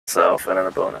itself and then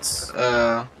a bonus.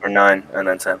 Or 9 and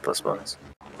then 10 plus bonus.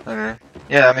 Okay.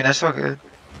 Yeah, I mean that's all good.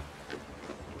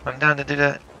 I'm down to do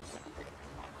that.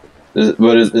 I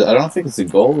don't think it's a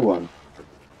gold one.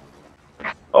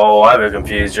 Oh, I've been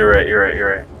confused. You're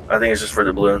right. I think it's just for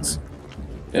the balloons.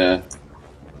 Yeah.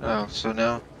 Oh, so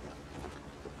no.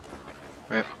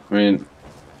 Yep. I mean,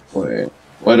 wait.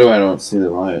 Why do I don't see the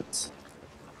lights?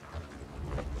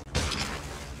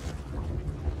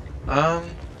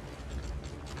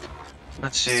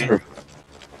 Let's see.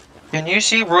 Can you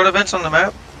see world events on the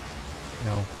map?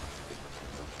 No.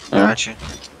 Gotcha.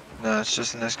 No, it's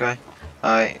just in this guy.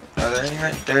 Are there any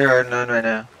right? There are none right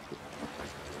now.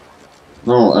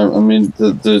 No, I mean,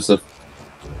 there's a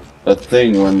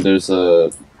thing when there's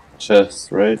a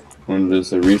chest, right? When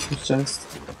there's a Reaper chest?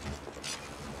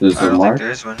 There's I a don't mark? think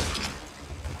there is one.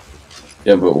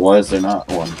 Yeah, but why is there not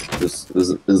one? Is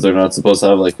there not supposed to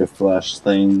have like a flash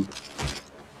thing?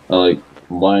 Like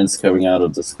lines coming out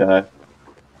of the sky?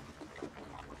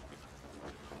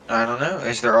 I don't know.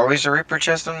 Is there always a Reaper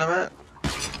chest on the map?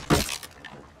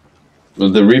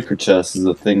 But the Reaper chest is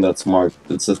a thing that's marked.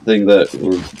 It's a thing that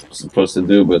we're supposed to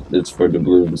do, but it's for the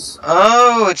balloons.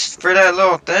 Oh, it's for that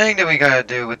little thing that we gotta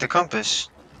do with the compass.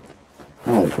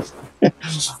 Oh.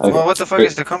 Well, what the fuck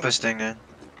is the compass thing then?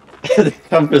 The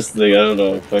compass thing, I don't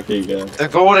know. Fucking The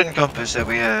golden compass that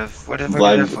we have. What the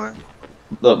fuck is that for?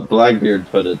 The Blackbeard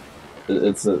put it.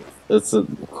 It's a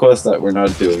quest that we're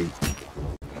not doing.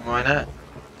 Why not?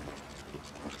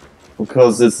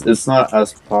 Because it's not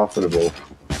as profitable.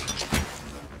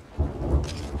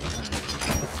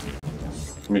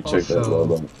 Let me check that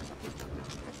logo.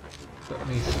 Let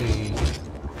me see.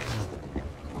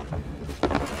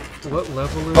 What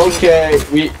level is Okay,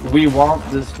 we want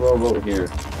this rowboat here.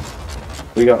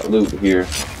 We got loot here.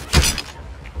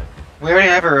 We already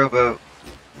have a rowboat.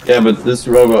 Yeah, but this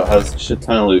rowboat has a shit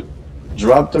ton of loot.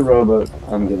 Drop the rowboat.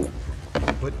 I'm gonna.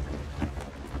 What?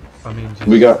 I mean, just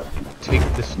We got. take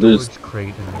the storage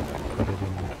crate and put it in.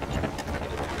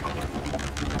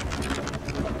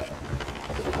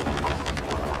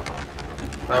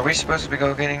 Are we supposed to be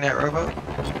go getting that rowboat?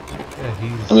 Yeah,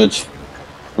 he's.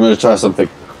 I'm gonna try something.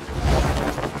 What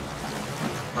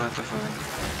the fuck?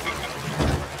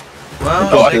 Well,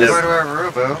 Oh, let's it is. go to our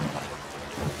rowboat.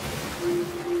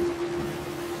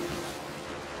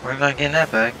 We're not getting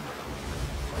that back.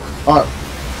 Oh.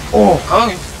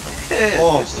 Shit.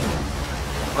 Oh.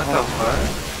 What the fuck?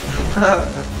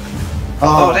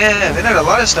 Oh damn, it had a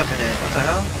lot of stuff in it. What the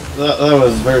hell? That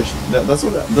was very. That's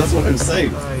what I'm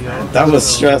saying. That was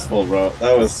stressful, bro.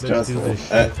 That was stressful.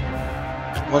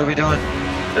 What are we doing?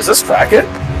 Is this Kraken?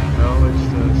 No, it's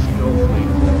the skill fleet.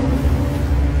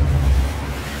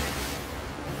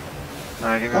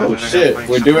 Alright, give me Oh one minute, shit, I'm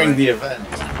we're putting doing something the event.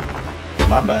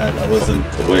 My bad, I wasn't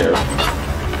aware.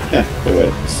 Yeah,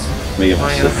 wait. Make it away.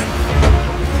 myself.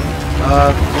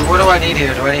 What do I need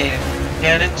here? Do I need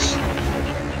cannons?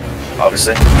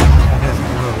 Obviously.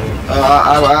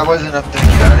 I wasn't up there. I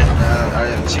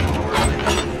didn't see what we're doing.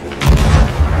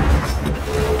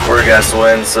 We're against the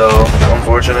wind, so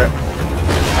unfortunate.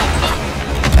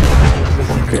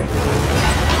 Okay.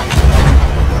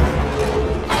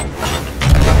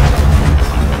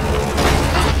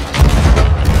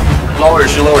 Lower.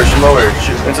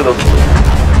 Shoot into the...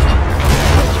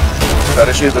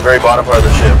 Gotta shoot the very bottom part of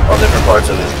the ship, on different parts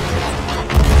of it.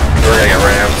 We're gonna get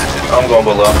rammed. I'm going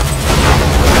below.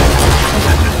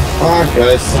 Fuck,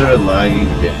 I started lagging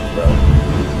again, bro.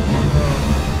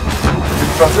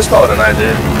 Bro, just call it a night,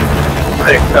 dude.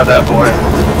 Like, at that point.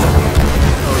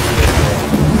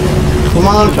 Come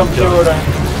on, come through it.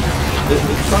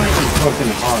 It's not even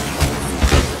fucking hot.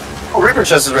 Oh, Reaper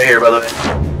chest is right here, by the way.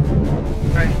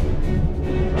 Right.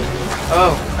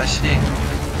 Oh, I see.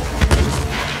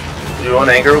 Do you want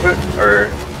to anchor real quick? Or...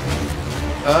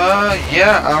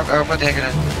 Yeah, I'll put the anchor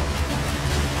in.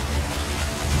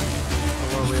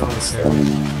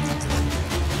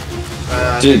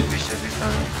 Dude, we should be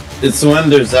fine. it's when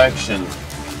there's action.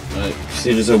 Like,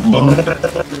 see, there's a boom.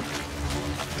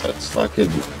 That's fucking.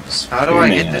 How do I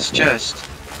get this chest?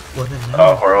 What the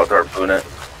hell? Oh, or harpoon it.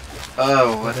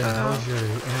 Oh, what What the the hell? hell's your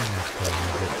internet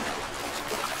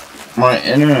problem? My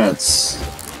internet's.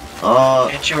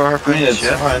 Can't you I harpoon mean, this it's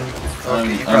ship? fine. Okay,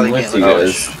 you I'm probably with can't you look at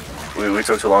guys. We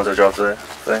took too long to drop the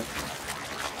thing.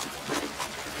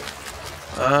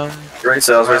 Great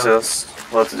sales. We'll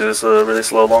have to do this really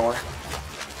slow, long way.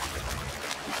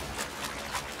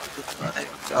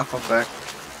 I'll come back.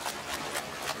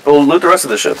 We'll loot the rest of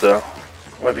the ship, though.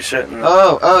 Might be shit.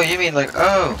 Oh, you mean like,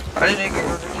 oh, I didn't get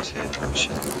one of these here. Oh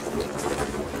shit.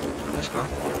 Let's go.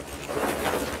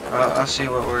 I'll see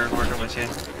what we're working with here.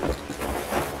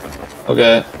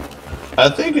 Okay. I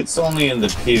think it's only in the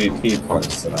PvP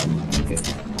parts that I'm thinking.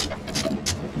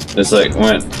 It's like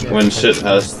when shit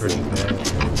has to. pretty bad.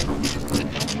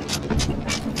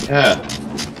 Yeah.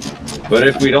 But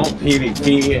if we don't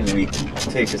PvP and we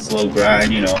take a slow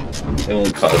grind, you know, it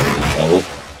won't cause any trouble.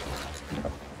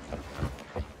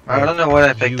 I don't know what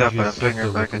I picked You up, but I'm just putting her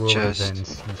said back with in world chest.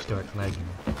 events, you start lagging.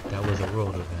 That was a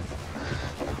world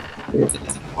event.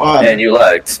 And you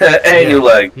lagged. And you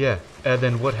lagged. Yeah, and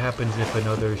then what happens if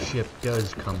another ship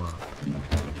does come up?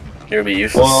 You're gonna be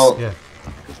useless. Well, Yeah.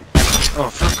 Oh,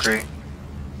 fruit crate.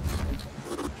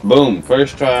 boom,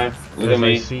 first try. Look at Because I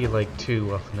me. see like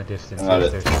 2 off in the distance. Got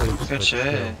Yes, it. they're troops, Good but shit.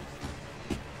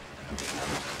 still.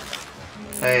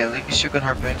 Hey, at least you can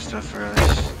harpoon stuff for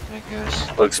us, I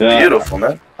guess. Looks Yeah. beautiful,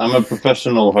 man. I'm a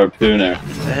professional harpooner.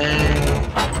 Dang.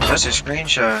 That's a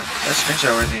screenshot. That's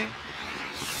screenshot worthy.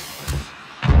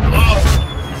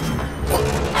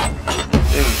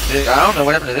 Dude, I don't know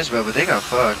what happened to this boat, but they got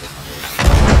fucked.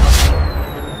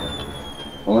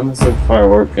 When is the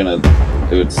firework gonna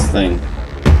do its thing?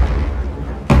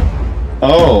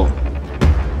 Oh!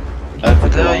 That What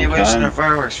took the a hell are you long wasting time. our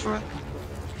fireworks for?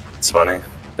 It's funny. Is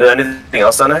there anything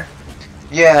else down there?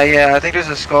 Yeah, I think there's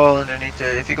a skull underneath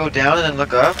there. If you go down and then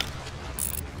look up,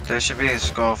 there should be a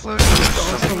skull floating,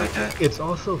 something like that. It's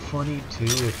also funny too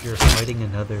if you're fighting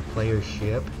another player's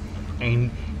ship,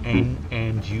 and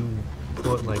you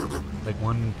put like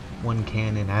one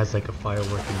cannon as like a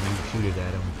firework and you shoot it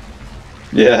at him.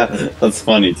 Yeah, that's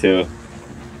funny too.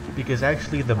 Because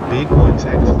actually the big ones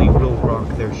actually will rock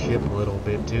their ship a little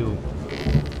bit too.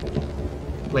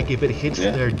 Like if it hits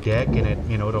Yeah. their deck and it,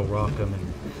 you know, it'll rock them,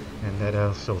 and that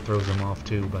also throws them off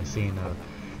too by seeing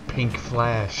a pink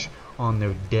flash on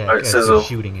their deck Alright, as Sizzle. they're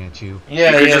shooting at you.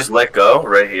 Yeah, you could yeah. just let go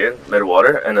right here,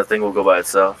 mid-water, and the thing will go by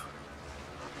itself.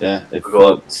 Yeah, it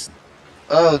Go up. floats.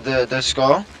 Oh, the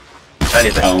skull?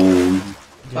 Anything.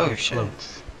 Yeah, Oh, it shit.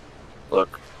 floats.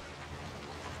 Look.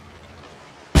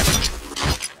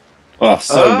 Oh,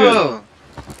 so good.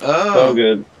 Oh, So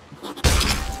good.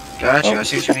 got you. Oh. I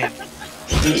see what you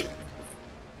mean.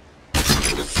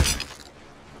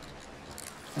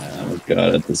 I'm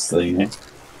god at this thing.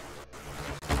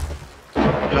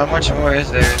 How much more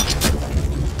is there?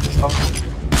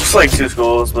 Just like 2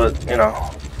 schools, but, you know,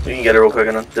 you can get it real quick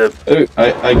and then dip. Oh,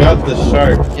 I got the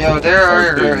shark. Yo, there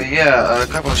are, Harpoon. yeah, a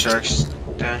couple sharks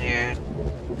down here.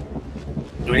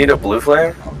 Do we need a blue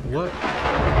flame? What?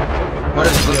 What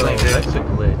does it look Yo, like there? that's a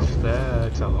glitch.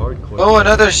 That's a hardcore. Oh, glitch.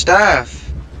 another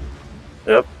staff.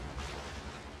 Yep.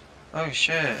 Oh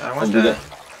shit, I want We that.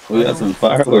 got some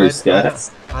fireworks,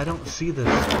 guys. I don't see the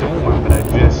storm, but I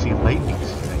just see lightning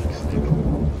strikes.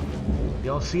 Like,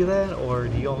 y'all see that, or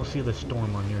do y'all see the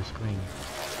storm on your screen?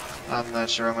 I'm not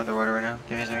sure. I'm underwater right now.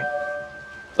 Give me a second.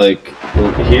 Like,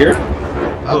 here?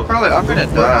 I'm Look, gonna where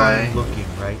die. I'm looking,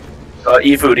 right?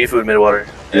 E-food, mid-water.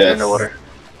 Yes. In the water.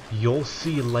 You'll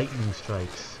see lightning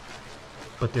strikes,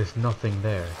 but there's nothing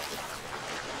there.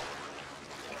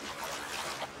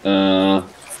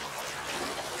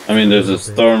 I mean, there's a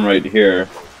storm right here.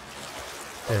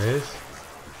 There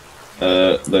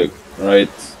is? Like, right.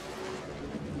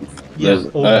 Yeah, There's,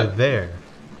 over there.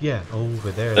 Yeah,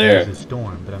 over there. There. There's a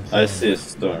storm, but I'm saying... I see a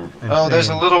storm. I'm There's a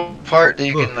saying- little part that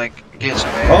you Look. can like get some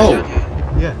air. Oh.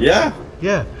 down here. Yeah, Yeah!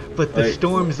 yeah, but the Like-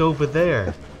 storm's over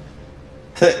there.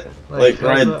 Like, how's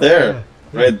right that- there.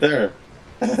 yeah, Right there.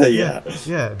 Yeah.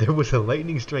 Yeah, there was a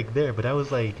lightning strike there, but I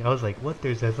was like, what?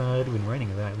 There's that's not even raining.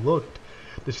 And then I looked,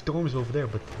 the storm's over there,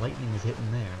 but the lightning is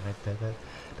hitting there.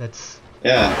 That's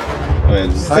Yeah. Wait,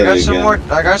 just I say got it some again. more.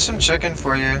 I got some chicken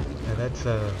for you. yeah,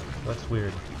 that's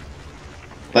weird.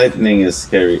 Lightning is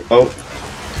scary. Oh,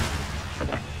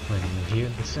 Oh, When you hear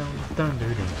the sound of thunder,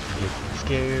 don't you get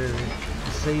scared.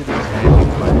 You say there's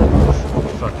magic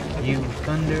buttons. Fuck you,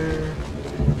 thunder.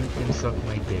 You can suck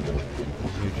my dick.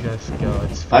 'Cause you're just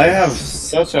God's I have face.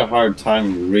 such a hard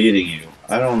time reading you.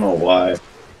 I don't know why.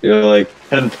 You're like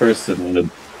 10 person when it,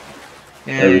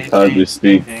 Yeah, every time you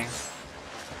speak. anything.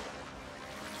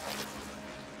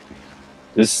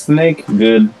 Is snake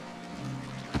good?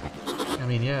 I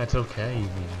mean, yeah, it's okay. I mean,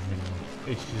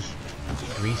 it's just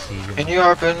greasy. and Can you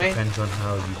harpoon me? Depends on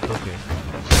how you cook it.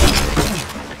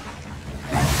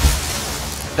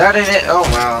 That ain't it. Oh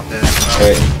wow, I'm dead.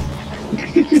 Wait.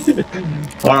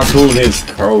 Harpoon his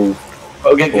crow.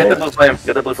 Oh, get the blue flame.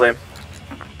 Get the blue flame.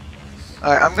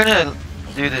 Alright, I'm gonna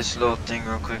do this little thing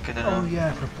real quick and then Oh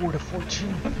yeah, for 4 to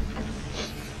fortune.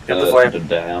 Get the flame. The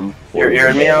dam. You're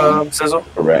hearing me, Sizzle?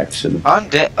 Correction. I'm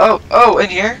dead. Oh, in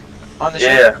here? On the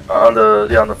ship? Yeah, on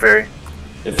the ferry.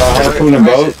 If I harpoon a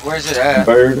boat, Where's it at?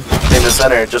 bird. In the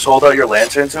center. Just hold out your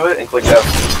lantern to it and click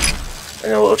F.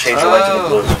 And it will change your light to the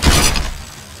blue.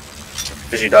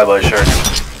 Because you die by a shark.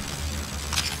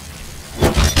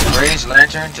 Raise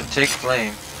lantern to take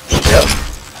flame. Yep.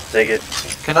 Take it.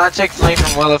 Cannot take flame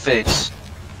from well of fates.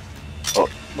 Oh,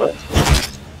 what?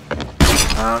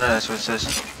 I don't know, that's what it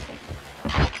says.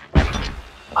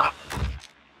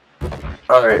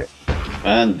 Alright.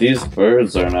 Man, these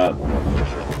birds are not...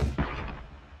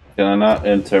 Can I not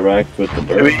interact with the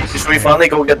birds? Should we finally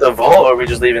go get the vault, or are we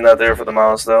just leaving that there for the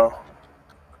mouse, though?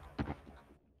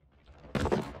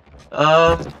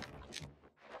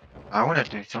 I wanna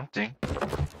do something.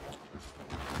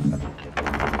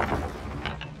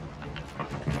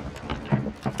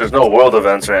 There's no world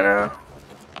events right now.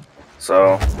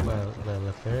 So... Well,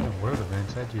 if there ain't world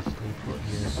events, I just stay put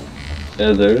here.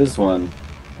 Yeah, there is one.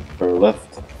 For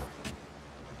left.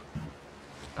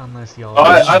 Unless y'all. Oh,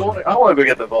 I want to go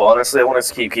get the vault, honestly. I want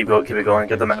to keep it going.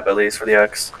 Get the map at least for the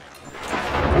X.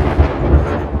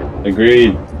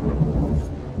 Agreed.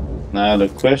 Now the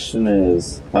question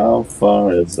is, how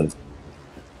far is it?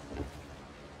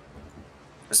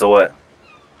 So what?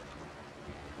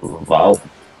 Vault.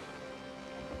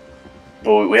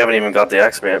 Well, we haven't even got the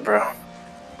X yet, bro.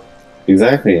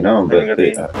 Exactly, no, but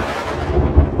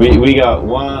we got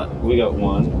one.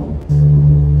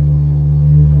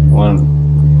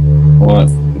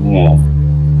 Yeah.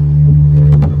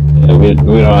 Yeah, we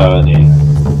don't have any.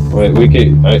 Wait, we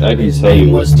could. I can tell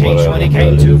you was Teach when he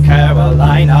came to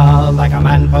Carolina. Like a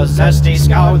man possessed, he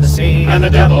scoured the sea, and the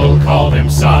devil called him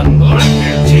son.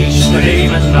 Teach, the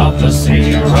demon of the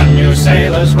sea, run, you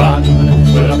sailors, run.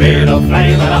 With a beard of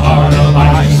flame and a heart of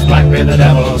ice, Blackbeard the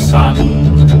devil's son.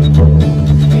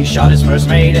 He shot his first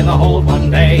mate in the hold one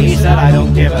day. He said, I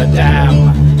don't give a damn.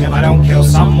 If I don't kill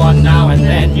someone now and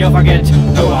then, you'll forget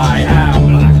who I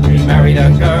am. He married a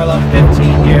girl of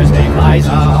 15 years named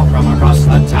Liza. From across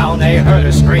the town they heard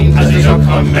her scream as he took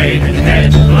her maiden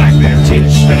head. Blackbeard,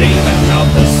 teach the demon of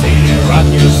the sea, run,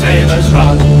 you sailors,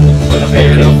 run. With a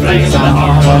beard of flame and a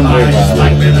heart of ice,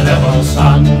 Blackbeard the devil's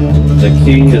son. The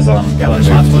key is on. Yellow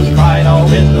shots was cried all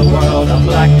in the world of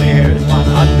Blackbeard.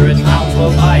 100 pounds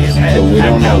will buy his head, So we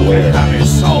don't and know hell where. will have his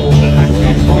soul.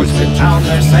 Towards the town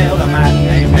there sailed a man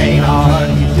named Maynard.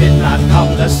 He did not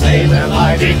come to save their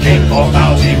lives, he came for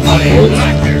bounty money.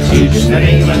 Blackbeard, teach the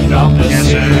demon of the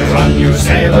sea, run, you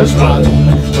sailors, run.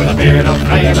 With a beard of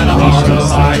flame and a heart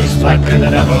of ice, Blackbeard the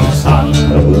devil's son.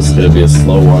 Oh, this is gonna be a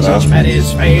slow one. Teach met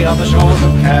his fate on the shores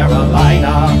of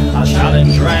Carolina. A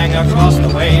challenge rang across the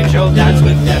waves, you'll dance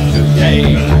with death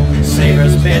today.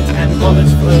 Sabers bit and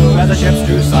bullets flew as the ships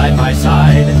drew side by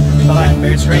side. The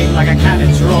Blackbeard screamed like a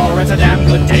cannon's roar, it's a damn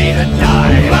good day to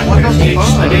die. Blackbeard, teach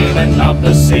the demon of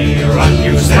the sea, run,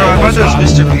 you sailors, run.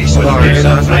 Mr. Beast With a beard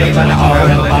of flame and a heart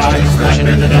of Blackbeard ice,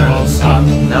 Blackbeard the devil's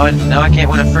son. Now I can't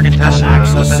win a friggin' test. An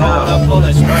axe was sold, the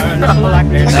bullets burned.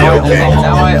 Blackbeard Now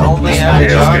I sailed only have a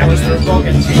Blackbeard job. was through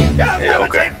broken teeth. Yeah,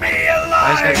 okay.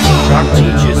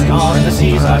 Teach is gone, the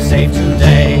seas are safe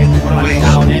today. Right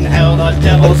down in hell, the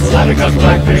devil's laughing, cause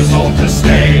Blackbeard's home to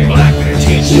stay. Blackbeard,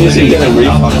 teach the demon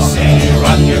of the sea,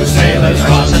 run, you sailors,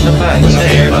 run. With a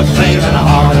beard of flame and a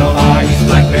heart of ice,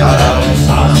 Blackbeard the devil's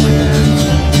son.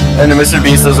 And the Mr.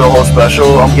 Beast does a whole special.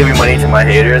 I'm giving money to my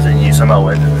haters, and you somehow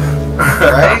win.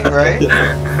 Right?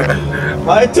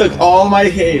 I took all my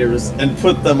haters and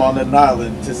put them on an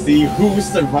island to see who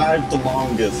survived the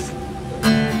longest.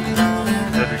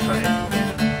 That'd be funny.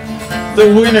 The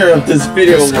winner of this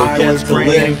video The will sky get was to gray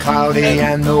live. and cloudy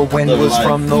and the wind the was life.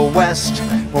 from the west.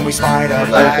 When we spied a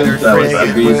think battered that was the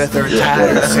frigate beast. with her Yeah,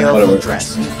 tattered whatever. silver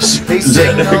dress. They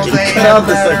signaled they Cut out had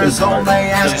the second letters part. home, they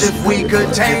asked if we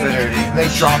could take. They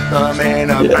dropped them in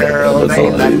a Yeah, barrel, that's they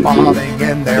all let they do. bobbing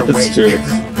in their That's wake. true.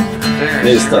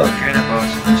 There's stuff.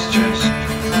 It's just...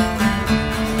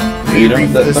 We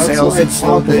reefed the sails and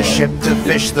slowed the ship to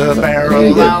fish the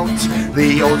barrel out.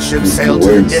 The old ship sailed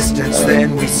to the distance,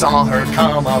 then we saw her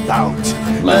come about.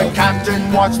 The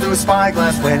captain watched through a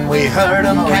spyglass when we heard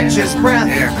him catch his breath.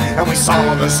 And we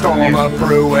saw the storm up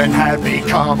brew and had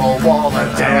become a wall of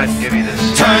death. Give me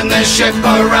this. Turn this ship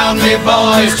around, me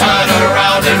boys, turn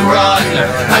around and run.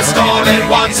 That storm, it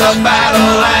wants a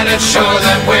battle, and it's sure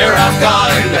that we're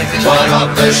outgunned. What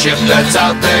of the ship that's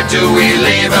out there, do we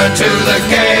leave her to the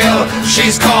gale?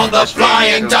 She's called the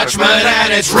Flying Dutchman,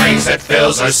 and it's rings that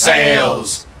fills her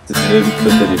sails.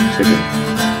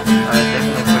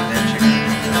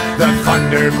 The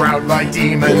thunder growled like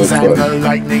demons and the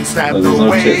lightning stabbed the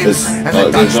no waves. chicken. And the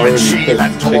There's Dutchman, already she cooked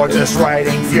leapt towards chicken. us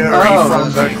riding fury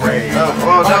from the grave. Oh,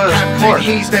 Our no, captain, pork.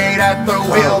 he stayed at the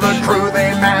wheel, the crew,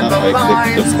 they manned the I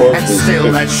think the lines. pork And is still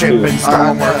cooked that ship too. and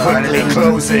storm were I quickly didn't-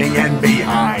 closing in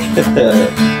behind.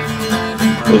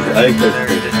 I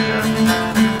cooked it.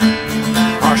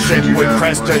 Our ship ship would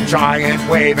crest a giant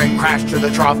wave and crash to the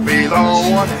trough below.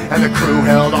 And the crew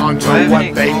held on to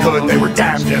what they could, they were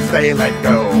damned if they let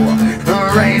go.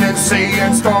 The rain and sea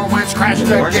and storm winds crashed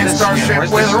against our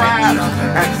ship with wrath.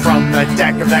 And from the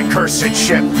deck of that cursed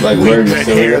ship, we could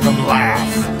hear them laugh.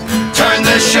 Turn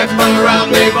this ship around,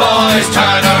 me boys,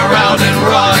 turn around and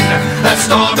run. That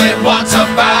storm, it wants a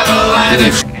battle and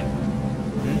it's...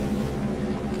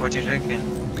 What you drinking?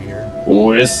 Beer.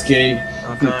 Whiskey.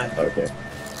 Okay. Okay.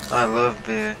 I love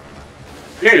beer.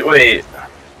 Dude, wait.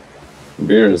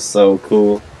 Beer is so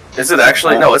cool. Is it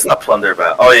actually? No, it's not plunder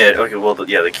bat. Oh yeah. Okay. Well,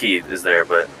 yeah, the key is there,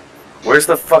 but where's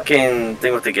the fucking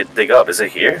thing with the dig up? Is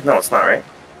it here? No, it's not, right?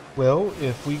 Well,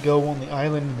 if we go on the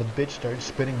island and the bitch starts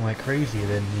spinning like crazy,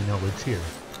 then you know it's here.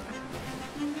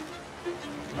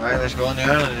 Alright, let's go on the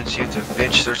island and see if the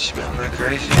bitch starts spinning like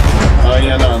crazy. Oh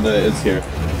yeah, no, it's here.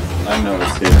 I know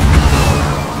it's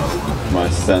here. My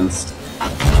sense.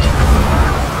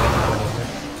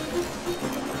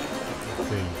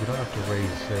 Okay, you don't have to raise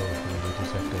sails, you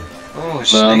just have to...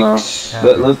 Oh, No.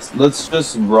 snakes. Let's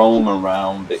just roam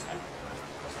around it.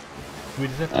 We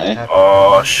just have to Hey. tap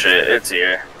Oh it. shit, it's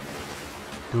here.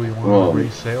 Do we want Whoa. to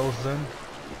raise sails then?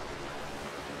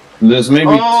 There's maybe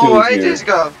two Oh, I here. just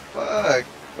got fucked.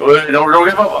 Wait, don't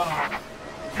give up.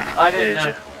 I didn't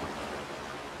know.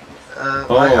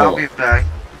 Oh. I'll be back.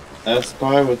 I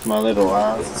spy with my little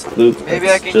eyes. Luke, Maybe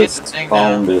I can get the thing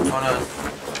down. founded. Hold on.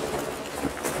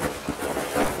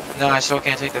 No, I still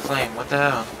can't take the flame. What the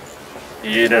hell?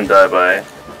 You didn't die by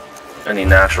any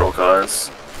natural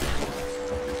cause.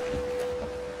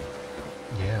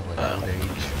 Yeah, but old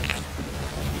age.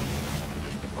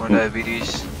 Or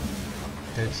diabetes.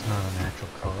 It's not a natural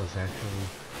cause, actually.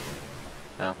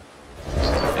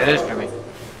 It is for me.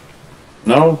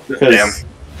 No, Damn. because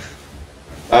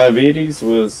diabetes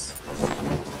was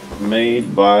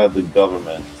made by the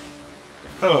government.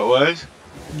 Oh, it was?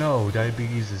 No,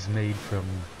 diabetes is made from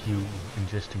you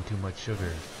ingesting too much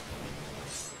sugar.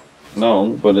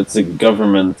 No, but it's a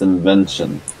government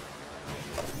invention.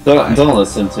 Don't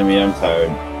listen to me. I'm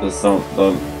tired. Just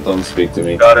don't speak to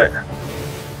me. Got it.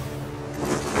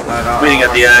 Meeting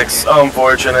at the X.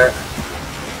 Unfortunate.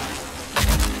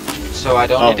 So I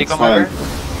don't Oh, need to it's come fine. over?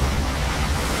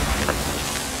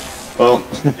 Well,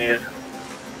 Yeah.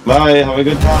 bye. Have a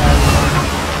good time.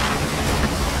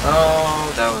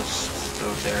 Oh, that was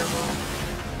so terrible.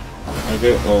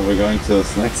 Okay, well, we're going to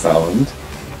this next island.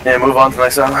 Yeah, move on to the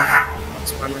next one.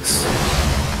 Let's find this.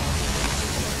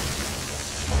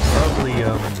 Probably,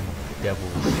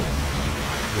 devils.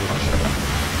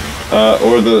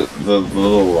 Or the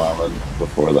little island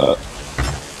before that.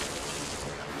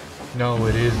 No,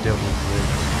 it is Devil's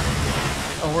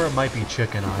Ridge. Or it might be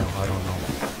Chicken Isle, I don't know.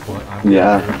 But I'm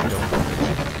Yeah. pretty sure it's Devil's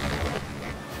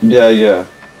Ridge. Yeah.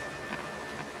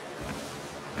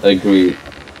 Agreed.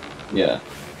 Yeah.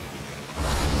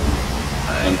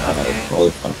 I'm Okay. all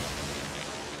the fun.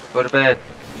 Go to bed.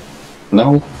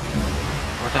 No,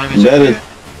 What time is Bed it?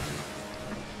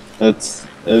 is-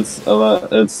 it's a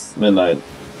lot. It's midnight.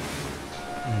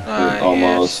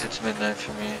 Almost. Yes, it's midnight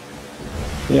for me.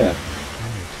 Yeah.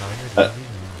 You're tired,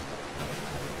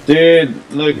 Dude,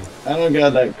 look, I don't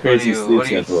got that crazy sleep What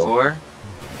are you, schedule. 4?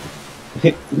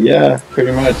 Yeah,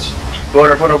 pretty much.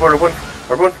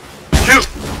 Harpoon. Shoot!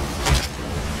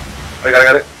 I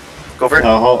got it. Go for it.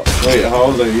 Wait, how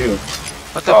old are you?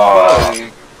 What the fuck?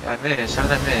 I missed. How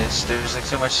did I miss? There's like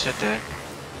so much shit there.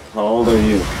 How old are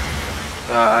you?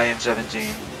 I am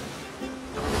 17.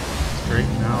 Straight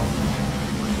now.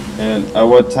 And at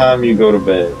what time you go to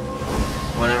bed?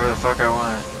 Whenever the fuck I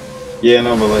want. Yeah,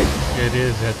 no, but like, It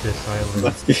is at this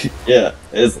island. yeah,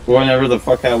 it's whenever the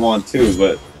fuck I want to,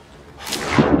 but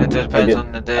It depends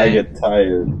on the day. I get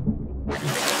tired.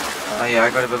 Yeah, I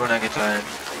go to bed when I get tired.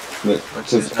 But Which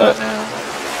just, is not now.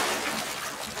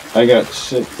 I got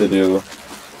shit to do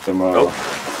tomorrow.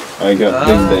 Oh. I got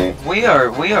big day. We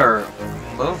are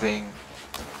moving.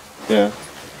 Yeah.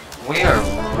 We are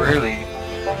really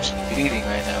speeding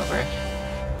right now, bro.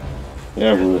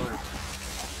 Yeah,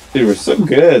 dude, we're so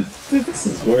good. Dude, this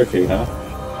is working, huh?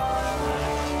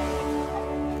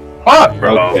 Fuck,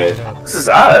 bro. Okay. This is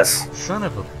us. Son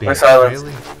of a bitch, My silence.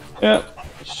 really? Yeah.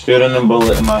 Shooting a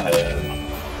bullet in my head.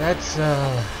 That's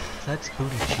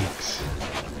booty cheeks.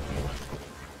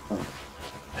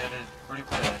 That is pretty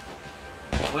bad.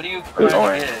 What do you Good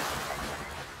trying point. to get?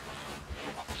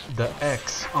 The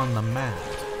X on the map.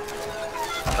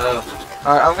 Oh.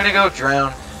 Alright, I'm gonna go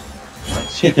drown. Let's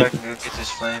see if I can go get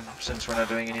this flame, since we're not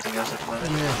doing anything else at the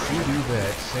moment. Yes, you do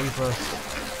that. Save us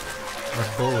a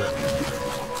bullet.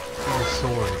 Or a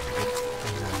sword.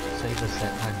 Save us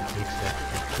that time it takes to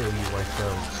kill you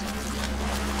ourselves.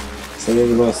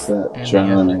 Save us that And the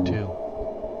drowning. effort,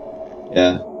 too.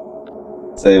 Yeah.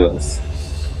 Save us.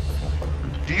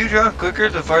 Do you drown quicker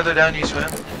the farther down you swim?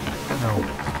 No.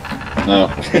 No.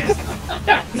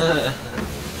 I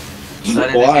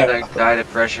didn't Why? think you like died of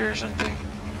pressure or something.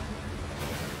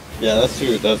 Yeah, that's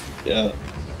true. That's yeah.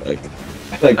 Like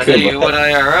I know you but- would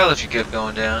IRL if you kept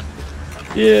going down.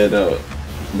 Yeah, no.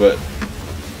 But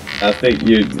I think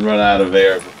you'd run out of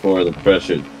air before the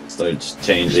pressure starts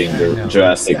changing I know.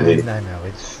 drastically. I know,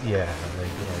 it's, yeah,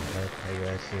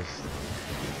 that's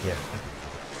just, yeah.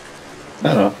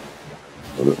 I don't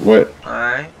know. What?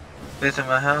 Alright. Bits of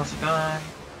my house gone.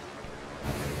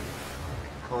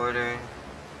 Quarter.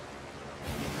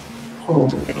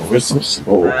 Oh, we're so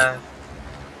slow. Half.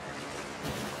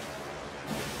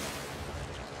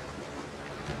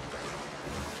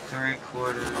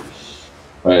 Three-quarters.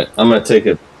 Alright, I'm gonna take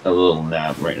a little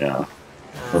nap right now.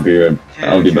 I'll be right. Dude,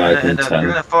 I'll be you're back gonna in end up- 10.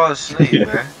 You're gonna fall asleep, Yeah.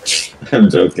 man. I'm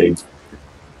joking.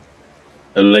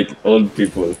 And like old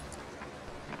people,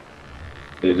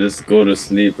 they just go to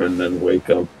sleep and then wake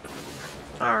up.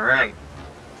 Alright.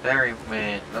 Very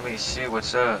man. Let me see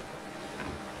what's up.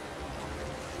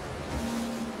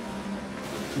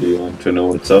 Do you want to know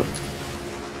what's up?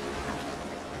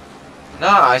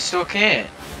 Nah, I still can't.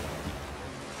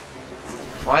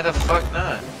 Why the fuck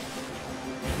not?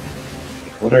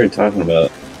 What are you talking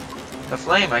about? The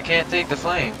flame, I can't take the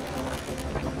flame.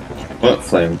 What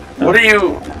flame? What are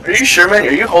you sure, man?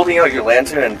 Are you holding out your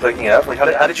lantern and clicking up? Like,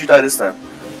 how did you die this time?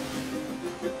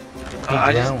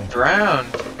 I drowned. just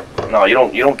drowned. No, you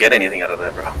don't get anything out of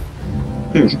that, bro.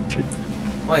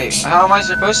 Wait, how am I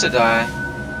supposed to die?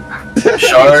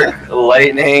 Shark,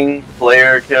 lightning,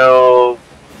 player kill,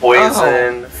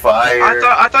 poison, fire.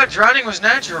 I thought drowning was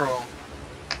natural.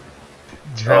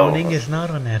 Drowning is not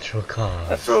a natural cause.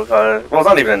 That's real kind of, well, it's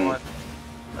not even.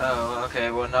 Oh, okay.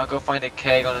 Well, now go find a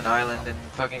keg on an island and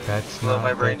fucking That's blow not,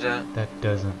 my brains out. that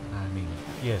doesn't, I mean,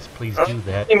 yes, please Huh? do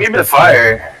that. Give me but the that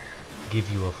fire. doesn't Give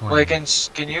you a flame. Wait,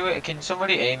 can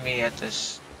somebody aim me at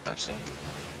this? Actually,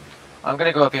 I'm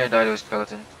gonna go up here and die to a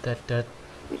skeleton. That, I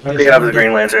think I have the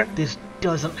Green Lantern. This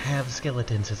doesn't have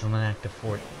skeletons as an active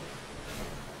fort.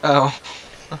 Oh,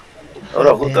 Oh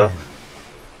no, what the?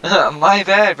 my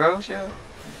bad, bro. Sure.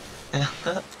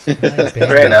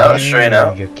 Straight out, straight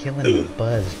out. You're killing the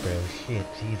buzz, bro. Shit,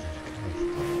 Jesus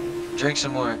Christ. Drink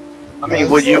some more. I mean,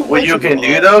 what you can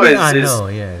do though I is know,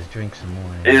 yeah, drink some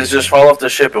more. is just fall off the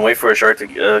ship and wait for a shark to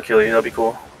kill you. That'd be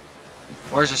cool.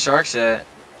 Where's the sharks at?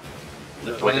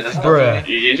 Bruh.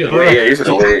 You just wait. Yeah, you just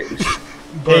wait.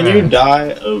 Can you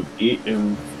die of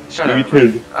eating? Shut up. You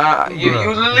could. You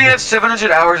literally have 700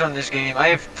 hours on this game. I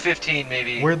have 15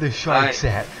 maybe. Where the sharks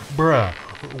at? Bruh,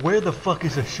 where the fuck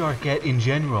is a shark at in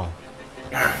general?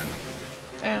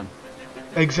 Damn.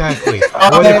 Exactly.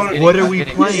 Oh, What are we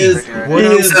playing? What are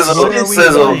we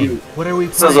playing? What are we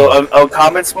playing? Sizzle, a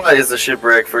common spot is the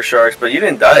shipwreck for sharks, but you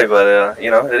didn't die, but you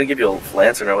know, they didn't give you a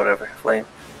lantern or whatever. Flame.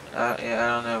 Yeah,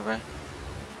 I don't know, bro.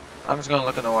 I'm just gonna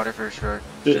look in the water for a shark.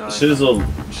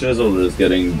 Shizzle is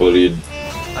getting bullied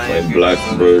I by am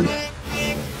Blackbird.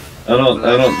 I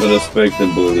don't respect the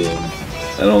bullying.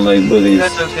 I don't like bullies.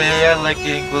 That's okay. I like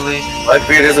getting bullied.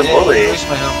 Blackbeard is a bully. Who's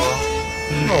my humble?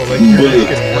 Oh, like you're Bully.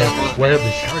 asking where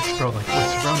the sharks, bro? Like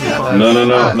what's surrounded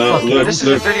by? No. fuck Look, This is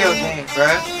a video game,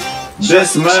 bruh.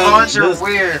 This man, Spawns are this,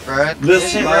 weird, bruh. this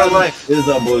This ain't man real life. is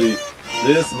a bully.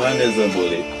 This man is a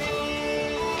bully.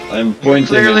 I'm You pointing.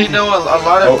 clearly at- know a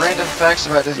lot of Oh. random facts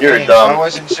about this You're game. dumb. I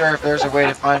wasn't sure if there's a way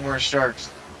to find more sharks.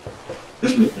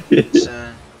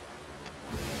 So,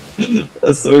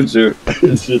 That's so true.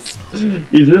 It's just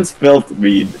he just felt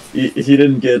mean. He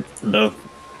didn't get enough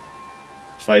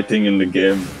fighting in the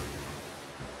game.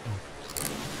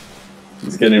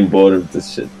 He's getting bored of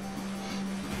this shit.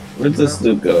 Where'd this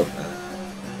dude go?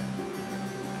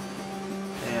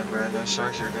 damn, bro, those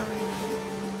sharks are coming.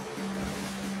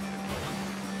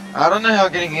 I don't know how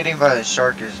getting eaten by a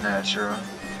shark is natural.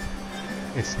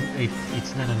 It's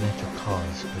not a natural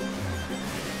cause, but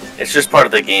It's just part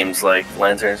of the game's like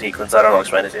lantern sequence. I don't know how to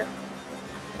explain it to you.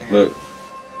 Look,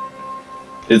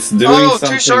 it's doing Oh, something.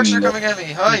 two sharks are coming at me.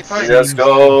 Hi, hi. Let's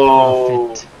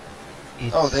go. it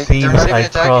Oh, they're seems not even I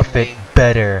attacking profit me.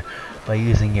 better by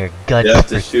using your guts You have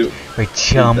to shoot. for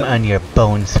chum them. and your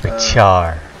bones for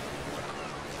char.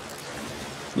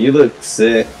 You look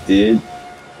sick, dude.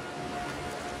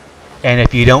 And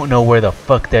if you don't know where the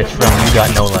fuck that's from, you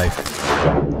got no life.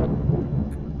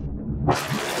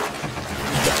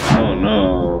 Oh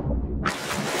no.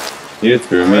 You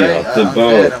threw me Alright, off the I'm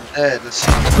boat. dead, I'm dead. Let's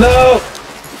see. No!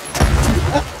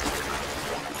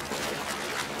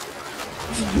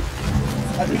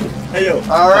 Hey yo.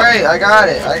 Alright, I got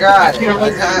it.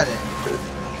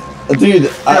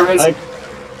 Dude,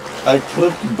 I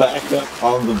clipped back up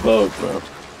on the boat, bro.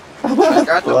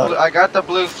 I got the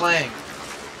blue flame.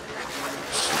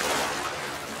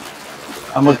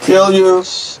 I'm gonna kill you.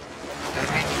 That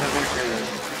means that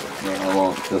we're good. No, I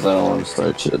won't, because I don't want to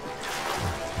start shit.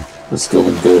 It's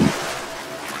going good.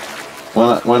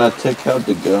 When I take out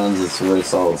the guns, it's where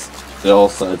it's all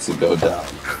sides to go down.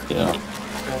 You know.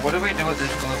 Well, what do we do with this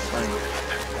blue flame?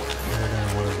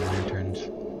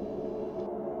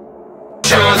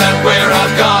 Sure that we're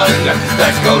outgunned.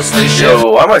 That ghostly ship.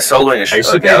 Yo, why am I soloing I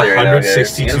used to a pay gallery right now, guys?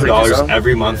 $162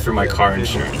 every month for my car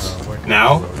insurance.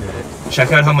 Now,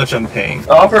 check out how much I'm paying.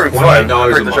 Oh, I'm perfect fine. $28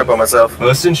 I a picked the ship by month. myself.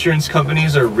 Most insurance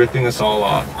companies are ripping us all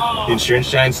off. The insurance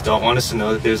giants don't want us to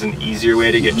know that there's an easier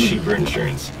way to get cheaper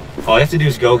insurance. All you have to do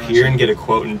is go here and get a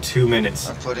quote in 2 minutes.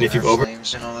 I'm And putting if you've our over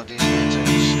flames in all of these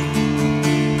antennas.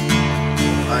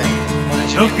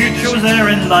 No future was there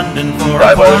in London for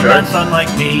Bye, a bye, poor shark. man son like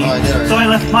me. Oh, I did already. So I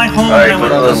left my home Alright, and put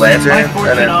went a little to seek my lantern, and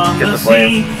fortune then on get the the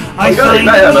flame. sea. I Oh, signed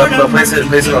yeah, the no, word no, of place it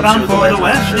mercy, on bound two for of the the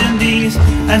West lanterns. Indies.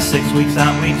 And 6 weeks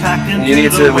out we tacked into We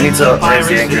need the to winds of raise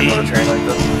the anchor piracy. on a train like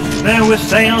this. There were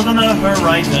sails on the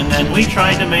horizon and we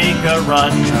tried to make a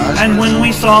run. And when we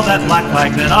saw that black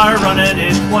flag, then our run and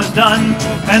it was done.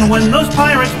 And when those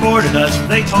pirates boarded us,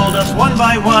 they told us one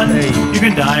by one, you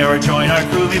can die or join our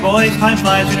crew, me boys. Time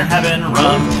flies when you're having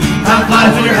rum. Time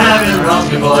flies when you're having rum,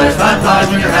 me boys. Time flies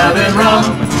when you're having rum.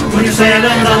 When you're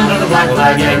sailing under the black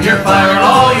flag and you're firing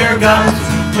all your guns.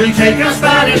 When you take a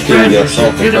Spanish treasure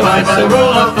ship, you divide by the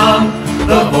rule of thumb.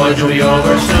 The voyage will be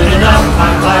over soon enough.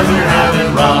 Time flies when you're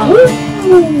having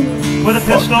rum. With a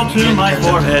pistol to my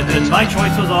forehead, and my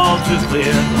choice was all too clear.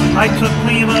 I took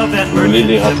leave of that merchant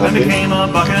ship and became a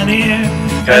buccaneer.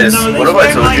 Guys, And though they what if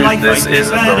I spared told my you life, this I did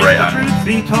isn't the bad, right if the truth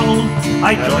be told,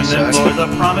 I joined them for the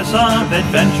promise of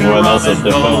adventure, Well, rum that's a and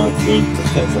gold.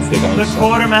 different The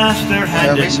quartermaster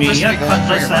handed me a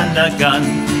cutlass and a gun.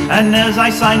 And as I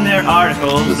signed their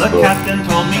articles, the captain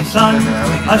told me, son,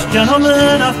 us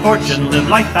gentlemen of fortune live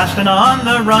life fast and on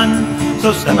the run.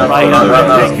 So step right up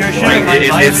and take your share.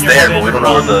 It's there, but we don't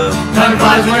know where the... Time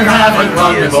flies when you're having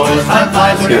rum, you boys. Time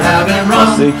flies when you're having rum.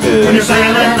 When you're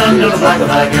sailing under the black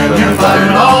flag and you're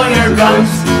firing all your guns.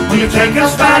 When you take a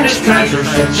Spanish treasure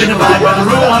ship, you divide by the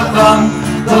rule of thumb.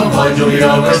 The voyage will be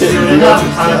over soon enough.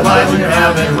 Time flies when you're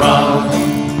having rum.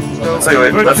 Let's take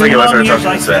it when I started talking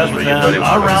to Spanish, but you know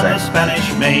what around I'm the saying. Spanish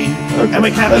main, and we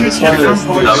captured ships from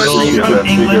Portugal, from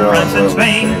England, France, and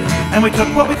Spain. And we took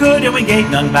what we could, and we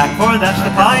gave none back, for that's the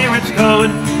pirate's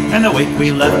code. And the week we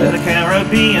left in the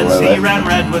Caribbean Sea ran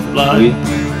red with blood.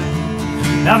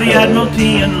 Now the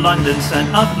Admiralty in London sent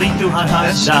a fleet to hunt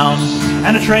us down,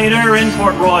 and a trader in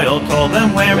Port Royal told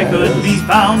them where we could be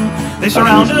found. They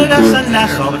surrounded us in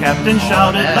Nassau, the captain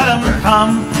shouted, let them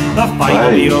come. The fight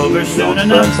will be over soon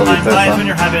enough, time flies when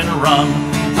you're having rum.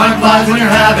 Time flies when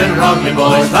you're having rum, you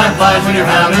boys, time flies when you're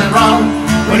having rum.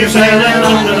 When you're sailing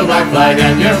under the black flag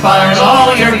and you're firing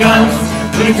all your guns.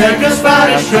 When you take a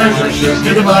Spanish treasure ship,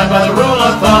 you divide by the rule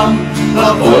of thumb. The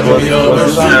voyage will be over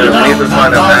soon enough,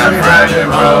 time flies when you're having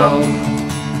rum.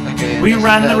 We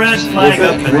ran the red flag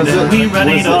up and then we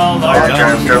readied all our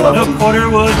guns. No quarter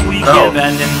would we give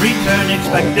and in return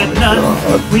expected none.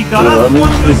 We got off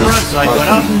one good broadside, but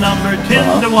outnumbered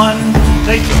 10 to 1.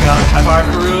 They took out half our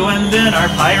crew and then our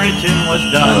pirating was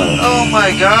done. Oh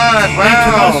my god, They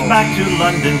took us wow! back to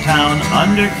London town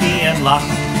under key and lock.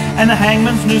 And the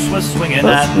hangman's noose was swinging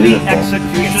at the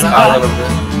execution block.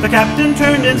 The captain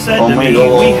turned and said to me,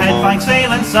 we had fine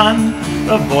sailing, son.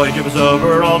 The voyage was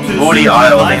over all too Booty soon.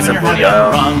 Isle, Time thanks when to you're Booty having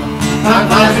Isle. rum. Time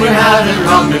flies when you're having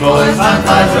rum, me boys. Time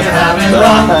flies when you're having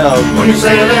rum. When you're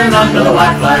sailing under the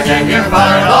black flag and you're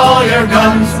firing all your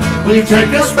guns. When you take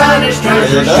a Spanish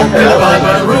treasure ship, you divide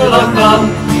by the rule of thumb.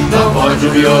 The voyage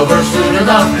will be over soon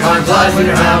enough. Time flies when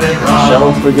you're having rum.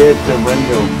 Don't forget to bring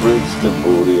your bridge to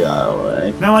Booty Isle,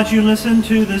 eh? Now once you listen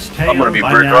to this tale, I'm gonna be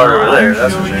by brick now, hard over there, I'm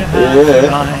that's sure for you sure. have Yeah.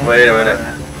 time. Wait a minute.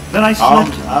 Then I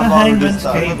slipped the I'm already hangman's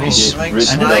starting cable to Swing, rich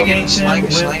and now.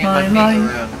 escaped with my life.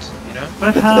 around, you know?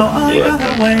 But how I Yeah. got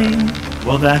away,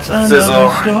 well that's another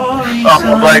Sizzle. story, Oh,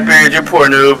 son. Blackbeard, you poor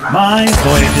noob. My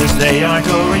voyages, they aren't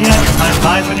over yet. Time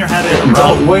flies when you're having rum.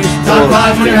 Don't waste Time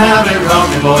flies when you're having rum,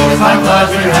 you boys. Time flies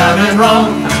when you're having rum.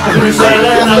 When you're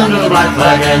sailing under the black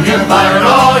flag and you're firing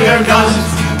all your guns.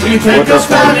 When you take a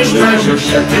Spanish treasure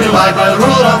ship, you divide by the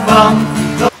rule of thumb.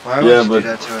 Why would Yeah, you but- do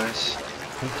that to us?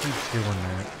 Who keeps doing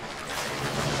that?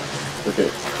 Okay,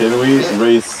 can we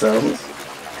raise cells?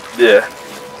 Yeah.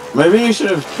 Maybe you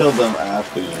should have killed them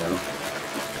after, you know?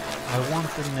 I want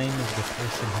the name of the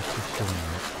person who keeps doing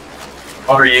that.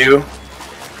 Are you?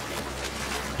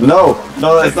 No,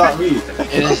 that's not me.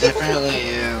 It is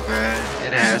definitely you. bruh.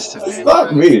 It has to It's be.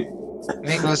 not me.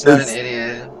 Miko's not an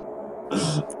idiot.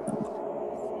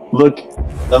 Look,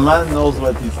 the man knows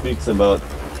what he speaks about.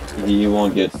 He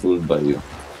won't get fooled by you.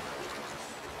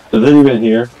 Is it even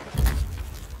here?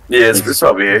 Yeah, it's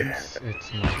probably here.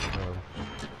 It's not,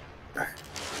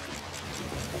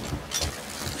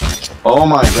 Oh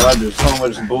my god, there's so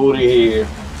much booty here.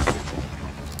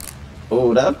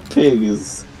 Oh, that pig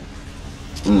is...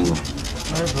 I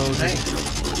voted.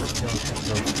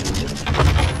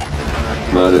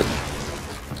 Voted.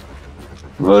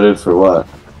 Voted for what?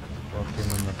 Walking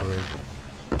on the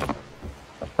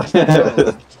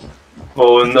bridge.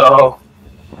 Oh no.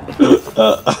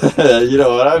 You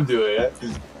know what I'm doing,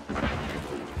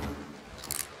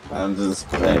 I'm just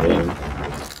playing.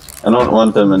 I don't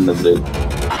want him in the blade.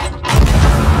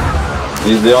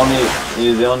 He's the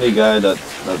only guy that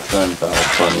turns out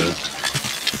funny.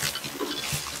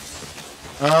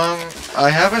 I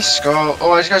have a skull.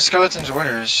 Oh, I just got skeleton's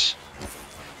orders.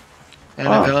 And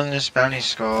a villainous bounty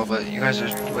skull, but you guys are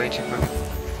way too quick.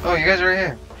 Oh, you guys are right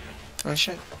here. Oh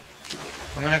shit.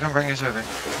 I'm gonna come bring this over.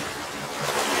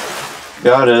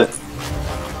 Got it.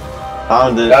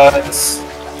 Found it. Guys,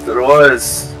 there it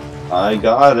was. I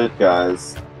got it,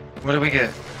 guys. What did we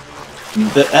get?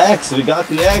 The X. We got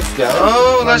the X, guys.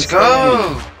 Oh, let's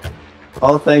go!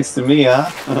 All thanks to me, huh?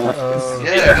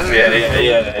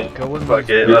 Yeah. Go with Fuck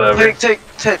it, whatever.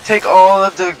 Take all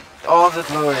of the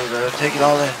glory, bro. Take it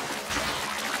all in.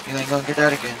 You ain't gonna get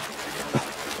that again.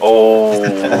 Oh,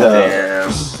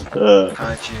 damn.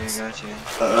 Got you.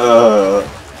 No Uh,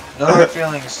 hard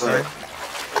feelings, sir.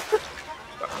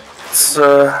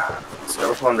 Let's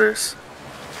go plunders.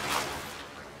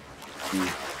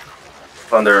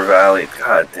 Thunder Valley.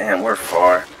 God damn, we're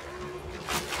far.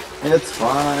 It's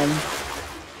fine.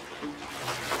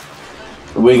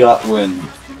 We got wind.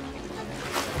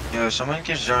 Yo, someone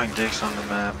keeps drawing dicks on the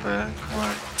map, bro. Come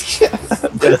on.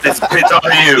 It's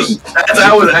RU.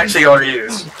 That was actually RU.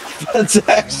 That's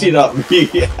actually not me.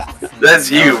 That's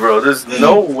you, bro. There's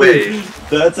no way.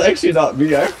 That's actually not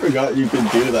me. I forgot you could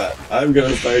do that. I'm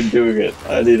gonna start doing it.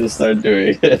 I need to start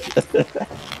doing it.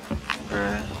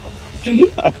 Bruh.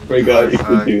 I forgot you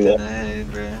could do that. Hey,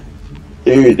 bruh.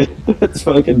 Dude, that's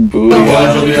fucking booty.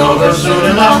 Will be over soon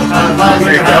enough. Time flies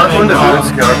when you're having rum.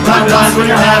 Time flies when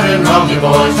you're having rum, you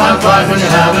boys. Time flies when you're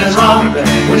having rum.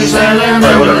 When you're sailing in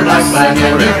your night bag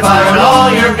and you're firing all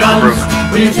your guns.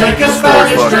 When you take a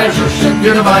Spanish treasure ship,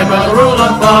 you're divided by the rule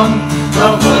of thumb.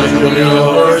 Time flies will be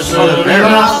over soon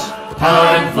enough.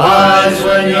 Time flies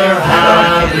when you're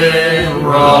having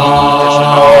rum.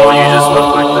 Oh, you just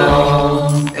look like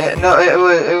that. No, it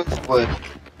was wood.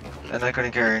 And I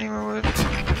couldn't carry any more wood.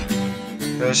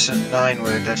 It was 9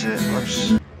 wood, that's it.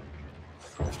 Whoops.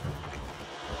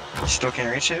 You still can't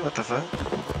reach it? What the fuck?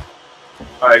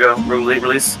 Alright, go.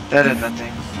 Release. That did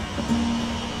nothing.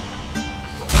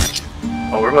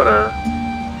 Oh, we're about to...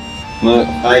 Look,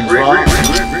 I draw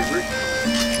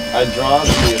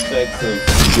the effects of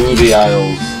booty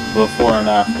aisles before and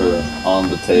after on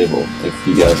the table, if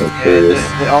you guys are curious.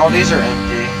 All these are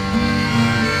empty.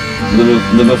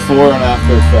 The before and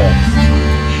after effects.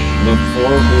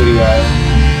 Before booty aisle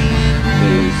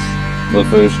is the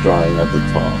first drawing at the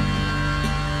top.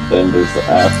 Then there's the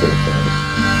after effect.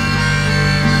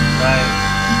 Right.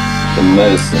 The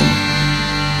medicine.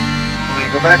 Wait,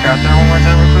 go back out there one more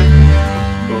time real quick.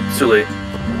 Oh, too late.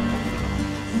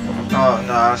 Oh,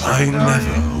 no, I was I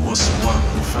never was one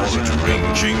for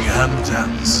drinking and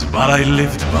dance, but I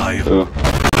lived by...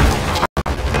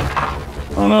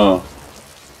 Oh no.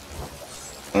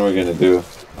 What are we gonna do?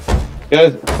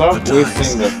 Guys, stop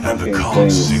wasting the fucking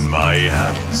things. In my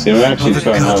hands, Can we actually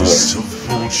try and have it?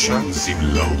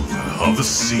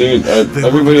 Dude,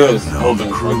 everybody is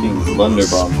holding fucking blunder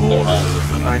bombs in their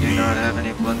hands. I do not have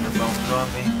any blunder bombs on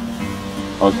me.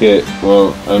 Okay,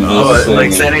 well, I'm just saying...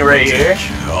 like standing right here?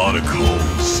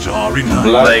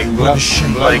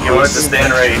 Like you want to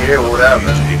stand right here, what would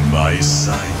happen?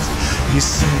 He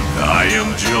said, I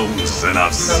am Jones and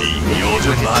I've seen your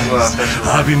demise.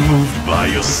 I've been moved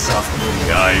by your suffering.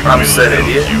 I will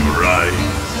help you rise.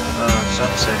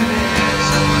 Some said it is.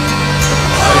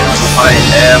 I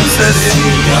am said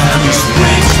idiot. I'm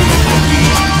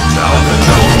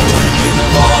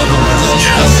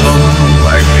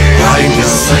a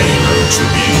sailor to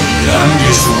be. I'm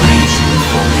just waiting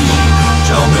for me.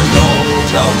 Down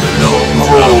below.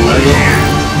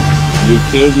 You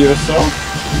killed yourself?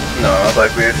 No,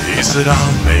 Blackbeard. He said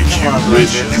I'll make you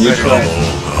rich and You try and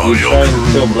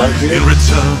kill Blackbeard? in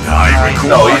return, I require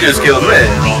No, you just killed me.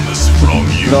 promise from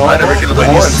you. No, I never killed When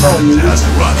him your once. sun has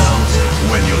run out,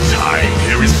 when your time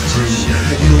here is through,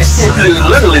 You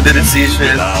literally didn't see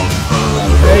shit. without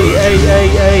further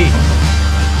Hey!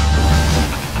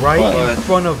 Right What? in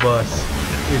front of us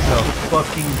is a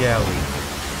fucking galley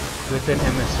with an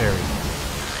emissary.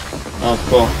 Oh,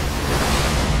 cool.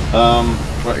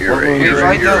 You're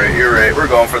right. We're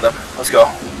going for them. Let's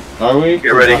go. Are we?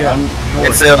 Get ready. Yeah.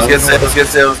 Get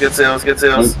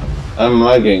sails. I'm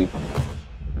lagging.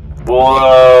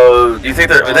 Well, do you think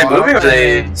are they moving or are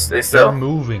they still?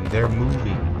 They're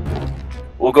moving.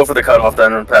 We'll go for the cutoff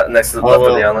then, next to the left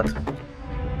of the island.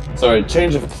 Sorry,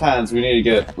 change of plans. We need to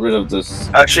get rid of this.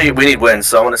 Actually, we need wind,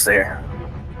 so I want to stay here.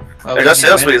 Oh, Adjust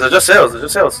sails, please. Adjust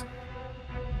sails.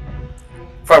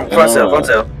 Front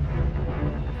sail.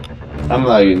 I'm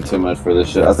lagging too much for this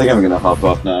shit. I think I'm gonna hop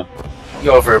off now.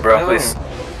 Go for it, bro, please.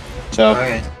 Ciao.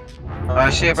 Okay.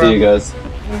 Alright, see you, bro. See you guys.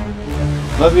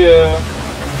 Love you.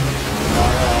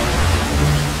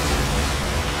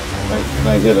 Can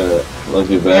I get a love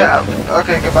you back? Yeah,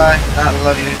 okay, goodbye. I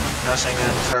love you. Not saying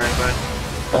that. Sorry, bye.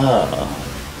 Ah,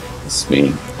 it's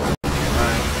me. Alright.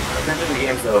 I'm in the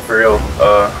games though, for real.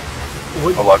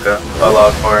 What? A lot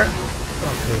more.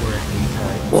 Okay, we're at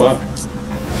 8 What?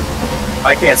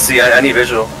 I can't see. I need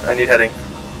visual. I need heading.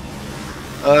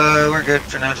 We're good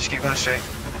for now. Just keep going straight.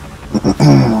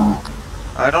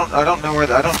 I don't know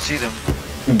where. I don't see them.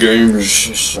 Games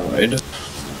side.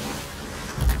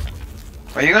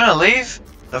 Are you gonna leave?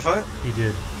 The fuck? He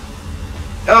did.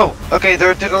 Oh, okay.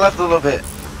 They're to the left a little bit.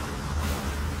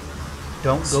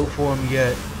 Don't go for him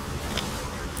yet.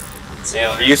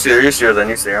 Yeah. You see her then.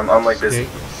 I'm like this.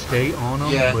 Stay on him,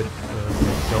 Yeah. but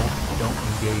don't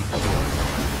engage yet.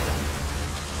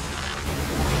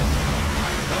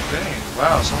 Okay.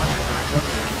 Wow. Someone's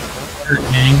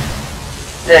gonna Gang.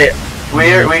 Hey, we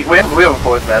have a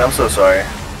fourth man. I'm so sorry.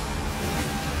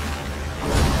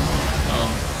 Oh,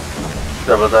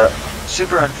 Sorry about that.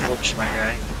 super unfortunate, my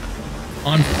guy.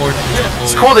 unfortunate.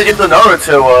 It's cool they give the number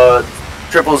to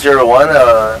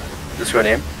 0001 Discord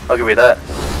name. I'll give you that.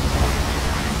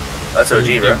 That's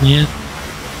OG, bro. Give me it?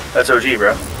 That's OG,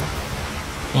 bro.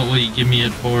 What will you give me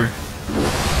it for?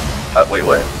 Wait,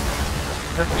 what?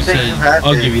 You said,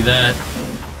 I'll give you that.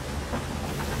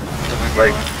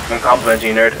 Like, I'm complimenting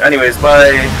you, nerd. Anyways,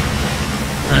 bye.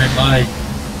 Alright, bye.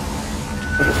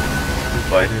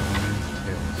 Bye.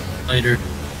 Later.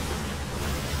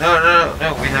 No.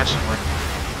 We have someone.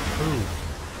 Who?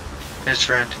 His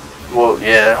friend. Well,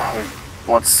 yeah.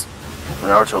 Once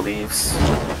Naruto leaves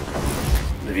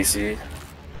the VC.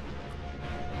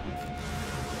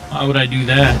 Why would I do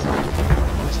that?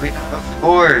 We have a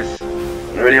fourth.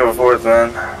 We already have a fourth,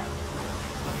 man. Yeah,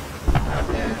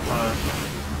 hold on.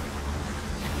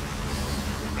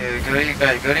 Yeah, go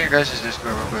to your guys'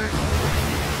 Discord real quick.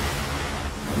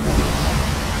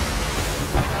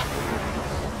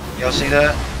 Y'all see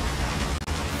that?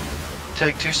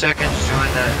 Take 2 seconds,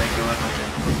 join that, and then go in with it.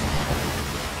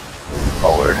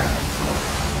 Forward.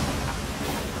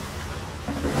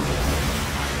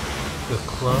 The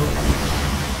club?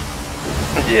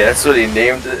 Yeah, that's what he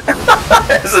named it.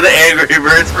 It's an Angry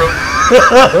Birds, bro.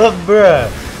 Bruh.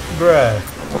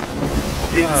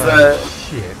 It's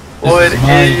Shit. what This is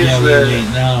my is Galleon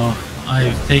 8 now.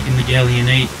 I've taken the Galleon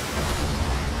 8.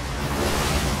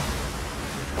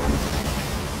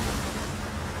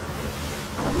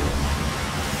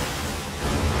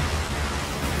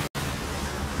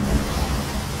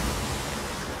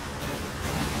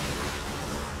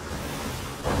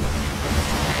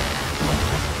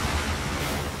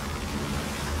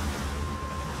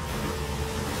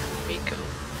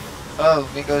 Oh,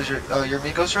 Miko's your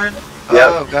Miko's friend? Yep.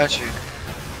 Oh, got you.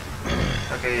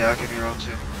 Okay, yeah, I'll give you a roll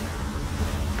too.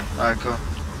 Alright, cool.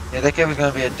 Yeah, that kid was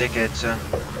gonna be a dickhead, so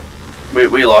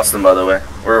we lost them, by the way.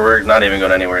 We're not even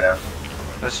going anywhere now.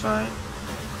 that's fine.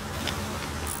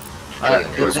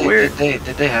 It was weird. Did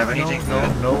they have anything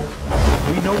good? No.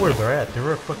 We know where they're at.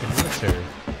 They're a fucking emissary.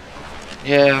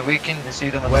 Yeah, we can see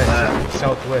them on the map. West,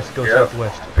 southwest, go Yep.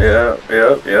 southwest.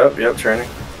 Yep, turning.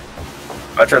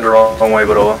 I turned the wrong way,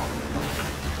 but oh well.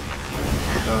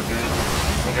 Oh, good.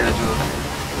 We gotta do a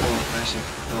basic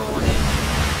little one.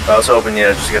 I was hoping,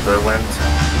 yeah, just to get the wind.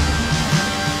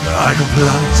 Like a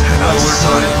plant, and I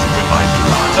started with my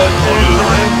blood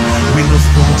online. With the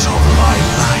thought of my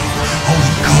life, all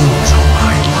the gold of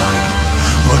my life.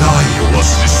 But I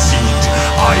was deceived.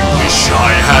 I wish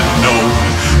I had known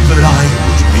that I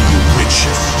would be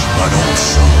richest, but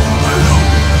also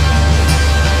alone.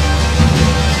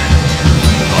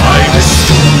 I was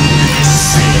soon the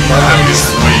sea and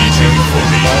is waiting for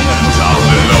me down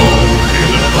below in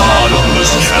the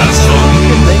bottomless chasm.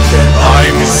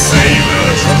 I'm a sailor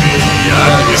to be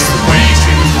and is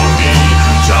waiting for me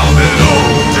down below,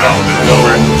 down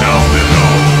below, down below.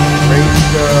 Raise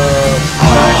the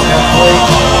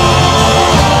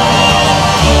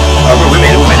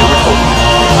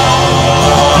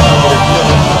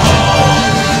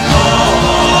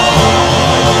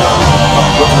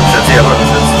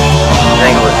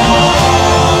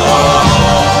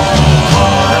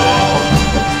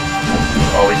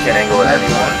angle at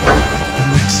anyone. The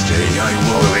next day I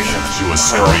woke to a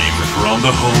scream from the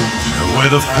hold where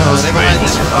the first mate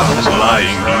was found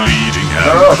lying bleeding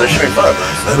No, they're shooting fire.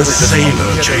 and the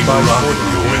sailor came running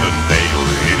with a nail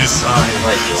in his side.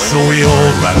 So we all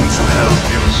ran to help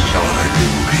him, but I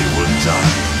knew he would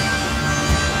die.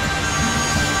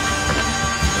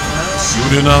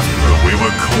 Soon enough, we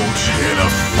were caught in a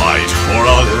fight for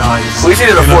our lives. We see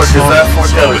the fort, because that fort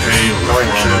guy was annoying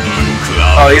shit.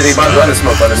 Oh, he's about to run the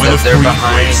smoke on his stuff. They're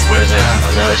behind. There's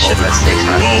another ship that sticks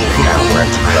out.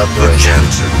 The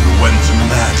captain went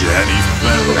mad and he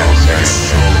fell on his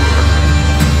sword.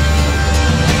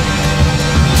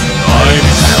 I'm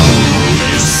hell,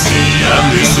 you see, and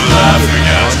he's laughing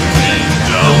at me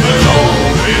down below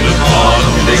in the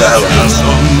bottom of the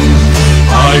chasm.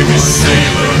 I'm a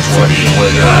sailor to me,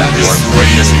 and it's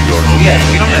crazy for me.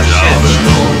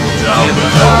 Down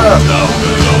below.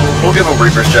 We'll give him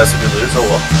Reaper's chest if we lose, oh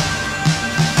well.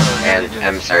 And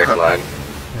emissary flag.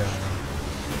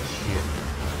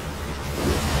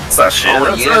 It's not shit.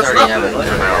 Oh, you guys That's already have nothing.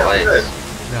 an amount of lights.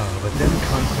 No, but them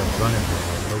concept running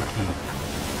there, low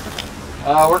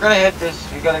key. We're gonna hit this.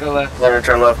 You gotta go left. Let her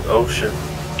turn left. Oh shit.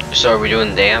 So are we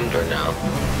doing damned or no?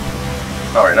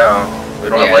 Not right now. We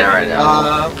don't have Yeah, light.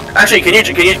 not right now. Actually, can you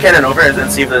cannon over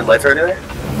and see if the lights are already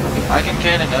there? I can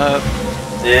cannon up.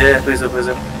 Yeah, please do, please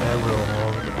do. I will,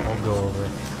 I'll go over.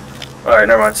 Alright,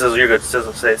 never mind. Sizzle, you're good.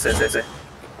 Sizzle, say.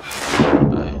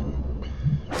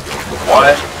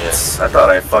 What? Yes. I thought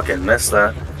I fucking missed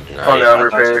that. No, Calm yeah, down, I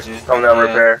thought repair. so too. Calm down, Yeah.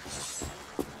 repair.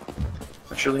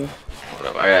 Actually,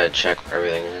 Whatever, I gotta check where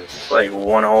everything is. like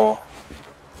one hole.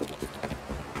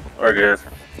 We're good.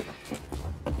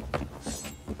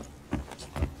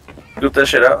 Scoop that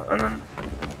shit out and then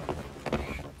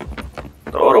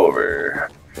throw it over.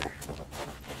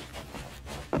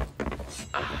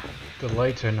 The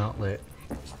lights are not lit.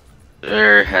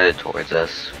 They're headed towards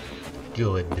us.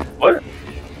 Good. What?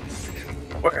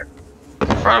 Where? In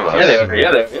front of us. Yeah, they are.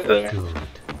 Yeah, they are. Good.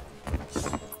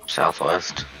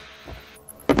 Southwest.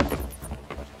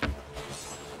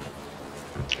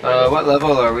 What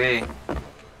level are we?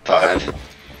 5.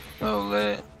 Oh,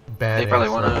 lit. Bad They probably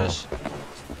ass want level. us.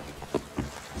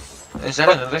 Is that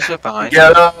another ship behind you?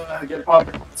 Get a pop.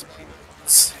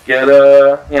 Get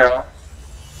you know,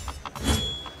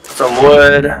 some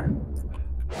wood.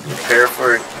 Prepare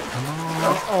for it. Come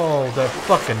on. Oh, that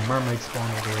fucking mermaid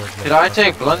spawned over there. Did I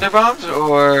take blunder bombs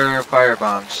or fire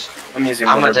bombs? I'm using.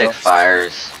 I'm gonna wonder take bombs.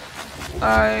 fires.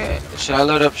 Should I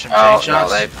load up some Oh, chain no,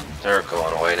 shots? they're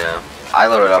going away now. I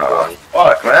loaded up one.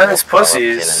 Fuck, man, these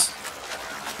pussies.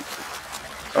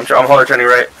 I'm hard turning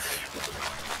right.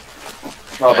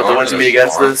 Oh, but the wind's gonna be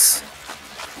against this.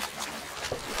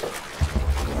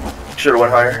 Should've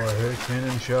went higher. Oh, I heard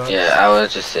cannon shots. Yeah, I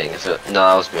was just seeing. No,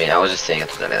 that was me. I was just seeing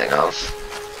if there's anything else.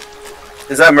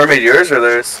 Is that mermaid yours or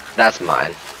theirs? That's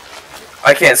mine.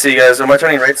 I can't see you guys. Am I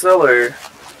turning right still or?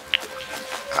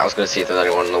 I was gonna see if there's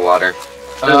anyone in the water.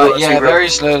 Yeah, very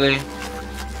slowly.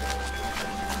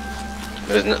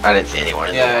 I didn't see anyone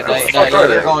in Yeah, the no,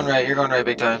 water. you're going right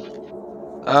big time.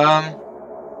 Am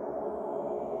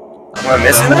I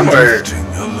missing them or? Drifting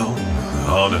alone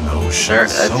on an ocean Sure, I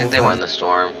so think they went in the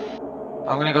storm.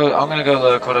 I'm gonna go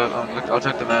look. Hold up. I'll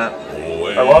check the map.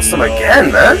 I lost them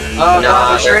again, man. No,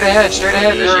 Nah, straight ahead. they're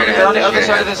They're on the other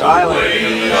side of this island. If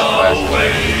you look at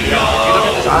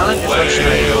this island, just look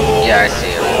straight. Yeah, I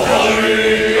see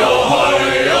them.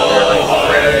 They're like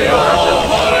right at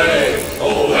the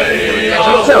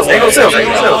Angle sails, angle sails,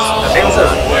 angle sails, angle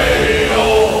sails.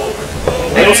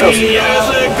 Angle sails. Years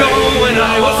ago when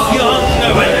I was young, I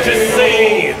went to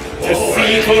sea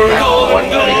for gold and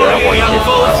glory and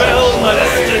fulfill my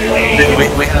destiny.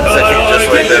 Dude, we had a second just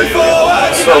right there.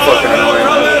 So fucking annoying.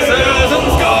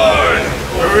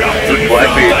 Dude,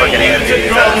 Blackbeard fucking Andy.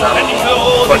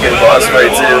 Fucking boss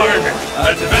fight too.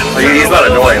 Like, he's not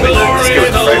annoying, like this kid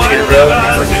with the French kid, bro.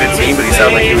 He's like 15, but he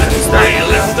sounded like he was in his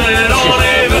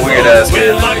 30s. Weird ass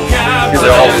kid. He's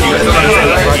like, oh, you guys don't understand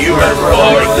the humor, bro.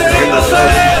 Like,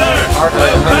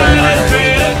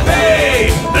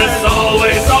 There's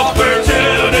always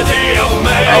opportunity of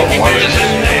making it a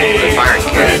name.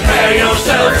 Prepare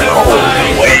yourself to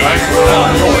fight.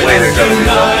 oh, wait, they're coming.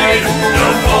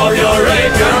 Don't fall your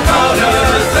rage, your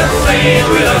powders, and stay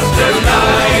with us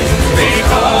tonight.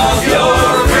 Because you're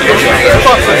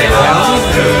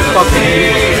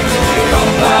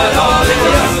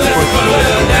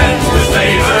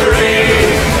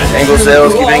Angle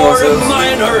sails, keep angle sails.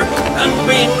 Minor and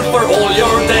win for all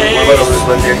your days. What about this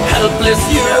one here? Helpless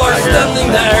you are standing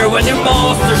there when your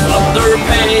masters under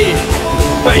pay.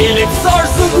 Bailiffs are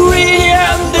so greedy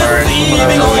and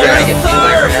deceiving all your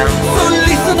sir. So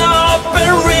listen up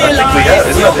and read. think we have.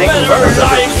 Isn't that thing confirmed?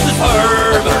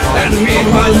 And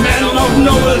meanwhile, men of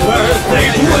noble birth, they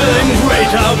dwell in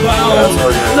great abound.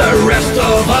 The rest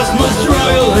of us must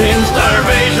roil in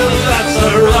starvation that's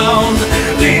around.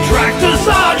 Detractors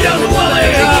are just what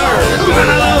they are,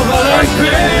 malevolent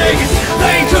pigs.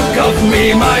 They took of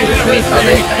me my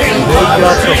everything in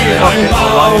poverty and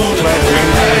bow.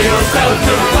 Prepare yourself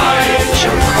to fight.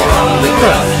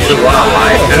 You wanna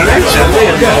lie? They have pictures,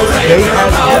 man. They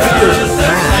have a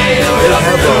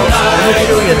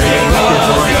initially an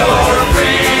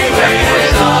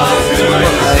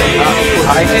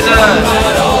I can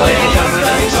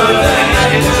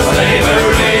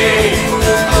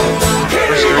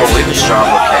we have a strong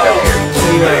kick up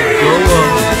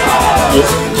here.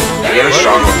 We have a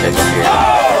strong kick up here.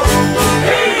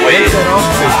 Wait. Get off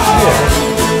this shit.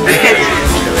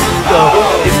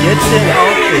 Get that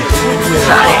off this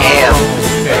shit. I am.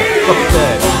 Okay, fuck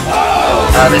that.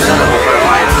 This is an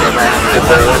overline.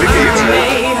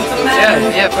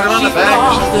 yeah, put him on the back.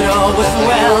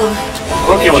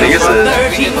 Okay, when he gets it.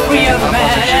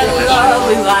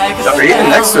 Or even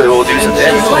next to it, we'll do some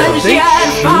damage. They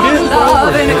shoot it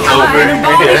over. It's over.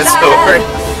 It's over.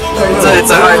 It's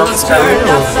a high risk time.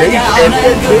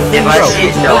 If I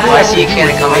see it, no, if I see a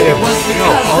cannon coming, I'm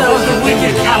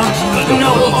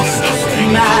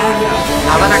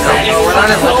gonna go. We're not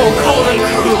in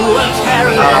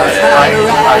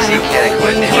I see a cannon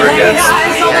coming. We're against.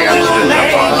 Yeah, I'm just gonna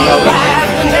jump on.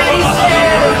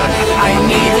 I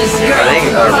think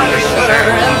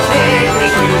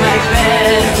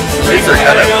these are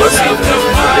kind of pussy.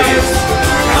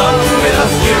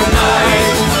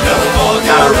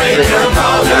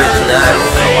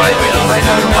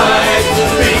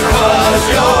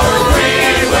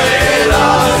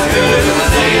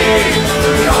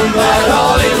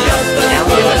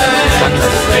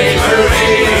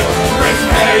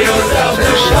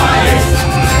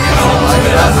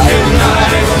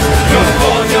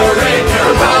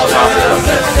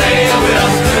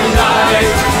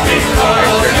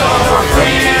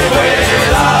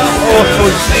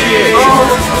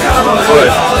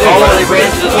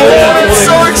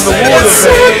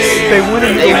 They went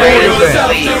into the water.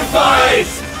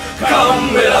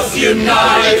 Come with us,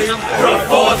 unite.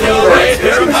 Report your rate,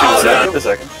 your powder. A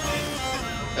second.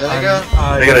 There they go.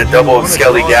 They got a double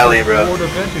skelly galley, bro. You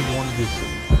want to just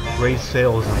raise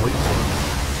sails and wait for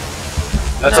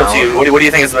them. That's up to you. What do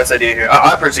you think is the best idea here?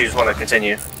 I personally just want to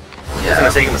continue. It's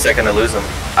gonna take him a second to lose him.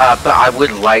 But I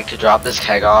would like to drop this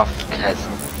keg off because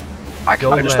I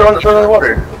can just throw it in the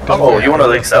water. Oh, you want to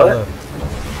like sell it?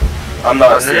 I'm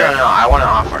not. No, I want to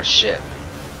off our ship.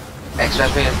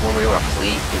 Especially when we were a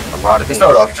fleet. A lot of Just things.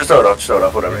 throw it off. Just throw it off. Just throw it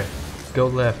off. Whatever. Right. Go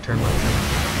left, turn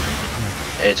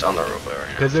left. It's on the rowboat right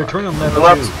now. Because they're turning left The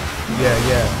left. too. Yeah,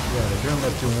 they're turning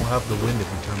left too, and we'll have the wind if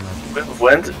we turn left.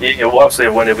 Wind? Yeah, we'll obviously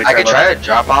have wind if we turn I could left. try to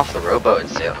drop off the rowboat and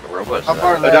sail. The rowboat's How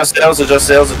far Adjust sails. Adjust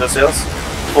sails. Adjust sails.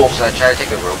 Full. Should I try to take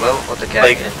the rowboat with the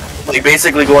captain? Like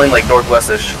basically going like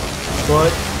northwestish.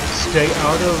 But stay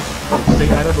out of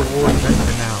the war event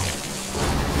for now.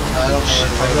 I don't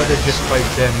know. I'd rather just fight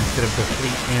them instead of the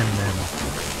fleet and them.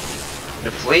 The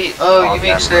fleet? Oh, you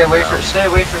mean stay away from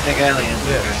the galleon?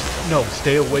 Yeah. No,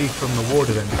 stay away from the war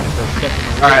event because they're stuck in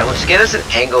the war. Alright, let's get us an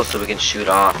angle so we can shoot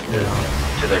off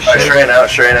to their ship. Straight out.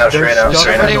 Straight out. Straight out. They're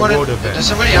Straight stuck out. in the war event. Does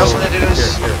somebody else want to do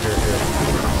this? Here.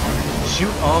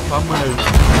 Shoot off, I'm gonna...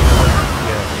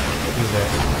 Yeah, do that.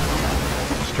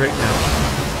 Straight now.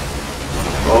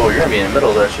 Oh, you're gonna be in the middle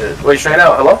of that shit. Wait, straight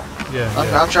out. Hello? Yeah,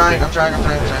 I'm trying. We're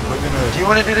gonna... Do you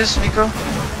want to do this, Miko?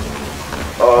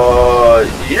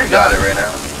 You got it right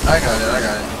now. I got it.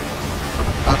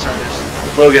 I'll try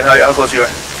this. Logan, how close you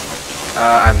are?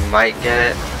 I might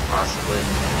get it, possibly.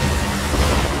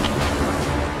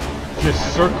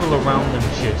 Just circle around them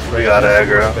shits. We got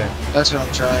aggro. That's what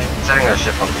I'm trying. Setting our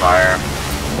ship on fire.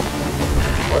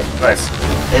 What? Nice.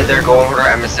 And they're going with our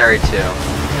emissary too.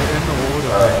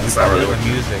 It's not really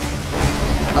music.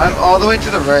 I'm all the way to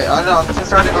the right. I know. I'm just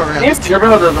trying to go around. He's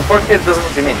turbo. The poor kid doesn't know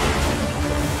what you mean.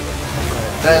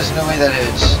 There's no way that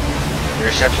hits.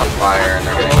 Your ship's on fire and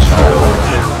they're getting shot.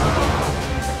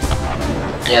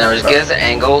 Yeah, no, just get us an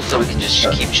angle so we can just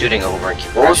keep shooting over and keep.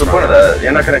 What was the point of that?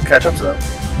 You're not gonna catch up to them.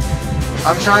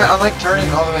 I'm like turning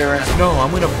all the way around. No,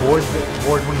 I'm gonna board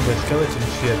one of the skeleton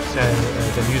ships and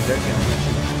then use that kind of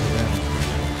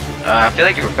shit. I feel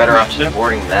like you're better off just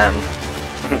boarding them.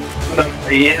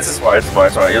 Yeah, it's smart.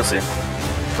 You'll see.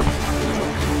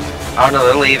 Oh no,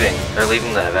 they're leaving. They're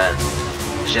leaving the event.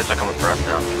 The ships are coming for us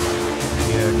now.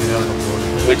 Yeah, get out of the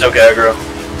board. We took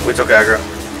aggro.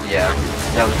 Yeah.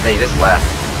 No, they just left.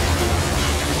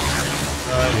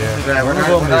 Yeah.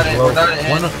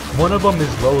 One of them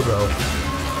is low though.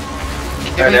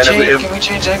 Can we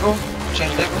change angle?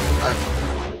 Change angle?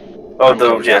 Oh,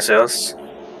 the yes.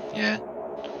 Yeah.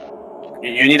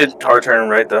 You need a hard turn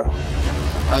right though.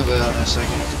 I will in a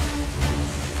second.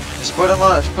 Just put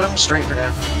them straight for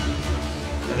now.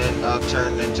 And then I'll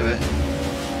turn into it.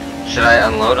 Should I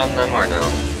unload on them or no?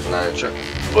 No. Sure.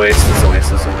 Waste, it's a waste.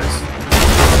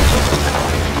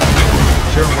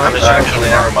 Sure, I'm just actually,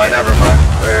 never mind.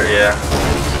 Yeah.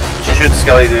 Shoot the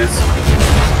skelly dudes.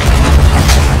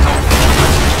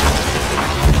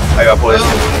 I got poisoned.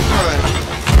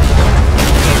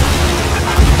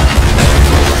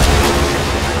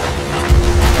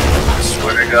 I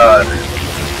swear to God.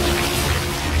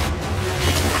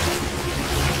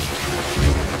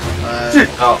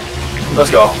 Oh,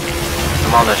 let's go.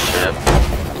 I'm on the ship.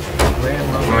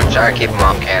 I'm gonna try to keep them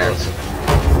off cannons.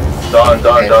 Done.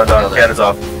 Cannons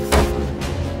off.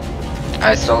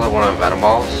 I stole one of the venom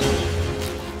balls.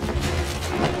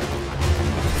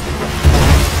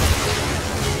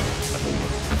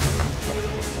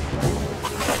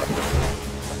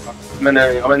 I'm in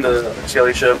the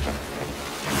skelly ship.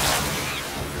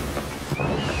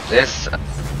 This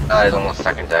is almost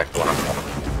second deck.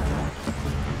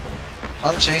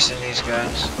 I'm chasing these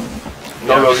guys.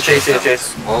 Go, chase.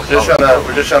 We're just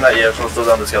showing that, yeah, we're still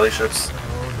down the skelly ships.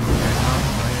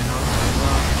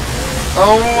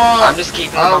 Oh, I'm just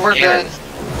keeping them we're off dead. cannons.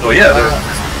 Oh yeah,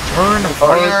 Turn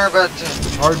We are about to...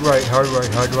 hard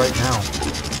right now.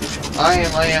 I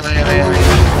am.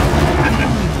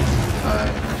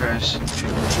 Chris.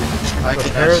 I can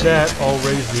Prepare that, I'll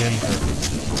raise the anchor.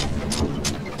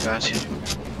 Gotcha.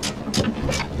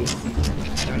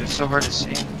 Dude, it's so hard to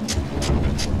see.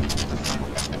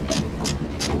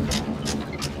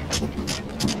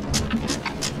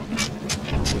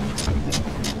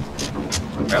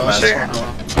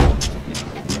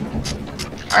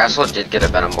 I also did get a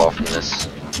venom ball from this.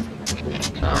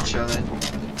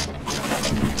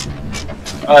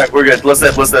 Alright, we're good. Let's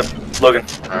step. Logan.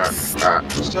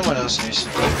 Alright. Someone else needs to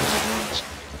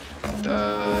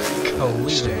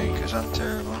stay, because I'm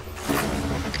terrible.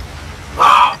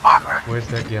 Where's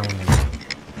that going?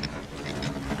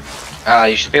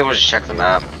 You should be able to check the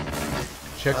map.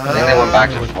 Check the I think they went back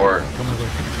and forth.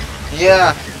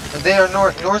 Yeah, they are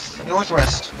northwest.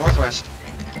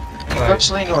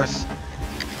 Virtually north.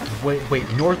 Wait,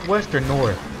 northwest or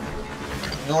north?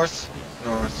 North.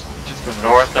 Just go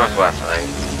Northwest, I think.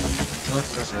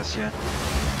 Northwest, yeah.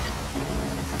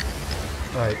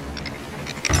 Alright.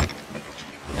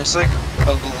 It's like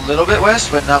a little bit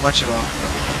west, but not much at all.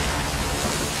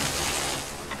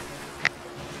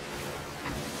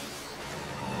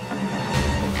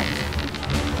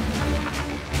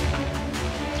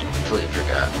 Completely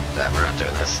forgot that we're not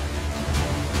doing this.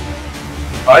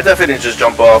 I definitely just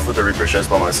jump off with the Reaper chest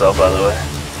by myself, by the way.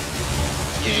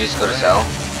 Did you just go to sell?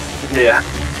 Yeah.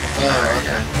 Oh,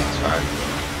 okay. That's fine.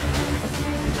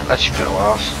 I thought you fell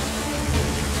off.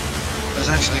 That's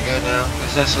actually good now,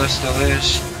 because that's what still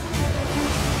is.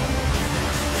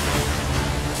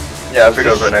 Yeah, I figured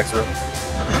I was right next to him.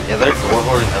 Yeah, they're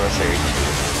Warlord emissary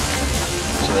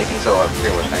too. So they can sell out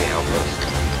pretty much any outpost.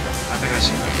 I think I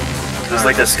see that. Just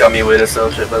like the scummy way to sell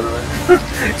shit, by the way.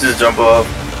 Just jump off.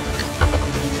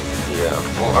 Yeah,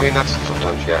 well, I mean, that's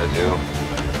sometimes you gotta do.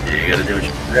 Yeah, you gotta do what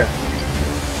you do.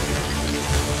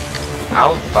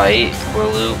 I'll fight for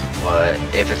loot, but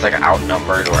if it's like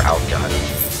outnumbered or outgunned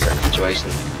certain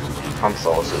situations, I'm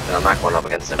solo soup, and I'm not going up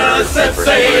against them. Set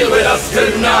sail with us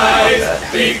tonight,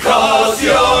 because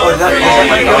you're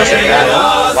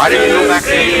Why did you go back to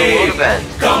the loot event?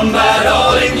 combat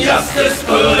all injustice,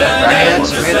 put an end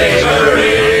to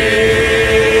slavery.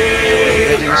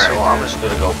 Alright, well, I'm just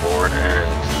gonna go forward and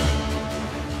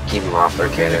keep them off their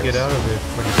cannons. Get out of it.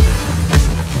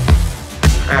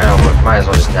 I don't know, might as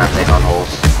well just not take on holes.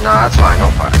 Nah, that's fine,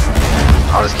 I'll fire.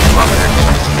 I'll just keep them off there.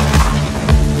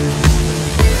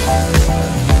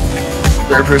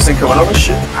 Third person coming on the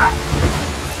ship.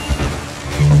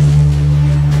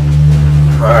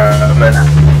 Alright, man.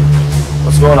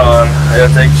 What's going on? I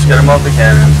gotta just get him off the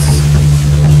cannons.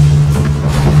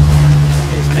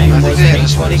 I think they hit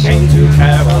this one. He came to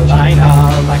Carolina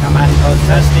like a man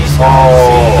possessed his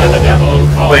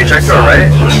Oh. Wait, check to our right?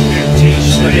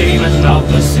 Teach the demon of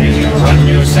the sea, run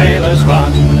you sailors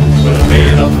run. With a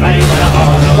beard of flame and a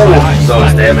heart of ice. So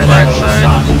it's damage.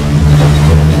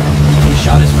 He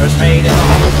shot his first mate in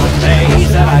the days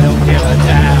that I don't give a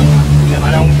damn. If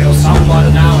I don't kill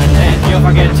someone now and then, you'll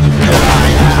forget to kill I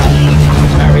am.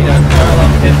 Married a girl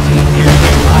of 15 years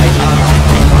in life.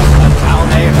 Across the town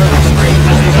they heard her scream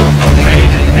as they don't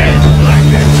faded head. Like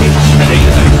their teach the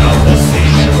demon of the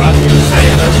sea, run you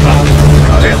sailors.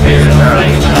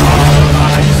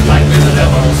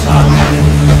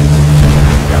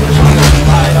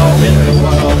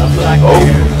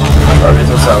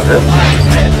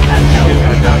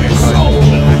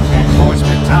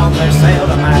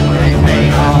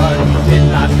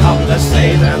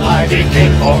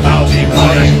 king for bounty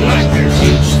money. Blackbeard,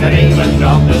 teach the demon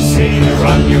of the sea.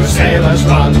 Run, you sailors,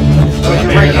 run.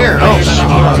 You're right here. Oh,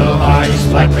 shit.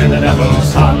 Blackbeard, the devil's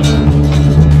son.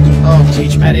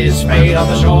 Teach men his fate on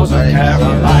the shores of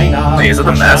Carolina. Wait, is it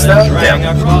the mast now?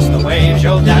 Damn. Across the waves,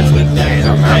 you'll dance with days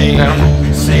of pain.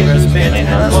 Sailors bit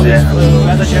and bullets flew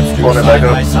as the ships drew side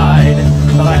by side.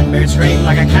 Blackbeard screamed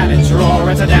like a cannon's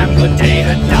roar. It's a damn good day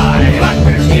to die.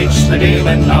 Blackbeard, teach the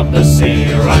demon of the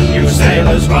sea. Run, you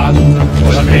sailors, run.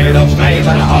 With a beard of flame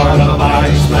and a heart of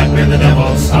ice. Blackbeard, the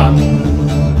devil's son.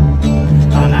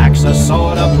 An axe, a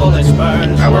sword, a bullets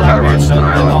burned. Blackbeard stood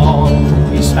them all.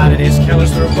 He spatted his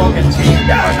killers through broken teeth.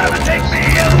 Never take me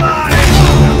alive!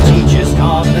 Teach is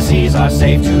gone, the seas are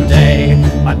safe today.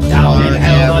 But down in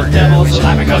hell the devil's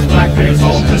laughing, cause Blackbeard's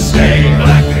home to stay.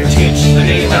 Blackbeard, teach the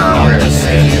demon of the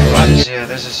sea. Yeah,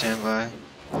 there's a standby.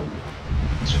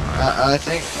 I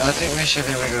think we should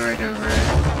be able to go right over it.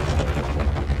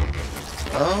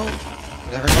 Oh,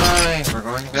 never mind. We're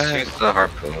going back. Shoot the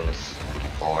harpoons.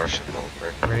 Or ship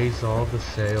over. Raise all the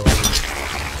sails.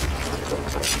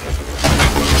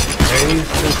 Raise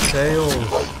the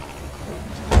sails.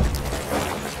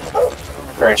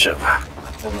 Current ship.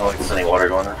 Doesn't look like there's any water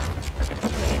going on.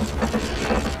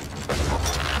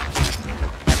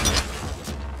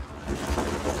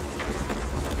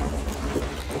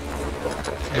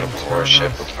 Or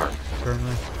ship with harp. Turn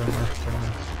left, turn left, turn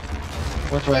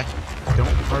left. Which way?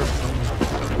 Don't harpoon.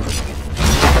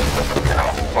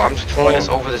 Well, I'm just throwing us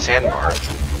over the sandbar.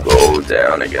 Go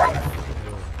down again.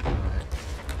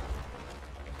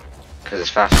 Because it's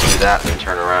faster to do that than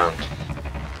turn around.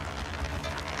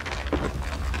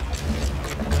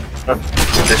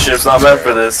 This ship's not meant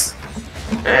for this.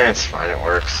 It's fine, it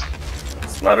works.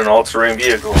 It's not an all-terrain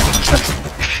vehicle.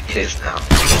 It is now.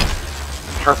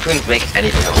 Harpoons make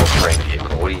anything a all-terrain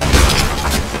vehicle. What do you do?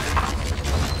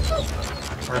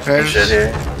 Repairs? Shit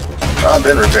here. I've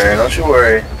been repairing, don't you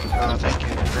worry. Oh, thank you.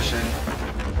 Appreciate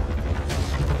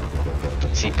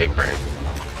it. See, big brain.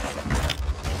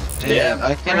 Damn,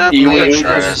 I cannot You believe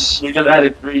just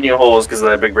added 3 new holes because of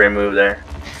that big brain move there.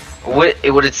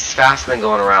 It's faster than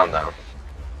going around though.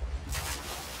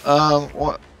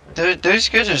 What? Those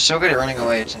guys are so good at running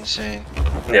away, it's insane.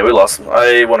 Yeah, we lost them.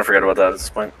 I want to forget about that at this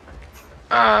point.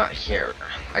 Here.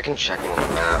 I can check on the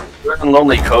map. We're in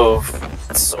Lonely Cove.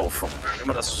 It's so fun.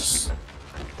 Let's just...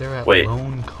 They're at Wait.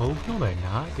 Lone Cove? No, they're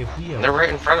not. If we They're right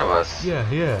in front of us. Yeah,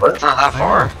 yeah. What? It's not that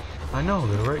far. I know,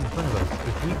 they're right in front of us.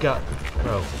 If we got...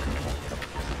 Bro.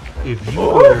 If you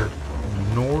go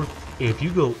north... If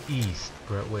you go east...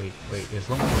 Bro, wait. Is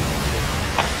Lone Cove...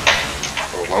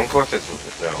 Well, Lone Cove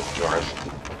is... No,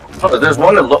 north. Oh, there's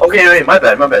one in okay, wait, my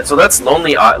bad. So that's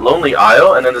Lonely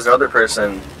Isle, and then there's another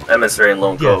person, emissary in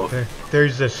Lone Cove.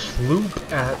 There's a sloop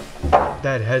that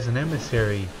has an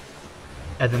emissary,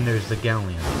 and then there's the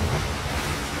galleon.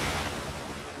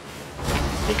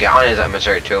 The galleon is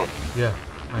emissary too. Yeah,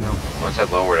 I know. What's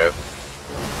that lowered it?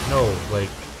 No, like...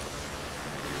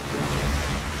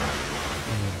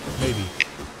 maybe.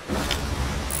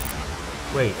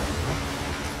 Wait.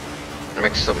 It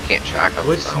makes it so we can't track them.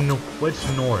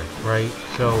 What's north, right?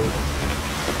 So...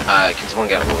 can someone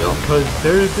get a wheel? Because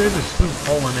there's a sloop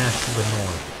hauling ass to the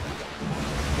north.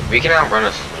 We can outrun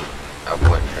a sloop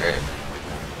upwind, right?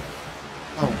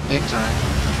 Oh, big time.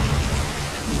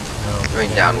 No. I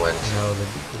mean downwind. No,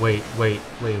 wait.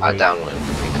 Downwind,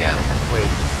 we can. Wait.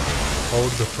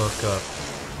 Hold the fuck up.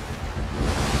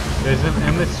 There's an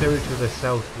emissary to the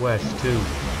southwest, too.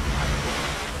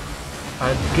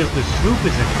 Because the sloop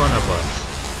is in front of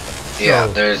us. Yeah,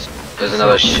 So- there's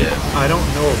another ship. I don't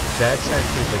know if that's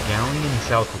actually the galleon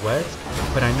southwest,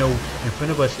 but I know in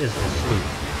front of us is the sloop.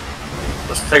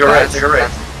 Let's take a right.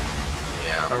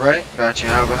 Yeah. Alright, got you.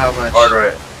 How much? Hard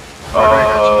right.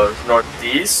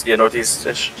 Northeast? Yeah,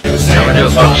 northeast-ish.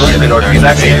 Really northeast.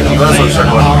 Actually, you might as well start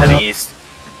going heading east.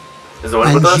 Is the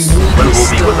wind with us? Wind will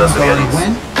be with us again.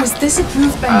 Was this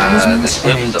approved by The management?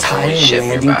 sloop An is the entire only ship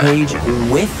landing nearby. page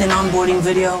with an onboarding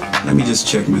video? Let me just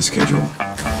check my schedule.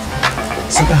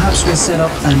 So perhaps we'll set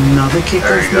up another There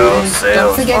kickoff you go. meeting? Sails,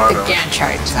 Don't forget the Mono. Gantt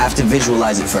chart. I have to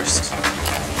visualize it first.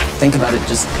 Think about it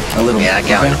just a little Yeah, bit.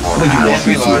 galleon okay? or Will you half. walk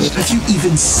me We through lost it? Have you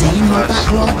even seen my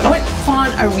backlog? What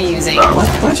font are we using? What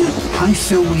budget? I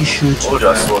feel we should We'll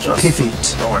adjust.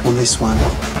 pivot Don't worry. on this one.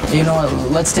 You know what?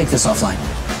 Let's take this offline.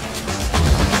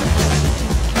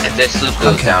 If this sloop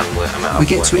goes Okay. downwind, I'm out. We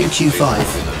get to EQ5.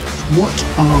 What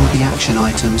are the action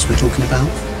items we're talking about?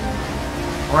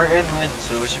 We're in wind,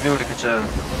 so we should be able to catch up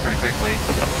pretty quickly.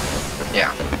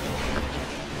 Yeah.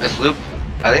 The sloop,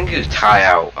 I think you tie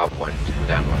out upwind,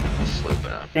 downwind. The sloop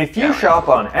and If you shop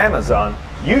on Amazon,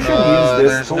 You should use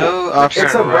this there's tool. no option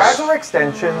It's a to right. browser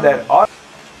extension that auto.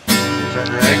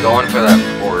 They're going for that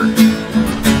port.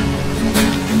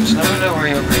 Just let me know where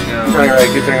you're going to go. Turning right,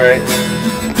 keep turning right.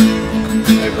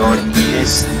 They're going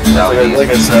east,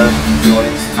 Like I said,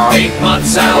 8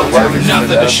 months out,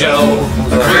 nothing to show.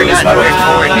 The crew's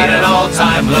morale at an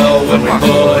all-time low when we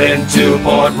put into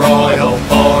Port Royal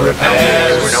for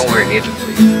repairs. We're nowhere near the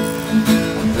fleet.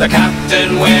 The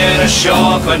captain went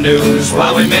ashore for news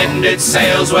while we mended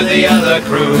sails with the other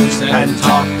crews and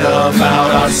talked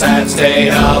about our sad state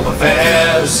of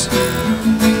affairs.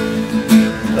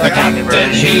 The captain,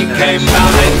 he came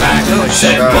bounding back,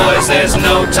 said, boys, there's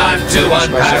no time to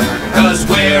unpack, cause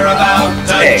we're about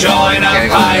to join a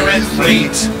pirate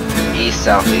fleet. East,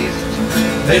 southeast.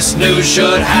 This news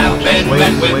should have been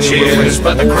met with cheers,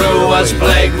 but the crew was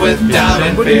plagued with doubt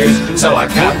and fears. So our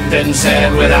captain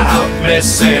said without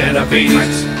missing a beat,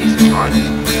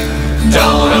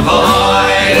 don't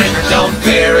avoid it, don't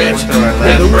fear it,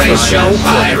 embrace your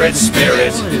pirate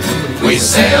spirit. We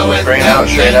sail with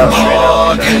Captain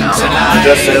Morgan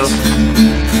tonight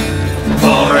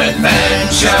for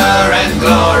adventure and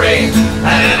glory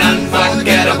and an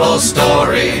unforgettable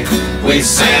story. We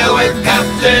sail with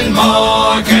Captain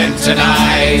Morgan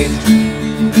tonight.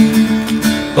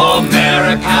 For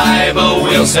Maracaibo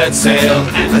we'll set sail.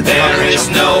 There is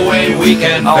no way we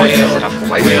can fail.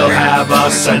 We'll have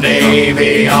us a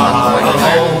navy on our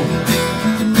own.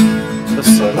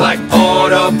 Like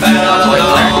Portobello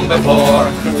long before,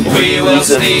 we will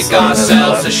sneak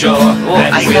ourselves ashore,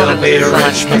 and we'll be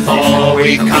rich before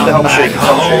we come back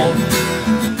home.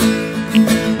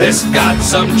 This got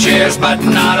some cheers, but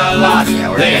not a lot.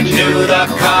 They knew the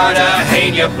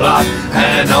Cartagena plot,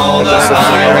 and all the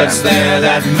pirates there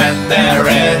that met their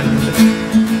end.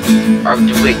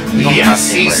 Yes,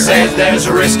 he said there's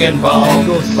risk involved,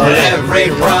 but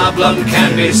every problem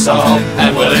can be solved,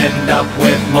 and we'll end up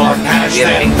with more cash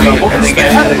than we can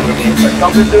spend.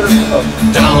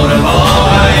 Don't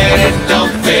avoid it, don't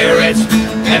fear it,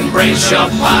 embrace your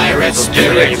pirate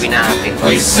spirit.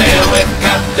 We sail with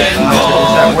Captain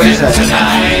Morgan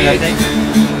tonight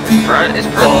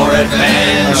for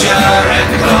adventure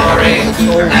and glory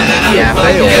and an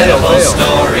unforgettable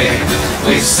story.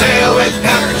 We sail with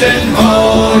Captain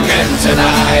Morgan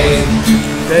tonight.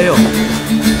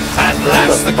 At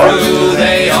last the crew,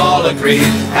 they all agreed,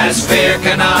 as fear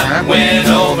cannot win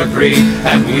over greed,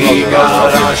 and we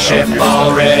got our ship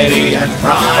all ready and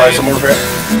primed.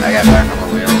 I got back on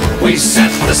the wheel. We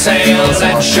set the sails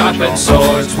and sharpened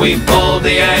swords, we pulled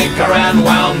the anchor and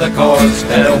wound the cords.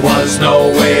 There was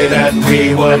no way that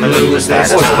we would lose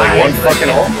this time.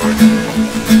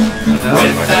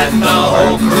 With that the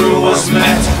whole crew was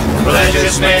met,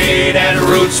 pledges made and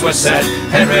routes were set.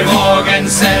 Henry Morgan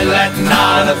said, let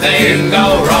not a thing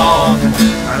go wrong.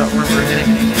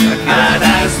 And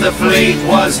as the fleet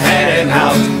was heading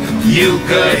out, you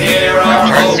could hear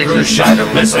our whole crew shout,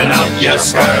 listen up, you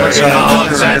skirting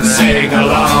and sing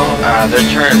along. They're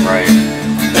turned right.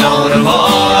 Don't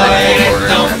avoid it,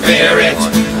 don't fear it,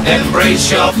 embrace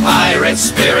your pirate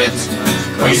spirit.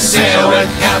 We sail with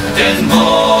Captain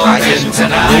Morgan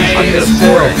tonight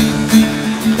for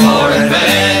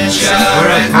adventure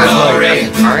and glory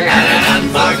and an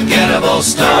unforgettable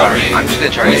story.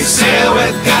 We sail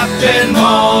with Captain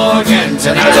Morgan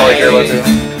tonight.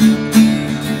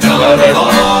 Don't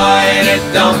avoid it,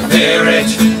 don't fear it,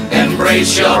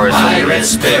 embrace your pirate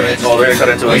spirit.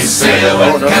 We sail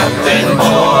with Captain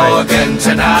Morgan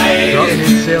tonight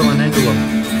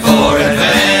for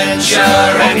adventure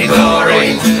and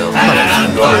glory and an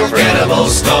unforgettable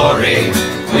story.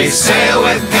 We sail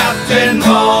with Captain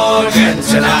Morgan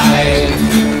tonight.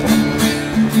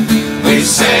 We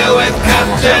sail with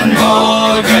Captain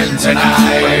Morgan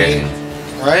tonight.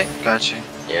 Right? Got you.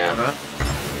 Yeah.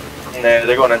 Nah,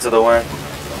 they're going into the wind.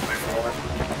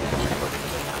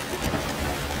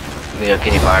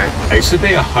 Can you fire? I used to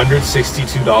pay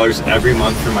 $162 every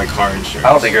month for my car insurance.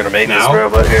 I don't think you're gonna make this, Now, bro,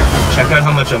 but here. check out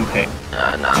how much I'm paying.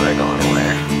 Nah, they're going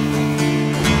away.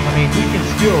 I mean, we can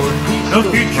still. No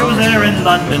future was there in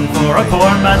London for a poor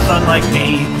man's son like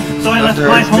me. So I left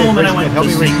my home and I went to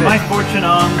seek my fortune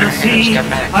on the sea.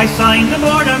 I signed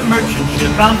aboard a merchant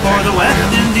ship bound for the West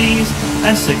Indies,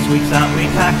 and 6 weeks out we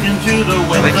tacked into the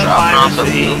winds of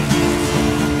piracy.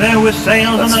 There were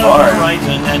sails on the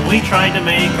horizon, and we tried to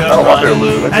make a run.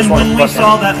 And when we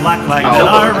saw that black flag on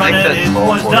our run, it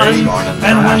was done.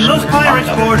 And when those pirates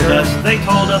boarded us, they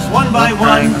told us one by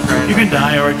one, you can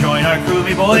die or join our crew,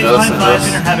 me boys. Time flies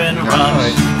when you're having rum.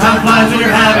 Time flies when you're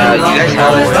having rum.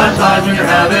 Time flies when you're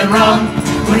having rum.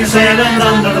 When you're sailing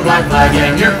under the black flag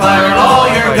and you're firing all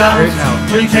your guns.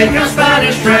 When you take a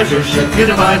Spanish treasure ship, you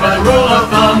divide by the rule of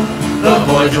thumb. The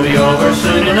voyage will be over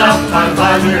soon enough, time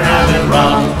flies when you're having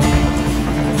rum.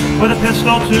 With a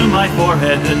pistol to my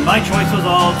forehead, and my choice was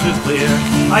all too clear.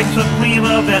 I took leave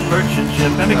of that merchant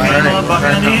ship and became a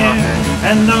buccaneer.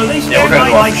 And though they scared my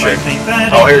life, I think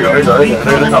that oh, here you go,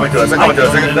 they're coming to us, they're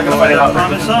gonna find it out.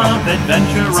 Promise of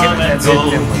adventure, rum and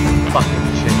gold.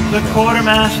 The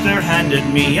quartermaster handed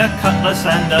me a cutlass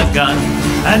and a gun,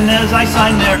 and as I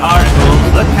signed their articles,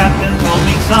 the captain told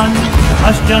me, son,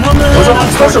 us gentlemen of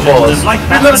fortune live like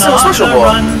passing on the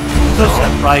run. So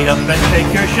step right up and take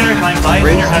your share. Time flies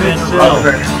when you're having rum.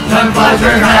 Time flies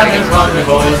when you're having rum,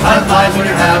 boys. Time flies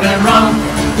when you're having rum.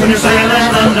 When you're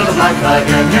sailing under the black flag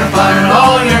and you're firing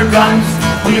all your guns.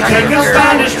 When you take a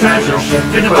Spanish treasure ship,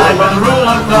 you divide by the rule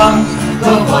of thumb.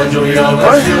 The voyage will be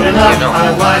over soon enough.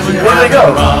 Time flies when you're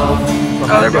having rum.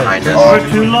 Oh, they're behind us. For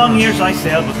 2 long years I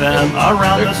sailed with them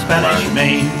around the Spanish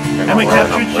Main. And we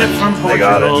captured ships from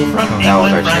Portugal, from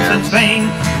England, France and Spain.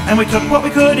 And we took what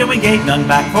we could and we gave none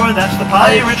back, for that's the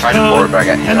pirate's code.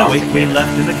 And the week we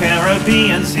left in the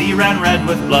Caribbean Sea ran red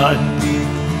with blood.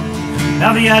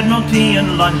 Now the Admiralty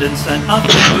in London sent a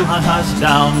fleet to hunt us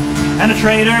down. And a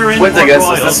trader in Port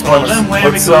Royal told them where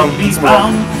we could be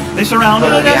found. They surrounded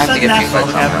us and Nassau,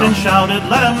 the captain shouted,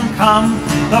 let them come.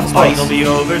 The fight will be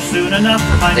over soon enough.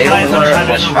 Time flies when you're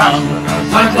having rum.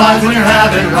 Time flies when you're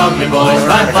having rum, you boys.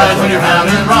 Time flies when you're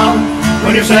having rum.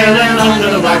 When you're sailing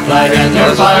under the black flag and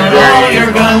you're firing all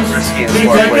your guns. When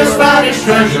you take a Spanish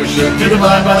treasure ship, you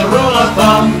divide by the rule of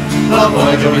thumb. The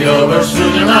voyage will be over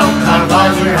soon enough. Time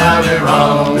flies when you're having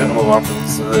rum.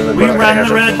 We ran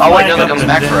the red flag up and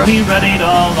then we readied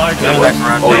all our guns.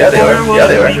 Oh yeah, they are. Yeah,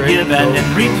 they are.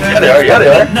 Yeah, they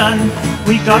are. None.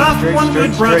 We got off one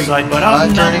good broadside, but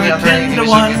outnumbered 10 to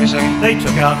 1. They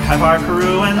took out half our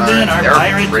crew and then our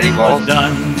pirate team was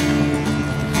done.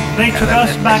 They took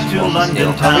us back to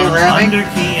London town under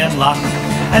key and lock.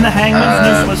 And the hangman's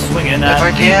noose was swinging at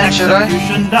the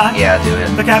execution dock. Yeah, do it.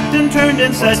 The captain turned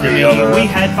and said to me, we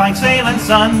had fine sailing,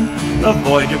 son. The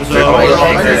voyage was over,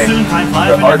 soon time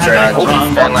flies when you're having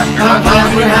rum. Time flies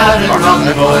when you're having rum,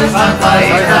 boys. Time flies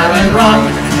when you're having rum.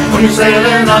 When you're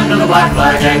sailing under the black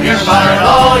flag and you're firing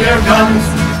all your guns.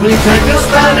 When you take a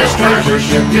Spanish treasure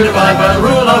ship, you divide by the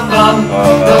rule of thumb.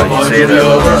 The voyage will be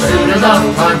over soon enough.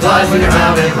 Time flies when you're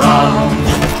having rum.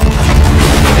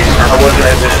 I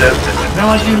wasn't at this ship.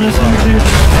 Now as you listen to this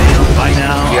tale by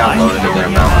now, I'm sure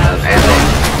you have.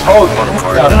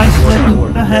 Then I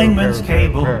slipped the hangman's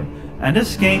cable and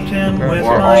escaped him with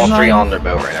We're my all three life. on their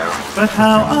boat right now. But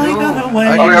how I got away,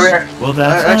 well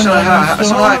that's Actually, another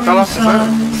somehow I fell off the boat.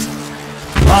 story, son.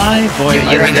 My voyage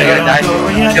You need to don't die. go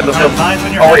yet. Kill the Time film. flies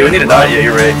when you're Oh wait, we having need to die. rum. Yeah,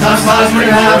 you're right. Time flies when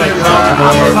you're having rum.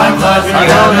 Time flies when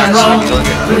you're having rum.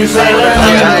 When you're sailing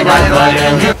under the black flag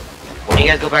and you're When you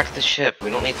guys go back to the ship, we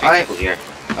don't need 3 people here.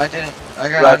 I didn't. I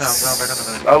got. I know. I'm going back on the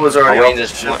boat. I was All already we off need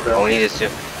this is ship. all we need is 2.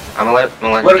 I'm gonna let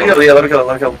Let him kill. Yeah, let him kill.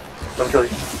 Let him kill. Let him kill you.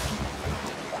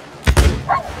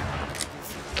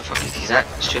 The fuck is he's not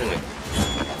shooting me?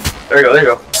 There you go. There you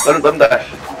go. Let him die.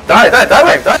 Die by him. Die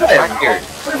by him. Back here.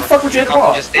 What the fuck would you hit him Fucking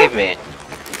off? just save me.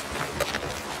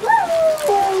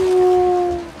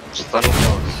 Just let him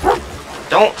go.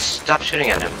 Don't stop shooting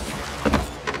at him.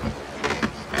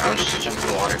 I'm just jumping in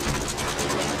the water.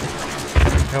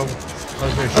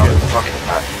 How's their Oh, ship? fucking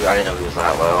God. I didn't know he was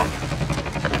that low.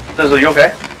 Dizzle, you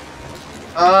okay?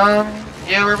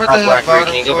 Yeah, we're about Oh, to have Blackbeard,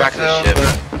 bottom can you go back to the filled, ship? but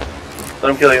Let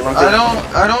him kill you. Let him kill you.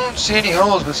 I don't see any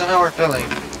holes, but somehow we're filling.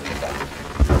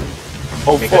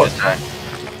 Oh We fuck. could just die.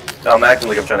 No, I'm acting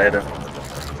like I'm trying to hit him.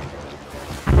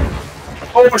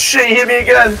 Oh shit, he hit me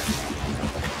again!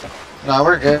 No,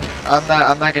 we're good. I'm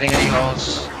not getting any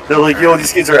holes. They're like, yo,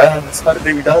 these kids are ass. How did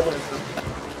they be done with them?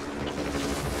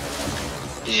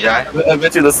 Did you die? I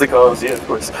bet you that's the comms, yeah, of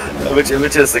course. I bet you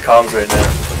that's the comms right now.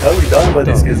 How are we done by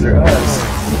these kids? They're ass.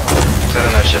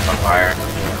 Setting that ship on fire.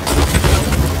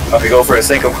 Okay, go for it,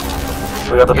 sink them.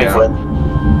 We got the pink Yeah. flame.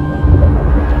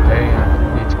 Hey, I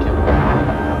need to kill him.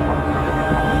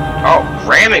 Oh,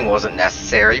 ramming wasn't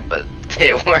necessary, but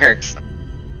it works.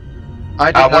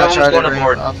 I did one not of them's try to going ram.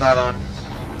 aboard. I'm not on.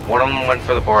 One of them went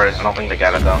for the board. I don't think they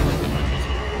got it though.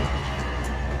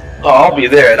 Oh, I'll be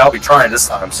there and I'll be trying this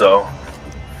time, so.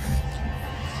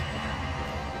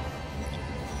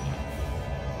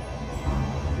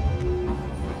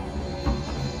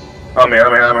 I'm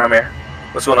here.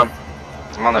 What's going on?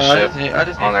 I'm on the ship. I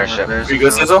just On need their some ship. repairs. Are you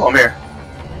good, Sizzle? I'm here.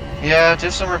 Yeah,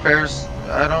 just some repairs.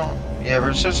 I don't. Yeah,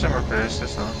 we're just some repairs.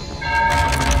 That's all.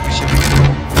 We should be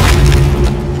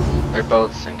cool. Their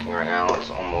boat's sinking right now. It's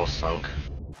almost sunk.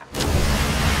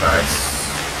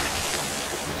 Nice.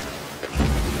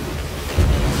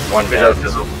 One Good job,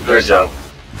 Fizzle. Good job.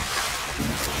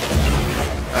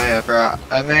 Oh yeah, bro.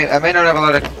 I may not have a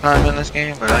lot of time in this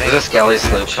game, but There's a Skelly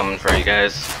sloop coming for you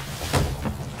guys.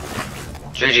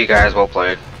 GG guys, well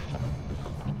played.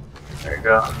 There you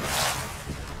go.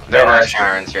 There are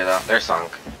sirens here though. They're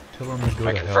sunk. Tell them to go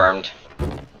I to hell. confirmed.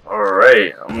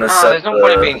 Alright, I'm gonna set there's no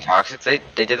point in being toxic. They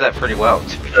did that pretty well,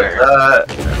 to be fair.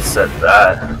 Set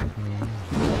that.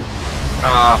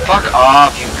 Fuck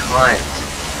off, you cunt.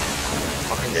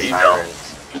 Fucking Yeah, you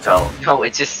sirens. You tell them. No,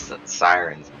 it's just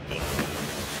sirens.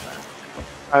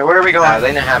 Alright, where are we going?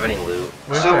 They don't have any loot.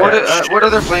 So what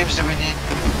other flames do we need?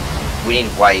 We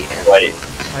need white and White.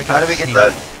 How do we get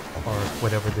that? Or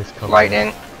whatever this color.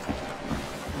 lightning.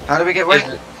 How do we get white?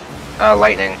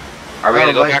 Lightning. Are we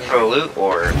gonna go back for the loot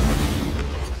or?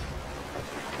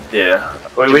 Yeah.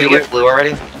 Did we get blue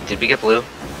already? Did we get blue?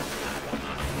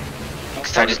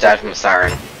 Cause I just died from a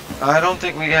siren. I don't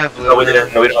think we have blue. No, we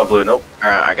didn't. No, we don't have blue. Nope.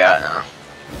 Alright, I got it now.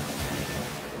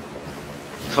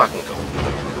 Fucking go.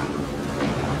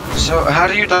 So how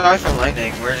do you die from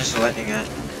lightning? Where is the lightning at?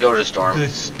 Go to the storm. The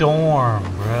storm,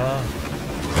 bruh.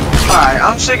 Alright,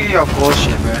 I'm sick of your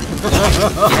bullshit, man.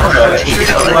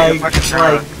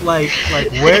 like,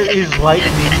 where is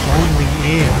lightning only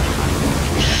in?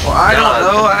 Well, I don't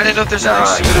know. I didn't know if there's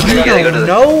something stupid. You don't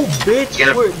know, bitch. No,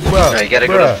 you gotta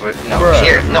go to the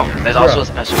here. No, there's also a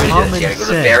special way to do this. You gotta go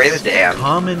to bury the dam.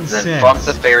 Then fuck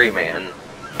the ferryman,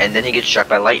 and then you get struck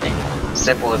by lightning.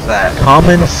 Simple as that.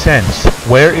 Common sense.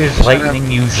 Where is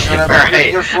lightning usually?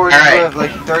 Alright, you're 40, you have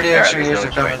like 30 extra years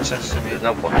of common sense to me.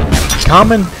 No point.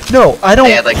 No, I don't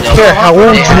care how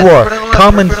old you are.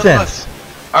 Common sense.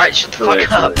 Alright, shut the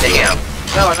fuck up, damn.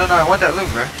 No, I want that loot,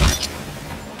 bro.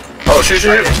 Oh, shoot.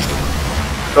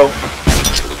 Go.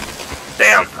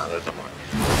 Damn.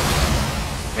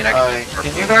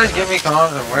 Can you guys give me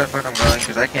comms on where the fuck I'm going?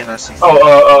 Because I cannot see.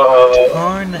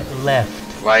 Turn left.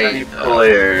 Right.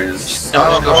 Players.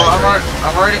 I'm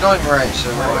already going right,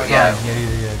 so Yeah,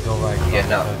 go right. Yeah,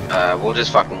 no. We'll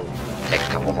just fucking take a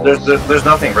couple holes. There's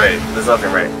nothing right. There's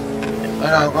nothing right. I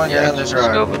know, I'm going down this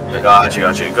road. Got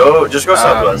you. Just go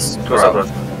southwest. Go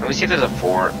southwest. Let me see if there's a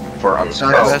fort on the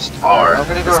southwest. I'm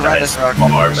gonna go around this rock.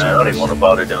 Man, I don't even want to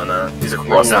bother doing that. He's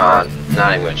across the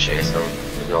not even gonna chase him.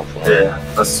 There's no point. Yeah,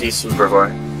 let's see super far.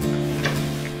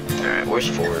 Alright, where's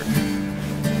fort?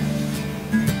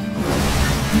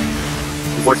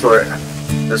 Which fort?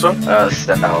 This one?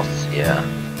 South, yeah.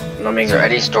 I mean, is there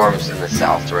any storms in the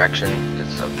south direction?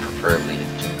 It's preferably.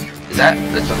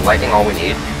 Is the lightning all we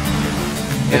need?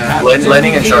 Yeah.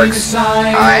 Lightning and sharks.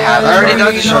 I already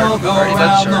done the shark.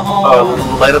 Oh,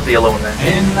 light up the yellow one there.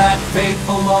 In that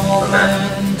fateful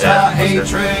moment,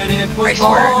 hatred it was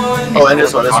born. Oh, and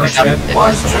this one. It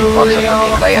was truly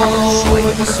over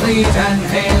with the sleet and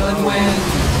hail and wind.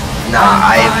 Nah,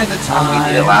 we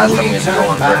did it last time we was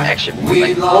going for an extra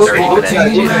like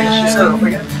 30 minutes.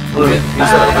 With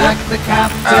back the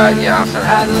captain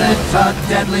had lit a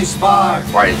deadly spark.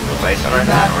 Why did you replace it?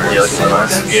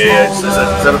 Yeah,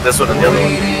 set up this one and the other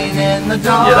one.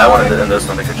 Yeah, that one and this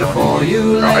one they could jump. Oh,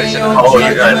 you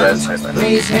guys, nice.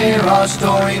 Please hear our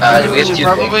story. We should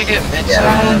probably get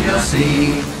and you'll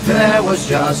see there was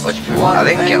just one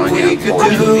thing we could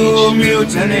do.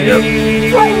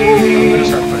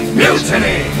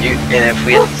 Mutiny. And if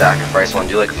we had to sacrifice one,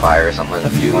 do like fire or something.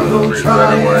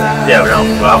 Yeah, well,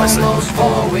 obviously.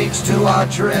 4 weeks to our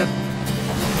trip.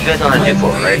 You guys know how to do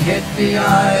fort, right?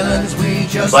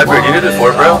 Blackbeard, you did it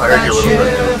for, bro? I heard you a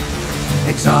little bit.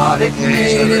 Exotic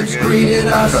natives greeted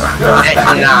us.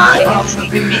 Nah, he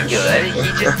didn't be good. He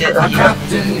just did.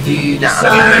 Captain, he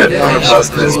decided. We're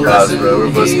busting this cause,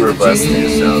 bro. We're busting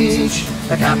these jumps.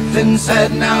 The captain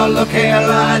said, now look here,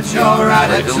 lads, your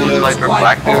attitude's like for quite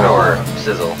Blackbeard poor. or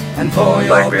Sizzle? And for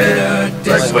your bitter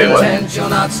discontent, you'll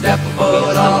not step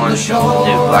foot on the shore.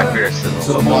 Dude, Blackbeard or Sizzle?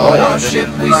 So aboard our ship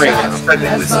we sat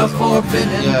as the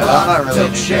forbidden plot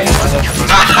took shape.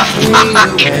 We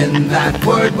knew when that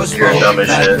word was spoken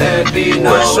that there'd be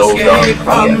no escape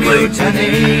from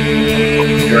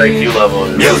mutiny. Your IQ level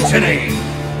is mutiny.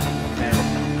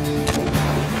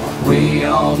 We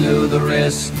all knew the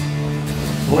risk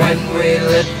when we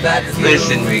lit that fuse.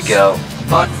 Listen, Rico.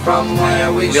 But from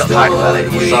where we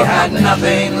stood, we had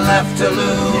nothing left to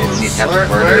lose.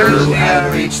 Crew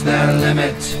had reached their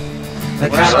limit. The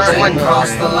captain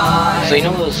crossed the line. So you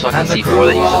know those fucking C4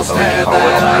 that you use stared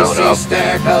that icy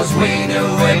stare, cause we knew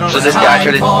it was so this guy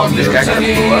tried to blow up. I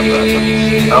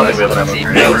don't think we have an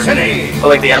ammo. But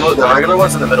like the regular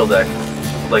one's in the middle deck.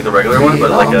 Like the regular one,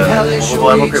 but like a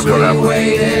movable ammo crate we don't have one.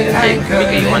 Hey,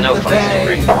 Mika, you wanna know a funny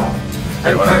story?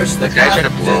 And first the guys trying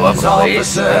to blow up a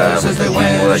place as they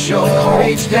went ashore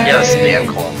each day. Yeah,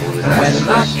 spam call. When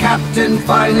the captain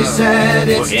finally said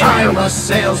it's time the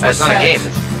sails were It's not a game.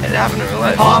 set, It happened in real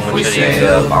life. off Someone we should use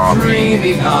sailed, a bomb.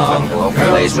 dreaming of Blow girls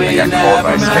place and we they got called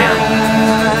by never spam.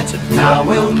 met. Now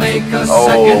we'll make a Oh,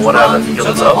 second what run happened? He to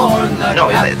killed the himself? horn the No,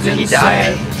 captain he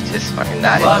died. said. He just fucking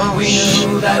died. But we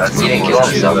knew that He we didn't kill would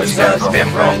himself. choose He got a spam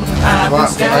different call. path Wow, I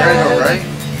gotta go instead. right?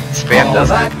 Spam All does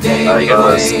that it. day You go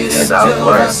waited to till the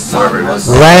southwest, sun wherever it was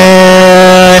is.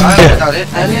 Land! Without it.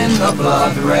 and in the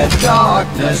blood-red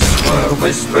darkness were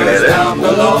whispers down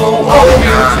below.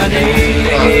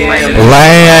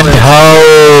 Land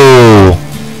ho!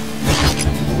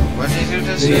 What did you do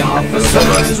this? The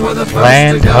officers were the first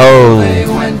Land to go. ho! They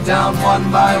went down one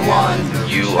by one.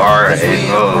 You are As we a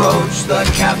host. approached the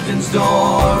captain's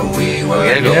door, we were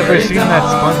gotta You go never right seen that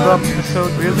SpongeBob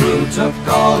episode, really? took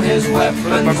all his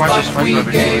weapons, but we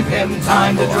gave him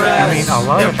time to dress. I mean, a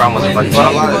lot The of problem was a bunch Well, a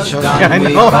of lot of was children. done, Yeah, I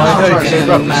we know, found I know, him you're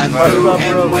and right. threw SpongeBob,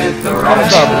 him bro. with the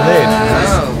SpongeBob lit.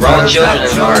 rest. We're all children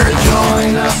in heart.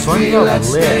 Join us, we SpongeBob let's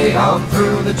lit. stay on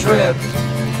through the trip.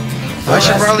 I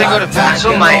should probably go to bed. How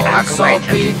come my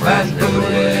attention beef and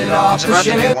booted off It's the about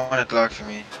to be ship. 1 o'clock for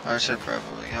me. I should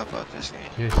probably help out this game.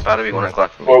 It's about to be 1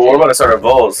 o'clock for me. Well, we're about to start our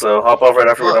vault, so hop off right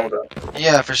after we're done with that.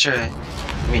 Yeah, for sure.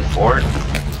 You mean Ford?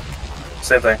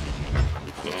 Same thing.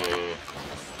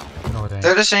 No, it ain't.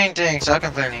 They're the same thing, stop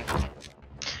complaining.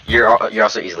 You're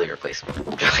also easily replaceable.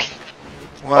 I'm joking.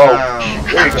 Wow.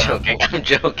 There you I'm go. joking. I'm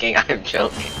joking. I'm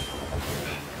joking.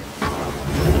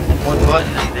 One button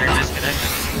and they're disconnected.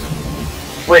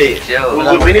 Wait,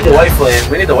 Joe, we need the white flame.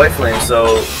 We need the white flame,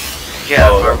 so... yeah,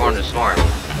 Oh. we're going to storm.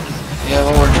 Yeah,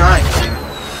 well, we're trying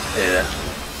to.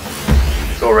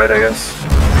 Yeah. Go right, I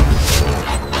guess.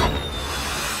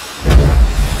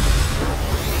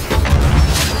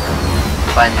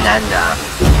 Banana.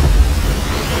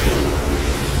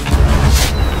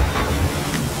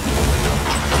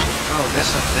 Oh, there's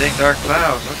some big dark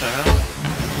clouds. What the hell?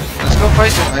 Let's go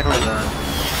fight the Megalodon.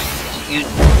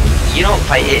 You don't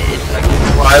fight it. It's like,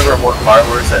 5 or more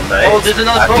fireworks at night. oh, there's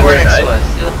another boat right next to us.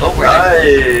 There's a boat right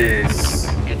next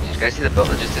to us. Nice! Did you guys see the boat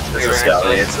that just disappeared It's a right next to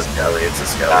scally, us? it's a scally, it's a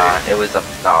scally. It was a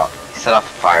no. He set off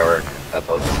a firework. A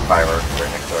boat firework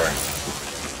right next door.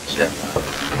 Shit.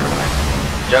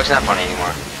 Joke's not funny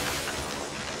anymore.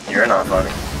 You're not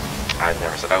funny. I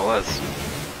never said I was.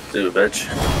 Dude, bitch.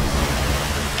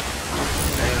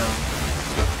 Damn.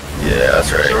 Yeah,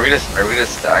 that's right. So are we gonna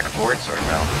stack boards or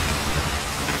no?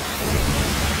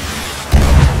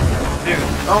 Dude,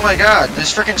 oh my god,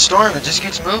 this freaking storm, it just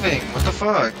keeps moving. What the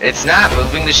fuck? It's not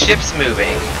moving. The ship's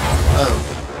moving. Oh.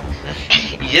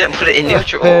 You didn't put it in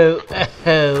neutral.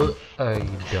 Oh, you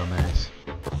dumbass.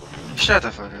 Shut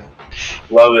the fuck up.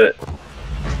 Love it.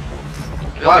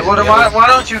 Why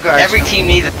don't you guys? Every team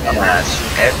needs a dumbass.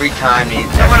 Every time needs.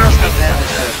 Someone else command the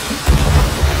ship.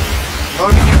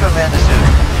 Logan, you command the ship.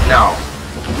 No.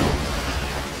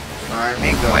 Alright,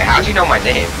 Miko. Wait, how'd you know my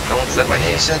name? No one said my He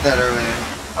name. said that earlier.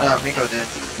 No, Miko did.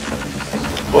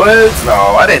 What?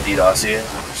 No, I didn't DDoS you.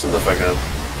 Shut the fuck up.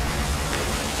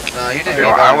 No, you didn't. You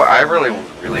know, I really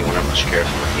wouldn't much care if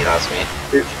you DDoS me.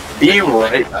 Be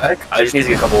right back. I just need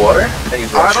to get a cup of water.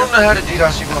 I don't know how to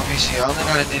DDoS people on PC. I only know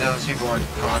how to DDoS people on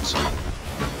console.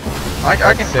 I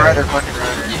can write a fucking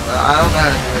router. I don't know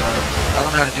how to do it. I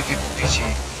don't know how to do people on PC.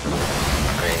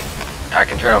 I mean, I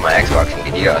can turn on my Xbox and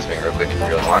get DDoS me real quick if you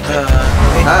really want to.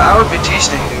 I would be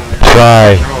T-Sting, dude.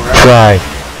 Try.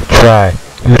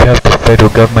 You'd have the federal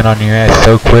government on your ass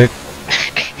so quick.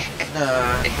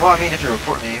 Well, I mean, if you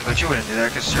report me, but you wouldn't do that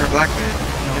because you're a black man.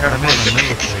 You're not a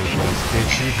bitch.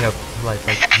 You'd have,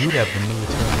 you'd have the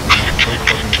military so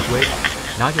fucking quick.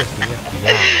 Not just the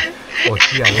FBI or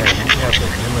CIA, you'd have the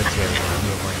military on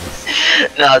your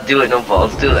wings. No, do it, no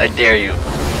balls. Do it, I dare you.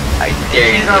 I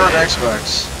dare you. He's not on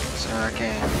Xbox, so I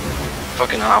can't.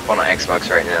 Fucking hop on an Xbox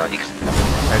right now. I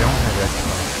don't have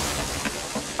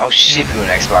Xbox. Oh shit, you an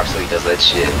Xbox so he does that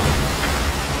shit.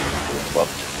 Well,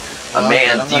 a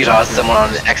man DDoS someone on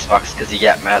an Xbox because he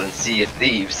got mad and Sea of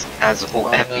Thieves. Has a whole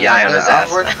FBI on his ass.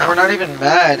 We're not even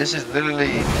mad. This is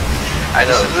literally. I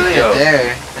know. This is literally a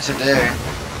dare. It's a dare.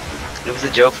 It was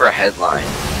a joke for a headline.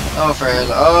 Oh,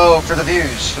 for the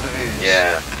views. For the views.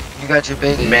 Yeah. You got your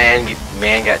baited. Man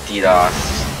got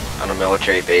DDoS on a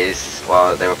military base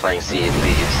while they were playing Sea of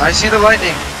Thieves. I see the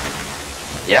lightning.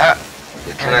 Yeah. Do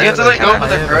you have to like go for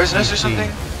the crow's nest or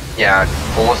something? Yeah,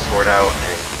 pull a sword out,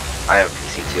 and I have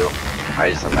PC too. I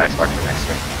just have Xbox for next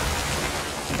week.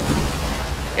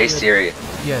 Hey Siri.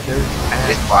 Yeah, there's.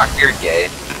 Is Blackbeard gay?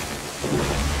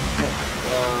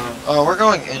 Oh, we're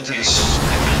going into this.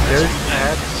 there's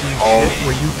apps and shit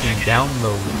where you can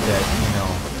download that, you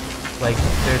know, like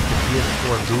there's the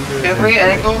PS4 booter, Every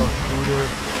angle? booter,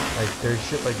 like there's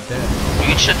shit like that.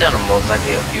 You'd shut down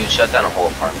you'd shut down a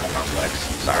whole apartment complex.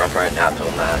 Sorry, I'm trying not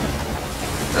doing that.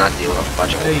 I'm not dealing with a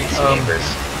bunch of neighbors.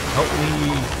 Help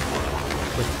me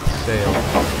with the sale.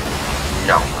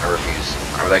 No, I refuse.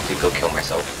 I would like to go kill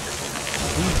myself.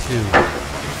 Please do.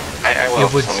 I will.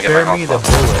 It would spare me the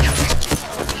bullet.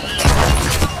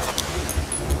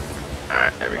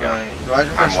 Alright, there we go.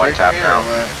 I'm one tap now.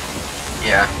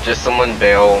 Yeah, just someone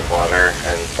bail water,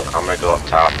 and I'm gonna go up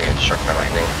top and get struck by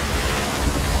lightning.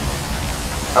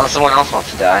 Unless someone else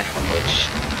wants to die, which...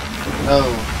 No.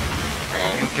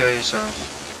 You kill yourself.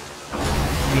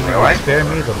 It would spare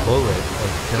me the bullet.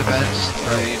 Depends.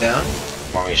 Are you down?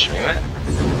 Want me to stream it?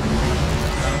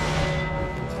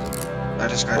 I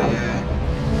just got it.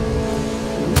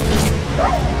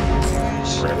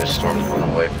 The storm's going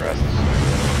away for us.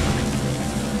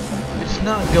 It's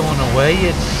not going away,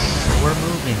 we're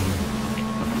moving.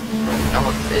 No,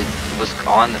 it was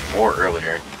on the fort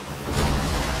earlier.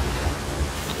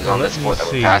 It was on this fort that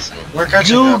we're passing. We're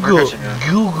catching up, we're catching up.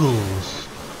 Google's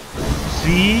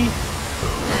C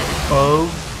O.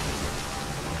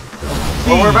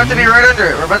 Well, we're about to be right under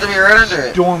it. We're about to be right under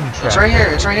it. Storm trap. It's right here.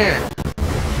 It's right here.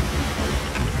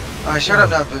 Oh, shut up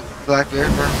now, Blackbeard.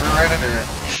 We're right under it.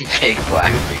 Big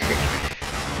Blackbeard.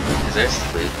 Is there a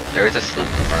sloop? There is a sloop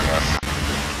in front of us.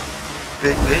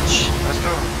 Big bitch. Let's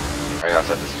go. Right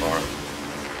outside the storm.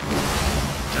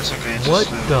 That's okay. What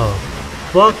the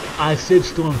fuck? I said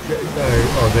storm trap.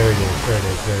 Oh, there it is. There it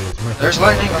is. There it is. There's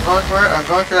lightning. I'm going for it. I'm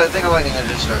going for that thing of lightning I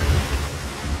just started.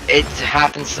 It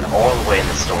happens all the way in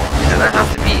the storm. It doesn't have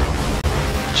to be.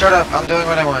 Shut up. I'm doing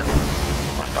what I want.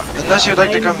 Unless you'd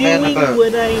like to come man the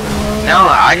boat. No,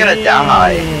 I gotta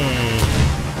die.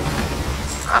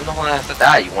 I'm the one that has to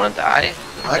die. You wanna die?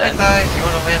 I can die if you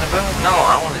wanna man the boat. No,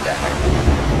 I wanna die.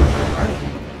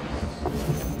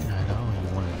 I know you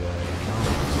wanna die.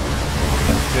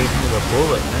 Gave me the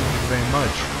bullet. Thank you very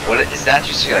much. What is that?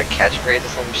 Just like a catchphrase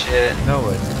or some shit?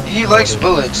 No, he likes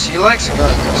bullets. He likes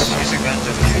guns. He's a gun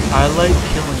dude. I like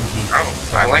killing people. Oh,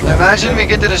 I like. Imagine we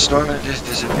get to the storm and it just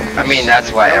disappears. I mean,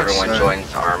 that's why everyone joins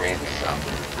the army. So.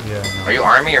 Yeah. No. Are you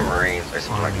army or marines or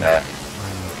something like that?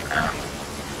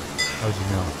 How'd you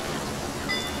know?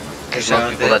 Because some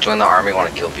people that join the army want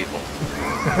to kill people.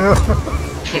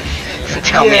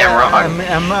 Tell me I'm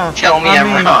wrong. Tell me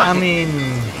I'm wrong. I mean,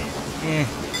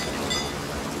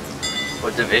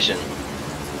 What division?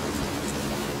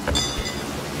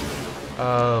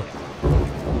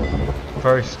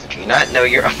 First. Do you not know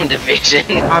your own division?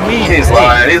 I mean, he's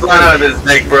lying. He's lying out of his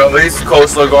dick, bro. He's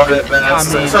coastal guard at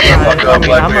best.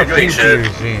 I'm a few years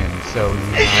in, so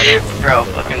you know, bro,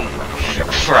 fucking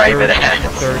private ass.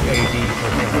 Third AD.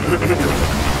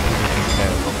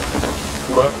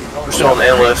 We're still on the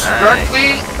A-list.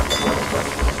 Directly.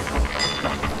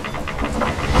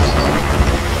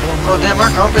 Oh damn,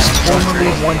 our compass is formerly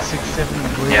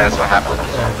 1670. Yeah, that's what happened.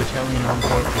 Battalion on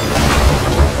board.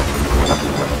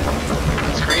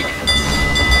 It's Creek.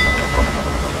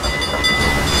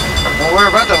 Well, we're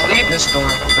about to leave this storm,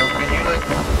 so can you like...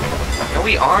 No,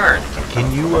 we aren't. Can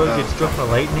you get struck by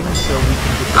lightning so we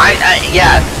can get...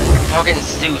 yeah. Fucking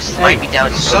Zeus might be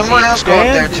down. Someone else go up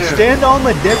there too. Stand on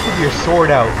the deck with your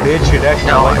sword out, bitch. It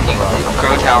actually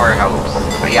Crow Tower helps.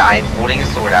 But yeah, I'm holding the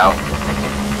sword out.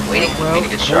 Waiting for me to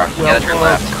get struck. You gotta turn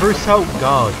left. Curse out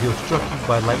God. He'll struck you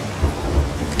by lightning.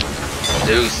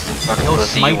 Zeus. He'll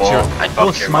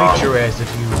smite your ass if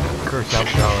you curse out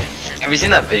God. Have you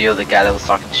seen that video of the guy that was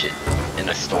talking shit in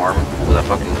a storm with a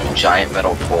fucking giant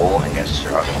metal pole and got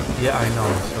struck? Yeah, I know.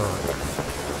 I saw it.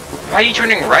 Why are you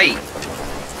turning right?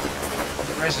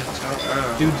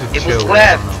 Dude's a it was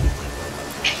left.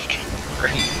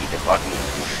 Great, the fucking.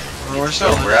 Well, we're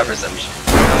still wherever some shit.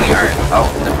 We aren't. Oh,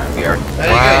 never mind. We are.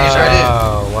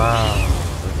 Wow.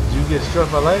 Did you get struck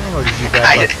by lightning or did you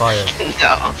die by fire?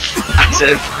 No.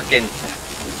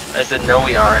 I said no,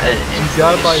 we aren't. You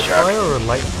died by fire or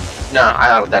lightning? No,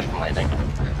 I died from lightning.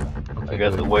 I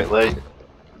got the white light.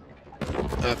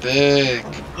 Epic.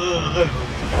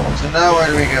 So now where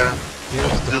do we go?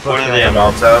 To the point of the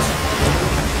Mom's house.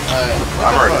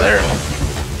 I'm right there.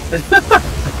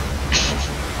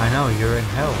 I know, you're in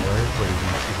hell. Where do you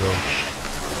want to go?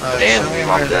 Damn, show me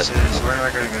where this is. Where do I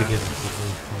gotta go?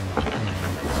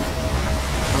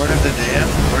 Lord of the Dam?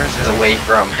 Where is it? It's away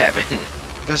from heaven.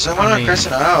 There's someone on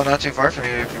Crescent Isle not too far from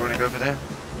you if you want to go for them.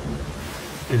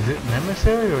 Is it an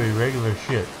emissary or a regular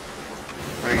ship?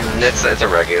 Regular. It's a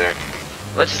regular.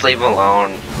 Let's just leave them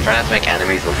alone. Try not to make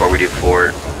enemies before we do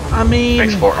fort. I mean...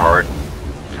 Makes fort hard.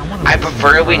 I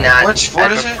preferably not. Which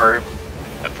fort is it?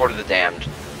 Port of the Damned.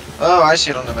 Oh, I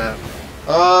see it on the map.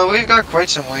 We've got quite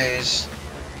some ways.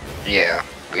 Yeah,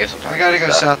 we have some time. We gotta go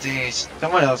southeast.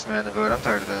 Someone else man the boat. I'm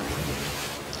tired of that.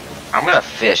 I'm gonna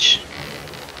fish.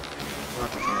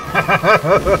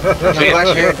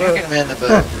 Blackbeard, you can man the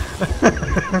boat.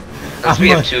 Because we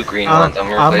have 2 green ones. I'm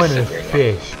gonna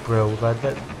fish, bro. Bro,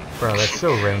 that's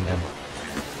so random.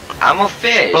 I'm a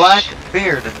fish.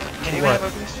 Blackbeard, can you man the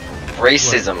boat?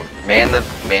 Racism. Man the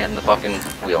fucking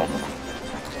wheel.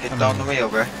 Get on the wheel,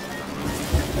 bro.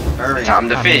 Hurry. Time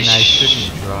to fish. I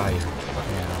shouldn't drive.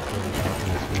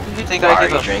 You think Why I are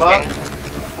give you a drinking?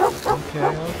 fuck? Okay.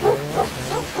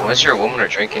 Unless you're a woman or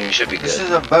drinking, you should be good. This is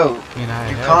a boat. You know,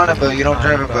 You're calling a boat, you don't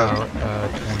drive a boat.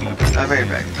 20 I'll be right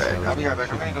back. I'll be right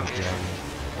back. I'm gonna go get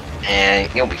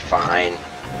And you'll be fine.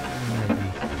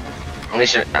 At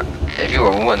least if you were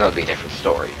a woman, that would be a different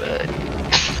story, but...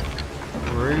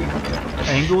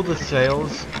 Angle the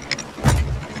sails.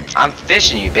 I'm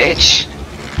fishing you, bitch.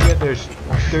 Yeah,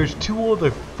 there's 2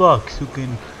 other fucks who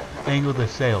can angle the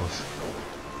sails.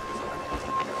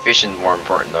 Fishing's more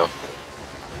important, though.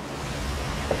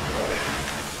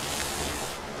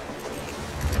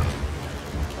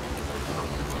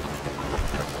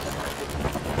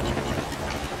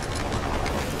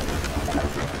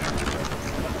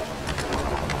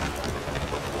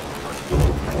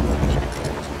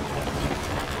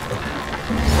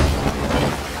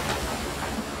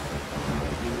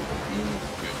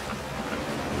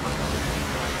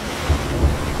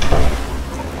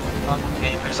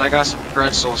 I got some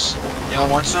pretzels. Y'all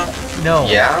want some? No.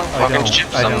 Yeah? I Fucking ship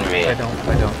some to me. I don't.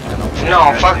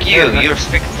 No, fuck you. You're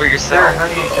speaking for yourself. They're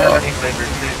honey flavored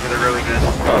too, but they're really good.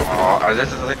 Oh,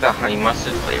 this is like the honey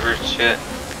mustard flavored shit.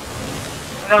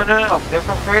 No. They're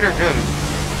from Trader Joe's.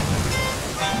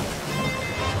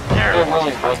 They're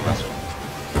really good.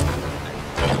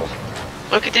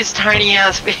 Look at this tiny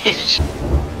ass fish.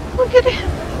 Look at it.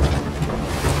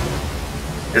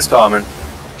 It's common.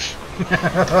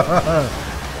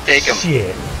 Take him.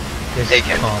 Shit. Take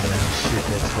him. Shit,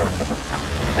 that's funny.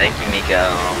 Thank you,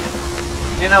 Nico.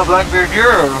 You know, Blackbeard,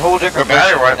 you're a whole different We're about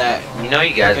to person run. than that. You know,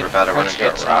 you guys were about to run into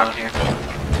a rock.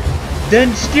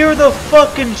 Then steer the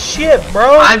fucking ship,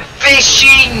 bro. I'm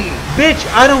fishing. Bitch,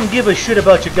 I don't give a shit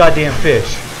about your goddamn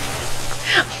fish.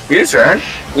 Can you turn?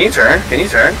 Can you turn? Can you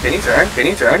turn? Can you turn? Can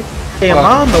you turn? Am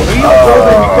I on the wheel, bro?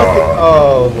 Then you fucking...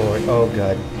 Oh, Lord. Oh,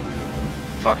 God.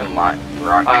 Fucking rock.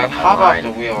 Hop off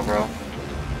the wheel, bro.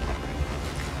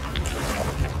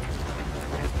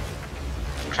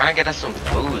 I'm trying to get us some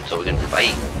food so we can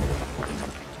fight.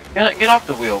 Get off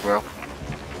the wheel, bro.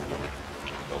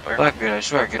 Blackbeard, I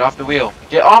swear, get off the wheel.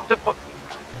 Get off the...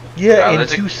 Yeah, in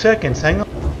 2 seconds. Hang on.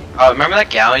 Remember that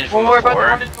galleon from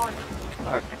before?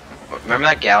 Remember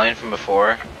that galleon from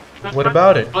before? What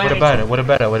about it? What about it? What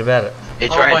about it? What about it?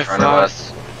 It's right in front of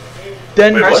us.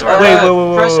 Then wait.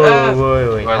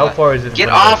 How far is it? Get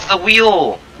off the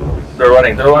wheel! They're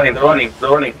running.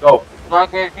 Go.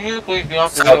 Blackbeard, can you please get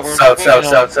off the wheel? South.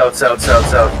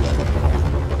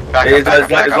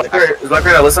 Is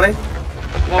Blackbeard not listening?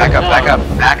 Back up.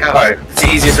 Alright, it's the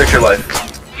easiest fix your life.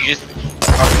 You just...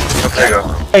 There you go.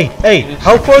 Hey,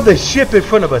 how far is the ship in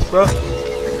front of us, bro?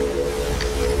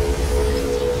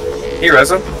 Can you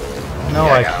res him? No,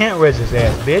 I can't res his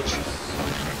ass, bitch.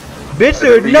 Bitch,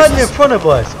 there's nothing in front of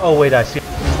us. Oh, wait, I see.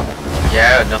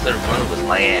 Yeah, nothing in front of us,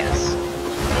 my ass.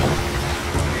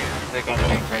 They're gonna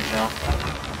make right now.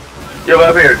 Yo,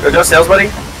 up here. Adjust sails,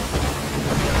 buddy.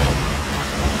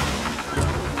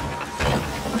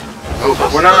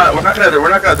 We're not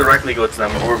gonna directly go to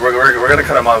them. We're gonna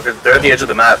cut them off because they're at the edge of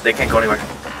the map. They can't go anywhere.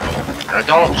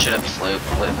 Don't shoot up sloop.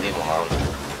 Leave them alone.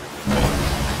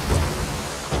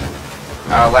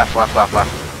 Left. Rock.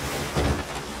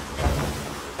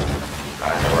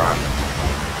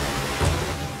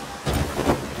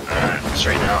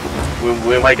 Straight out.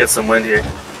 We might get some wind here.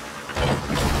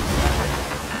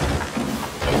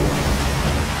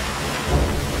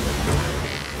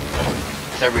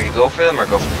 So we go for them or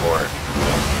go for 4?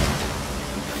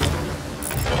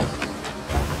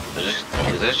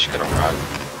 They're just gonna run.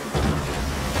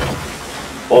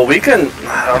 Well, we can.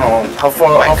 I don't know how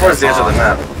far is the edge of the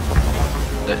map.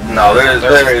 No,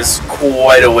 there is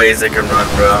quite a ways they can run,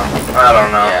 bro. I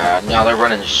don't know. Yeah, no, they're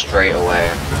running straight away.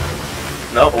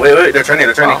 No, wait, they're turning.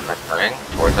 Oh, they're turning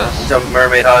towards us. To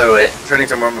Mermaid Highway. Turning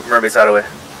to Mermaid's Highway.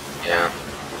 Yeah.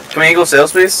 Can we angle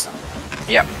sails, please?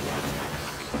 Yep.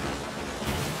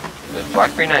 Is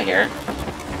Blackbeard not here?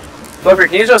 Blackbeard,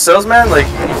 can you adjust sails, man? Like,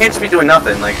 you can't just be doing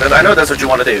nothing. Like, I know that's what you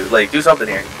want to do. Like, do something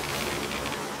here.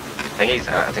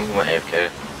 I think he went AFK.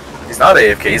 He's not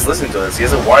AFK, he's listening to us. He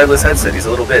has a wireless headset, he's a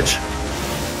little bitch.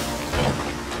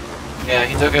 Yeah,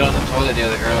 he took it on the toilet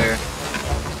earlier.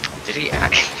 Did he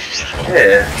actually?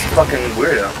 Yeah, it's fucking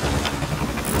weirdo.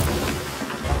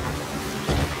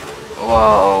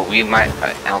 Whoa, we might.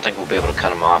 I don't think we'll be able to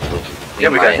cut him off. Yeah,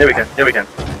 we can. Yeah, we can. Yeah, we can.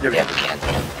 Yeah, we can.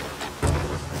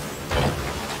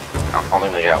 I only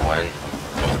we got one.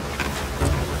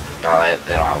 No,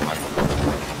 they don't have one.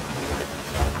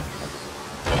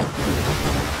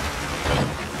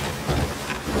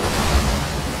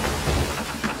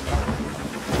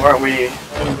 Why aren't we?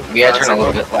 We gotta turn a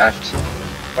little bit left.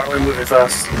 Why aren't we moving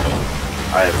fast?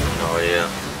 I have no idea.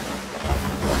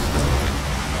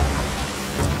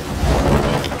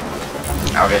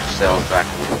 I'll get sails back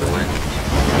into the wind.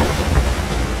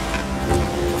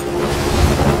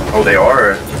 Oh, they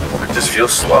are. It just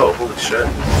feels slow. Holy shit.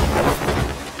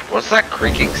 What's that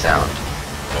creaking sound?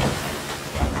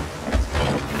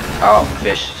 Oh,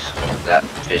 fish. That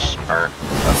fish burnt.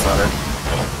 That's not it.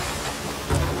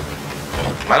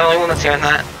 Am I the only one that's hearing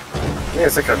that? Yeah,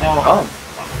 it's like a no,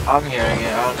 I'm hearing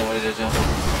it. I don't know what it is though.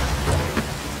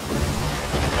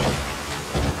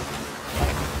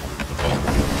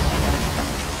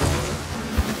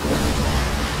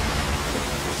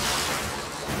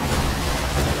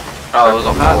 Oh, it was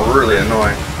a hole. Really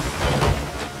annoying.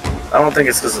 I don't think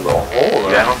it's because of the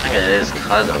hole. Yeah, I don't think it is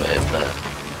because of it, but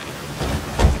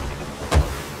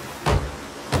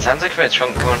it sounds like it's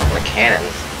coming from the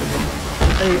cannons.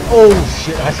 Hey, oh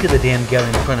shit! I see the damn galley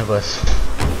in front of us.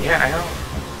 Yeah, I know.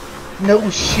 No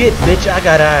shit, bitch! I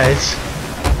got eyes.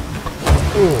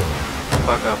 Ooh.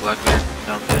 Fuck up, Blackbeard.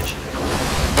 Dumb bitch.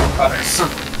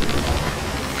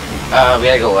 We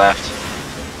gotta go left.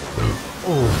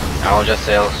 Ooh. I'll adjust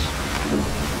sails.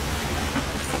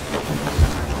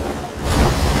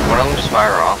 One of them just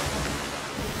fire off.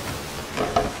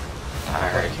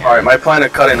 Alright, my plan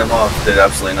of cutting them off did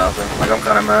absolutely nothing. Like, I'm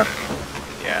kind of mad.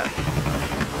 Yeah.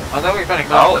 I thought we were gonna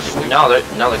go. Oh, no, they're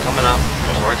coming up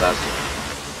towards us.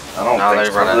 I don't no, think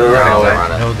they're so. running. They're running away.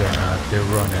 No, they're not. They're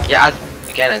running. Yeah,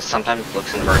 again, it sometimes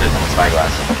looks inverted on the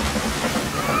spyglass.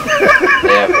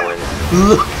 They have one.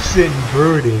 Looks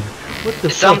inverted. What the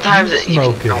sometimes fuck you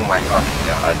smoking? Oh my fucking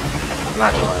god. I'm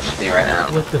not doing this with you right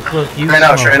now. What the fuck you Straight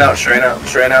out, smoking?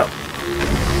 straight out.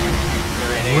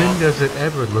 When does it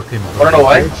ever look inverted? I don't know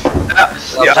why.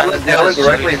 Sometimes The island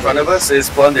directly in front of us is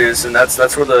Blunders, and that's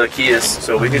where the key is.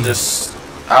 So we can just.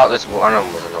 Oh, this one of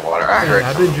them was in the water. I heard.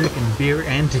 I've been drinking beer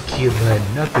and tequila,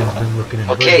 and nothing's been looking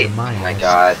inverted Okay. in my Oh my eyes.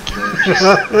 god.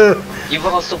 You've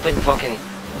also been fucking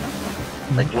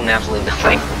like doing absolutely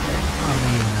nothing. I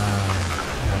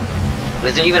mean,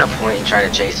 Is there even a point in trying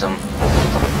to chase them?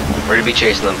 We're gonna be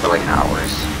chasing them for like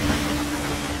hours.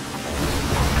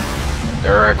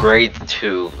 They're a grade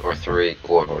 2 or 3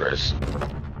 orders.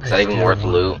 Is that even worth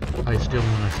loot? I still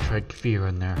want to strike fear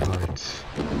in their hearts.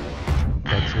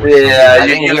 That's what Yeah, I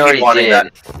think you we already keep wanting did.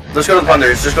 that. Let's go to the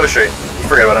Blunders. Just go straight.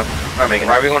 Forget about them. I'm not making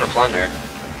Why it. are we going to plunder?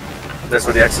 That's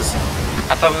where the X is.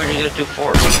 I thought we were gonna do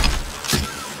 4.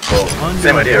 Well,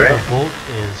 same idea, where right? the bolt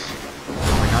is,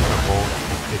 well, not the bolt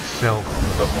itself,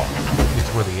 it's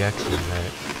where the X is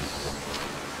at.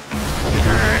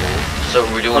 So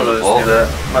we're doing the Let's vault. do that.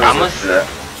 Might as well Almost. do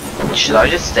that. Should I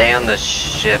just stay on the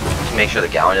ship to make sure the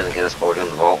galley doesn't get us while we're doing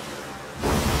the vault?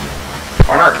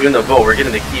 We're not doing the vault. We're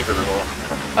getting the key for the vault.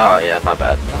 Oh yeah, my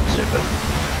bad. Stupid.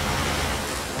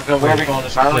 Where are we going?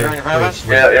 This island right in front of us?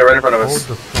 Yeah, right in front of us.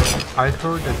 I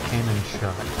heard a cannon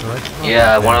shot. So that's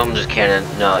Yeah, one of them just cannon.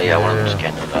 No, yeah, one of them just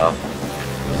cannoned up.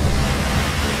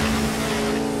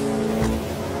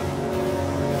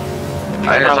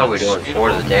 I just thought we were doing 4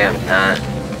 of the damn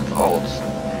vaults.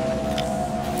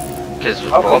 Because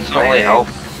vaults only help.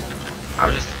 I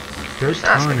was just. They're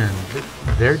asking. turning.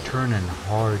 They're turning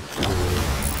hard to it.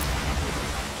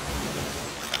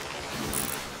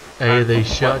 Hey, they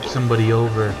shot somebody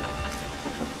over.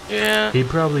 Yeah. He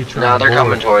probably trying No, to they're board.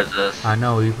 coming towards us. I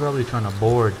know, he's probably trying to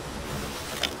board.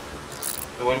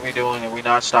 So what are we doing? Are we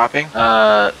not stopping?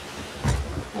 Well,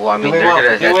 I mean, they're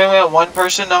gonna. Do we want one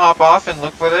person to hop off and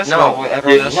look for this? No, while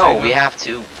everyone else no, stays we on? have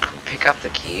to pick up the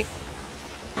key.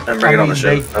 And bring it on the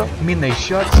ship. I mean, they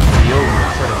shot somebody over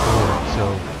instead of board,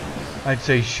 so I'd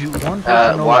say shoot one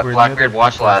person over and the Blackbeard, other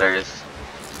watch person- ladders.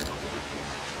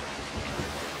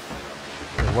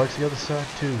 Yeah, watch the other side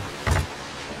too.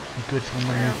 You could swim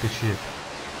underneath the ship.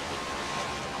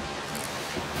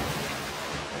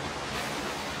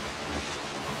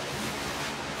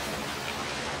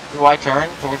 Do I turn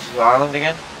towards the island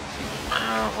again?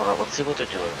 Hold on, let's see what they're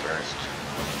doing first.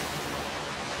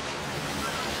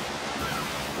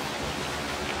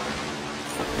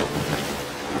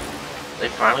 They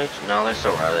finally. No, they're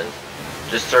still running.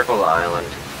 Just circle the island.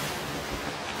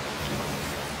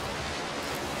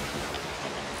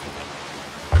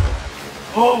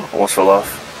 Oh, almost fell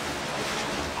off.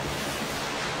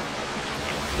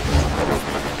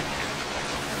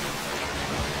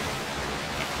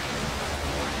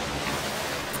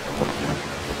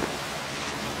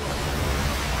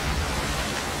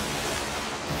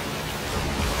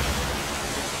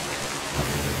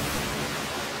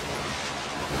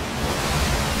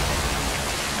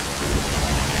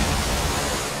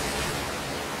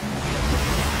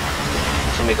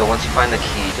 So Miko, once you find the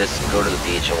key, just go to the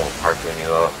beach and we'll park when you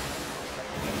go up.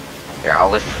 Here, I'll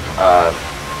lift,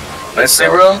 Nice say,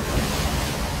 bro.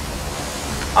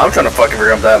 I'm trying to fucking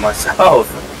figure out that myself.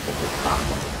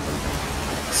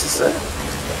 This is it.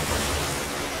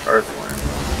 Earthworm.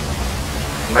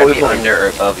 Might be under or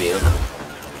above you.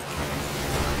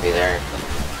 Be there.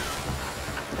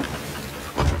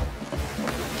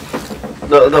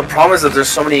 The problem is that there's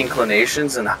so many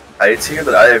inclinations and heights here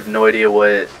that I have no idea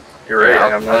what. You're right.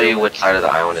 I'll tell you which side of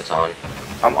the island it's on.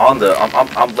 I'm on the.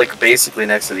 I'm like basically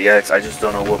next to the X. I just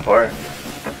don't know what part.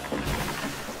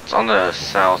 It's on the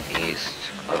southeast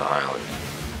of the island.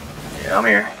 Yeah, I'm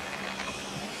here.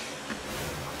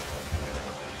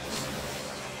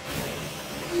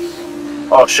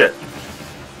 Oh shit.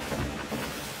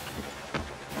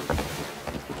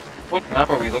 What map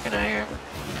are we looking at here?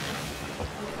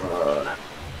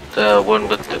 The one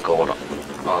with the gold,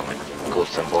 gold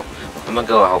symbol. I'm gonna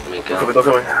go help Miko. Look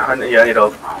at me. Yeah, I need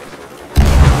help.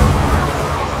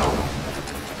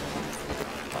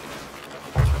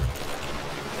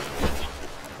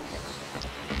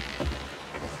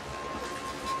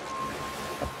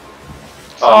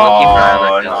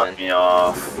 Oh, knock me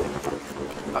off.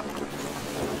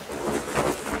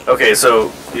 Okay,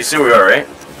 so you see where we are, right?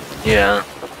 Yeah.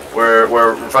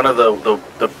 We're in front of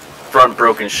the front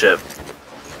broken ship.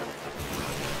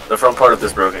 The front part of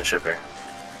this broken ship here.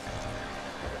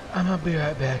 I'm gonna be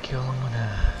right back, y'all. I'm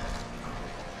gonna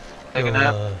take a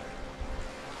nap.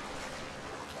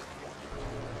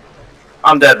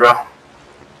 I'm dead, bro.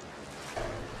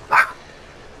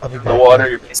 I'll be back. The water,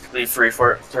 you're basically free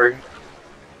for it. Sorry.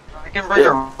 I can bring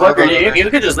a Fucker, you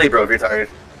could just leave, bro, if you're tired.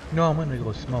 No, I'm gonna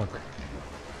go smoke.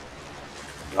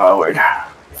 Oh, word. Yeah.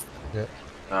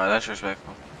 No, that's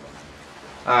respectful.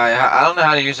 I don't know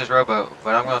how to use this rowboat,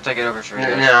 but I'm gonna take it over for you.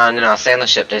 No, stay on the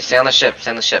ship. Stay on the ship. Stay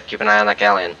on the ship. Keep an eye on that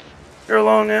galleon. You're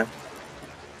alone, yeah?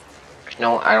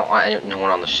 No, I don't want no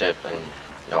one on the ship and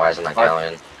no eyes on that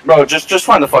galleon. Bro, just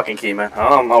find the fucking key, man.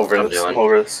 I'm over this. doing. I'm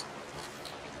over this.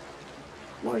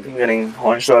 Like, I'm getting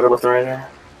one-shotted left and right there.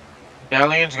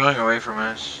 Galleon's going away from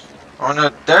us. Oh no,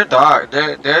 they're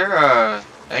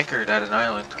anchored at an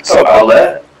island. So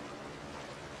outlet.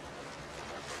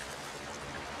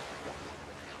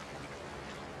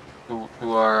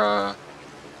 Who are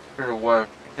here to work,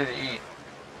 here to eat.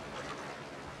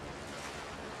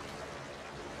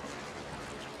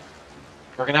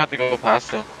 We're gonna have to go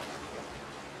past them.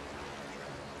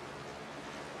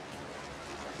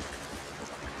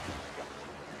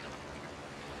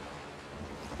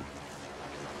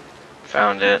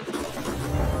 Found it.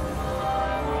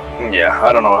 Yeah,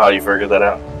 I don't know how you figured that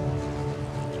out.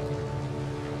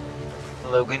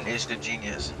 Logan is the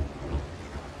genius.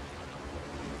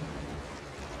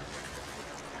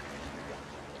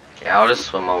 Yeah, I'll just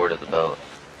swim over to the boat.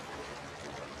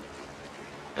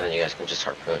 And then you guys can just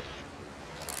harpoon.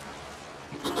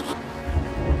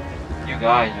 You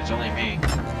guys, it's only me.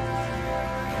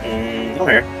 I'm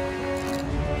here.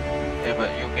 Yeah,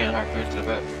 but you can't harpoon to the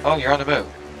boat. Oh, you're on the boat.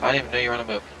 I didn't even know you were on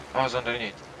the boat. I was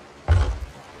underneath.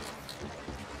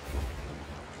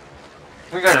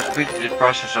 We gotta speed this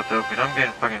process up though, because I'm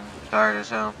getting fucking tired as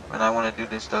hell. And I want to do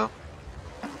this though.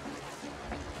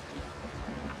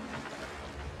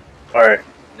 Alright,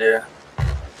 yeah.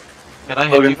 Can I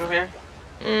hit you from here?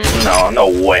 No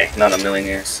way. Not in a million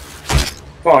years.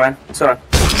 Come on, man. What's on?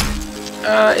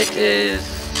 It is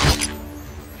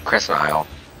Crescent Isle.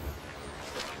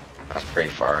 That's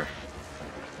pretty far.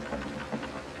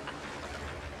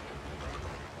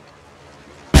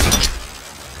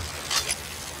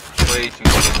 Way too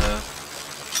good.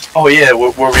 Oh yeah,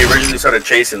 where we originally started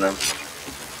chasing them.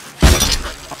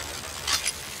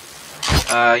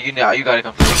 You know, you gotta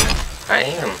come through here. I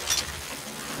am.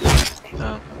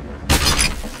 Oh.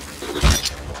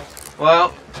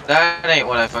 Well, that ain't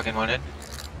what I fucking wanted.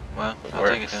 Well, I'll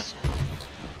take it then.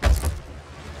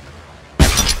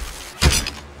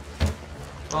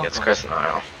 It's Crescent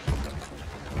Isle.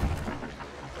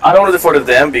 I don't want to default to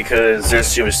them because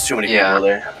there's too many Yeah. people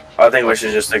there. I think we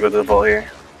should just stick with the ball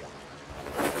here.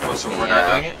 Oh, so we're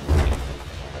not doing it?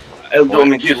 I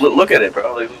mean, dude, look at it,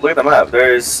 bro. Like, look at the map.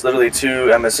 There's literally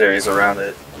 2 emissaries around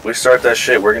it. We start that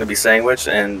shit, we're gonna be sandwiched,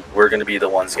 and we're gonna be the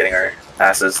ones getting our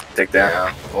asses dicked down.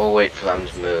 Yeah, we'll wait for them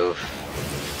to move.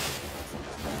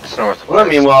 It's northwest. Well,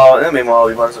 meanwhile,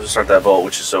 we might as well just start that boat,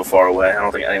 which is so far away. I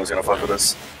don't think anyone's gonna fuck with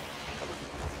us.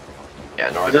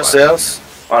 Yeah, northwest. Adjust sails?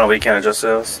 Oh no, we can't adjust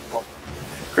sails. Well,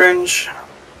 cringe. I'm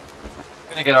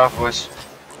gonna get off, boys.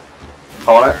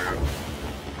 Calling it?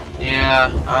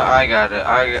 Yeah, I got it.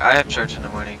 I have church in the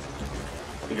morning.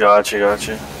 Gotcha.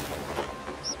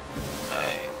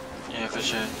 Yeah, for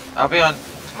sure. I'll be on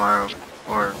tomorrow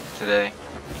or today.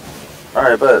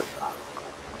 Alright, bet.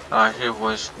 Alright, here,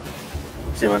 boys.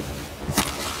 See you, man.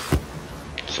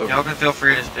 So, y'all can feel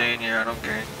free to stay in here, I don't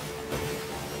care.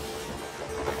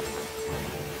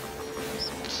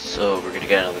 so we're gonna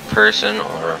get another person, or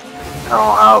I don't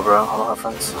know how, bro. I don't have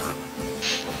friends.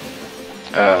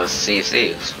 let's see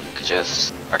thieves.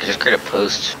 I could just create a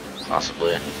post,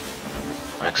 possibly, on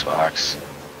Xbox.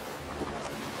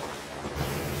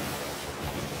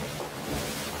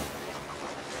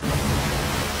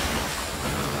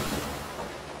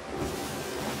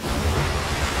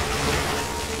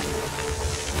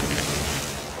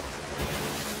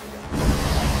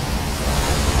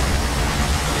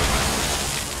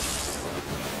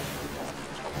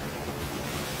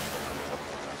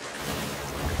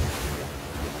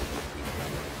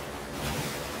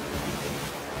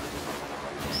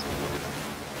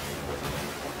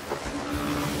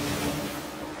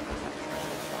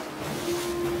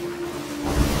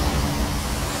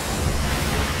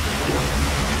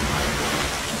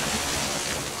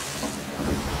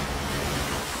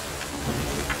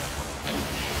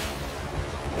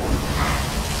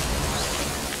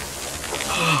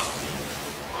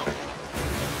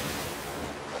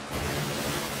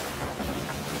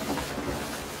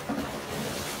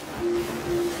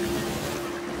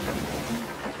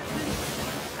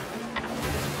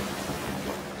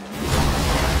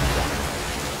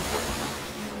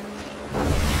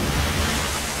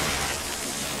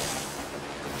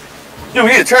 Dude,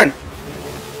 we need to turn.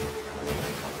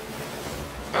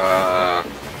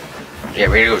 Yeah,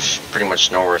 we need to go pretty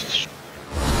much north.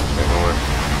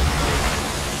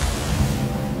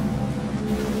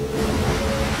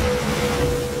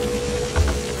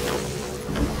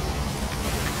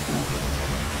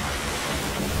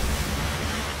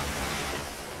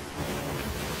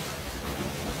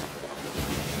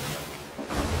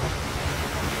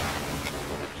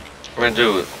 I'm gonna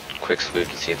do a quick sweep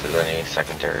to see if there's any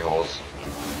secondary holes.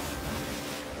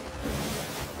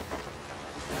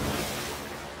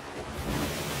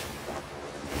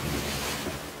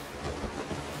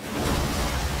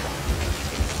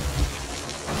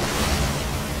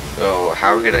 So,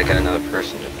 how are we gonna get another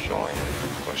person to join?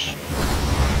 Question.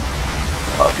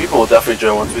 People will definitely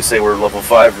join once we say we're level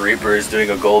 5 Reapers doing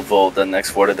a gold vault, then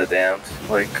export of the damned.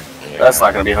 Like, that's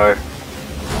not gonna be hard.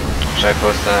 Should I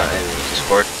post that in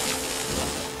Discord?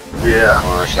 Yeah.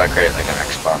 Or should I create like an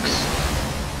Xbox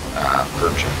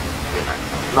group chat?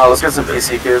 No, let's get some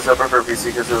PC kids. I prefer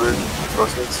PC kids over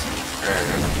Xbox kids.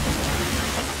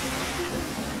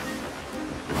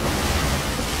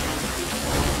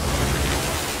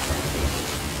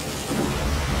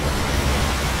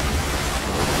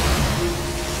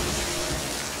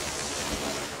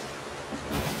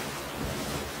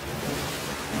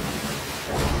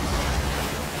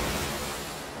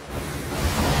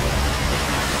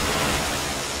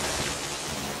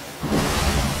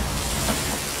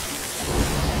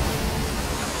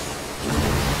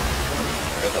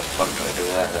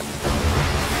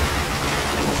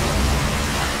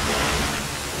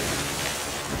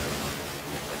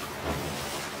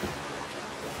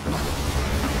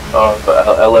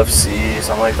 LFC,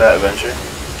 something like that, adventure.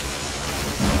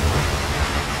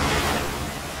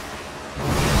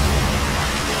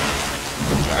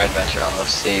 Alright, adventure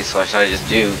LFC, so should I just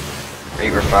do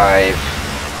Reaper 5?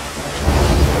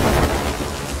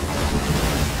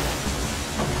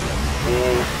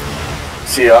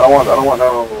 See, I don't want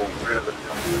no weird.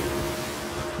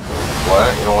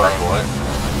 What? You don't want any what?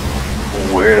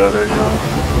 Weird other job.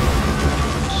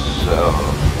 So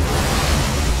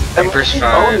Reaper's own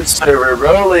fine. server,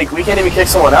 bro. Like, we can't even kick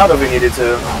someone out if we needed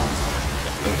to.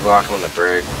 We block them on the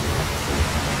brig.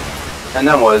 And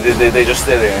then what? They just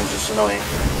stay there and just annoying.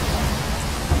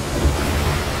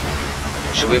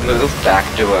 Should we move back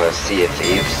to a Sea of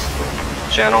Thieves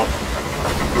channel?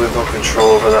 We have no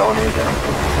control over that one either.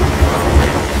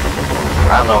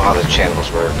 I don't know how the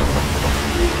channels work.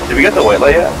 Did we get the white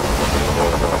light yet?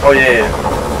 Oh yeah.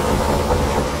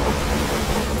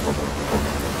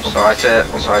 So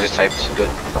I just typed good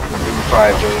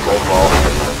 5 doing gold ball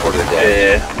for the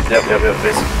day. Yeah. Yep,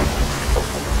 basically.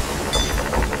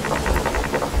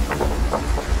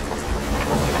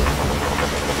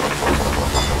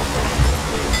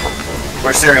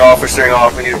 steering off. We're steering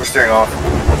off. We're steering off.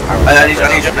 I need you on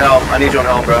helm. I need you on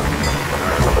helm, bro.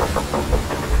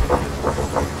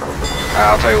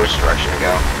 I'll tell you which direction to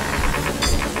go.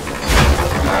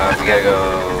 We gotta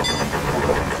go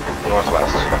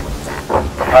northwest.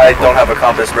 I don't have a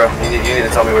compass, bro. You need to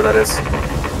tell me where that is.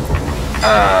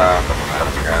 I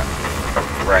forgot.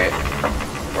 Right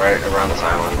around this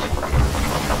island.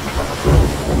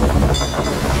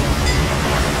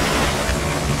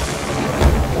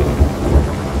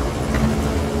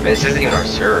 But this isn't even our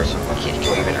server, so can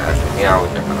we even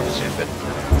I'm stupid.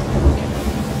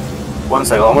 One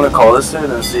second, I'm gonna call this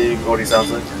dude and see what he sounds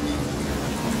like.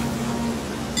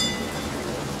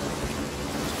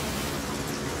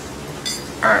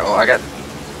 Alright, well I got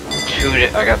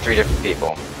 3 different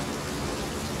people.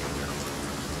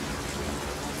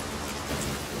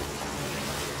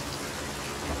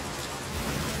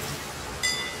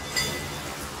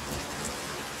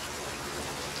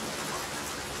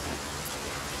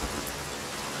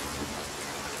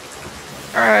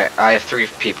 Alright, I have 3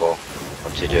 people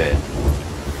to do it.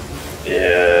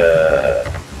 Yeah.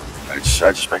 I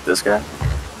just picked this guy.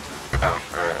 Oh,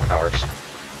 alright, that works.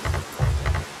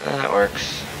 That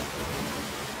works.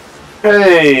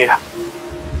 Hey!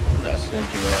 That's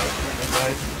sent you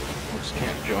invite. I just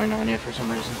can't join on you for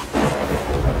some reason.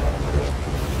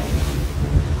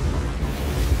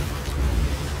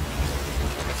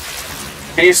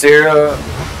 Can you steer,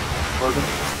 Logan?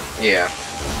 Yeah.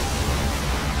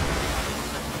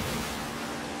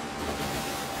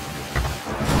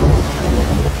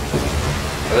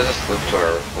 Oh, there's a sloop to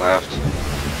our left.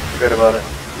 Forget about it.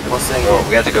 One thing. Oh,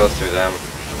 we have to go through them.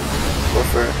 Go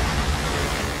for it.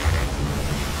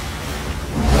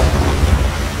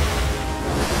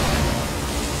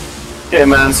 Okay,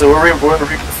 man, so we're in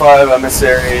Region 5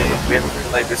 emissary. We have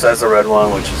a like besides the red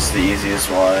one, which is the easiest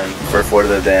one for Fort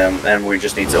of the Dam, and we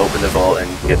just need to open the vault and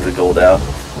get the gold out.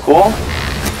 Cool?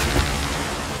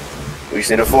 We just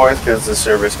need a 4th because the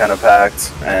server's kind of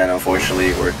packed, and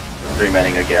unfortunately we're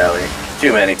 3-manning a galley.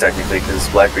 2-manning technically because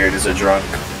Blackbeard is a drunk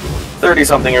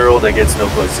 30-something-year-old that gets no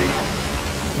pussy.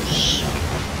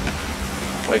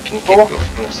 Wait, can you keep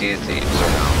going see the thieves or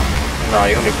no? No,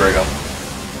 you can be Brigham.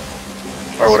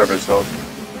 Or whatever it's called.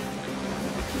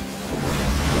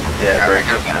 Yeah, I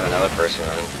could have another person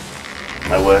on.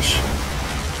 I wish.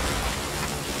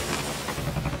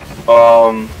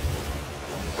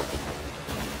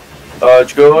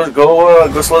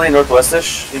 Go slowly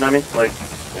northwestish, you know what I mean? Like,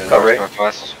 cut right?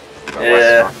 Northwest?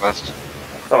 Yeah. Northwest?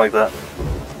 Something like that.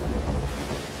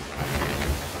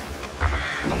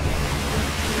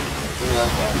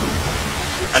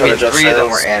 I mean, 3 of them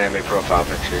were anime profile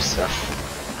pictures, so.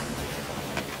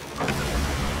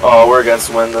 Oh, we're against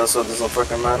wind though, so it doesn't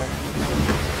fucking matter.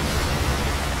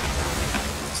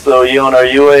 So, Ewan, are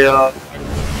you a,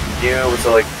 what's it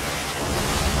like?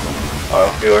 Oh,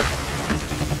 you are.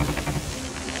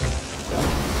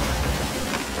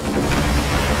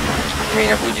 I mean,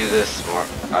 if we do this,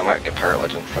 I might get Pirate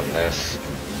Legend from this.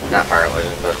 Not Pirate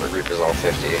Legend, but Reaper's all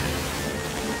 50.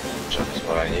 Which is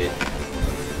what I need.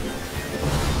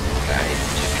 I need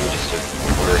just to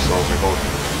order soldier gold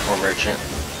or merchant.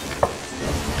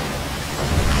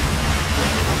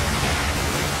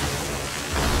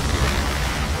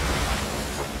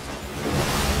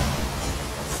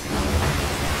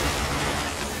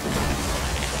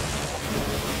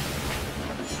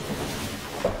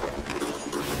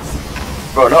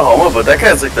 Bro, no homo, but that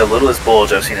guy's like the littlest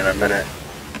bulge I've seen in a minute.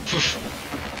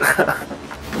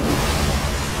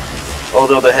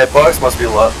 Although the hitbox must be a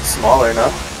lot smaller, no?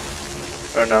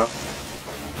 Or no?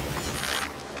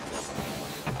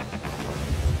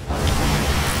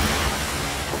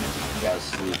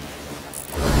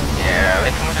 Yeah,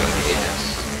 they can do this.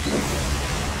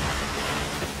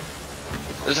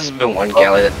 This has been one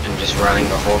galley that's been just running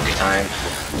the whole time.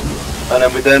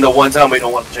 And then the one time we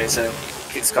don't want to chase him,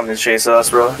 he's coming to chase us,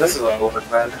 bro. This is a lot,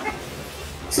 man.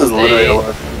 This is literally a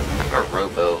lot. A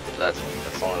rowboat, that's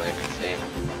the only thing I can see.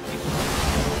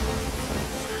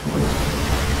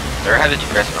 They're headed to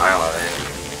Crescent Isle, I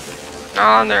think.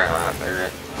 No, they're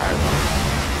not.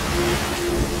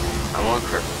 I'm looking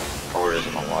for forwarders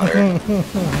in the water.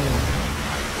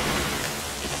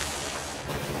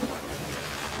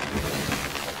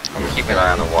 I'm gonna keep an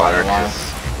eye on the water, cause...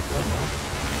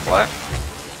 What?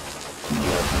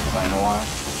 Playing a while?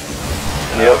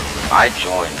 Yep. I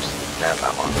joined not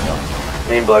that long ago.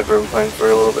 Me and Black Room playing for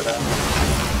a little bit now.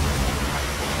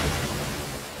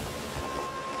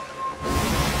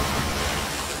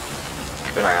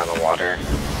 Keep an eye on the water.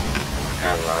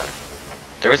 And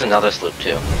there was another sloop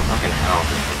too. Fucking hell.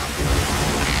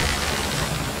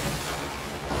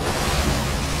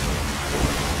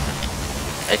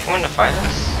 Hey, come in to fight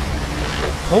us?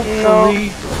 Hopefully.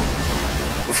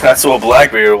 No. That's what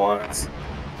Blackbeard wants.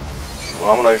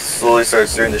 Well, I'm gonna slowly start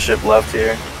steering the ship left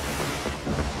here.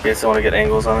 In case they want to get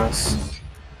angles on us.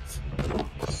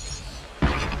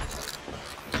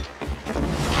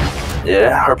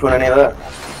 Yeah, harpoon any of that.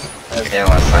 Yeah,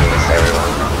 last time we missed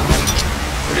everyone.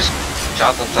 We just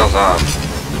shot themselves off.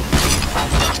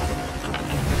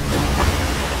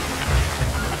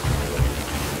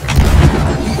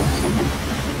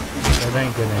 That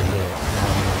ain't gonna hit.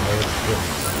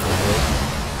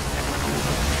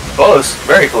 Close,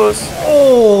 very close.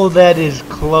 Oh, that is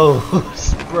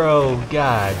close, bro.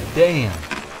 God damn.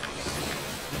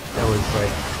 That was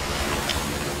like.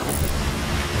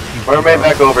 Mermaid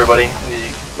back over, buddy. I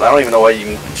don't even know why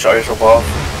you can shot yourself off.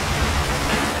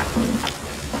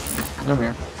 Come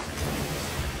here.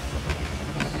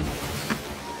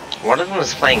 One of them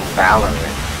was playing Valorant.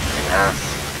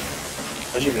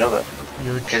 How'd you even know that?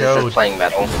 Because it says playing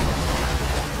metal.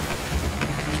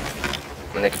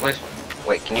 When they can play.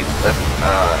 Wait, can you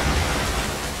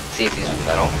see if these are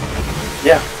metal?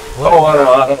 Yeah. What? Oh, I don't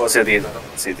know. I don't know. See these. I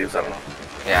don't see thieves. I don't know.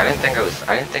 Yeah, I didn't think see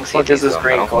what thieves. What is this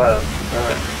green cloud?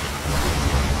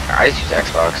 I just use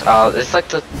Xbox. It's like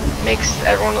the makes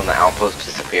everyone on the outpost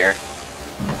disappear.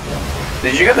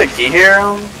 Did you get the key here?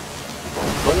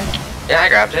 Yeah, I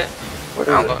grabbed it. What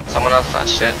is it? Someone else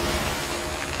touched it.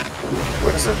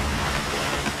 What is it?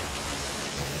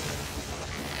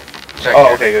 Right oh,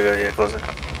 here. okay, good, yeah, close it.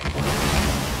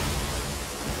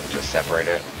 Just separate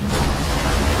it.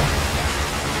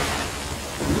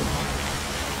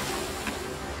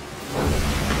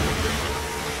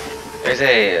 There's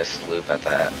a sloop at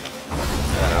that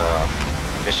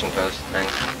fishing post thing.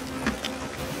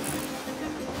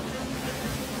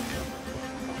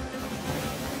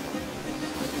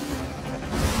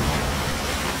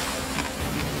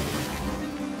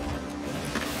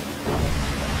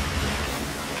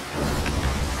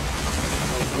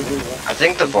 I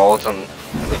think the vault's on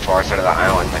the far side of the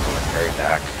island. I can look very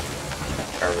back.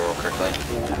 If I remember correctly.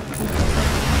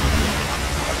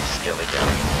 Skilly down.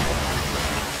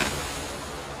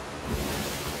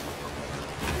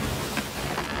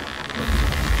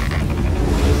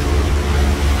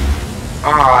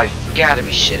 Oh, you gotta be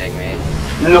shitting me.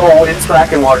 No, it's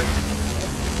cracking water.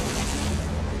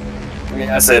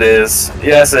 Yes, it is.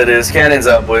 Yes, it is. Cannons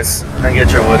up, boys. And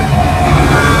get your wood.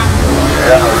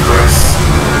 Yeah, of course.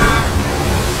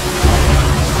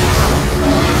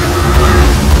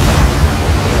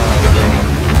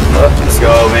 Let's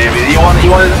go, baby. You want to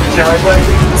right play?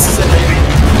 This is it, baby.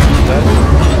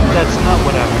 That's not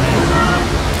what I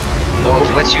meant. No,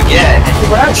 what you get?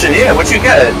 Action, yeah. What you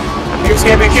get? Here's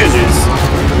can't be accusers.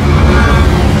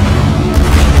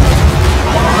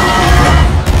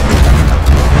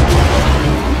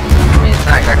 I mean, it's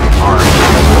not exactly hard.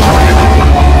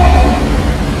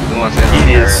 Who wants to get on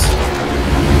first?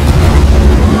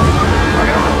 I'll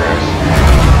get on first.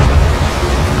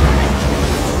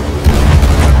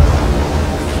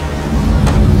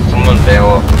 Someone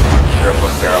bail triple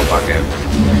barrel bucket.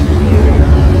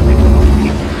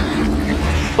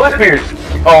 Blackbeard!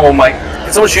 Oh my.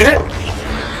 Can someone shoot it?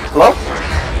 Hello?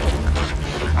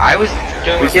 I was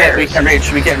doing we can't reach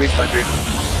Blackbeard.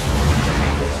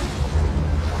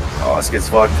 Oh, this gets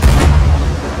fucked.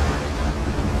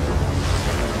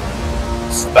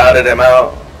 Spouted him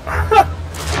out.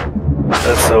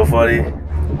 That's so funny.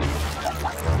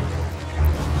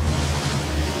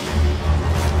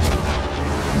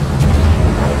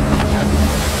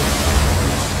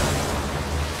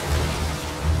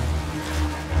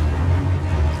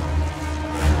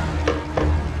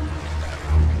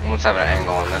 Let's have an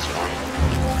angle on this one.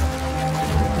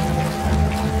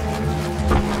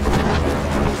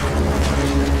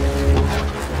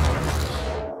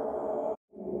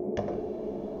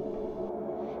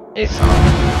 It's on.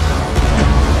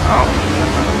 Oh.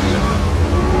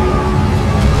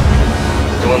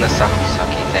 Doing the sucky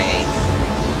thingy.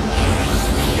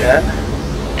 Yeah?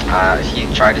 He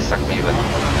tried to suck me, but...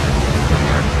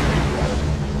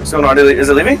 What's going on? Is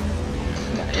it leaving?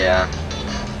 Yeah.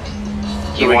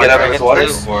 Do we get out of the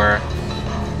waters? Or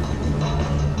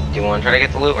do you want to try to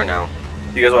get the loot or no?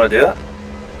 Do you guys want to do that?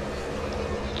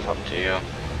 It's up to you.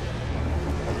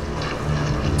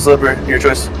 Slipper, your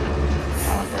choice.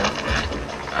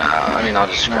 I mean, I'll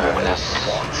just grab this.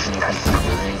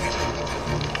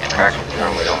 Crack,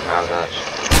 we don't have that.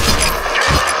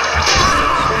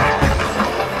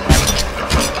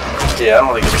 Yeah, I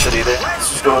don't think we should either. Let's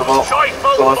just go to the vault.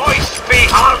 Joyful voice be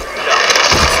heard.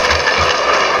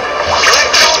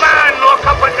 Let no man look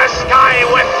up at the sky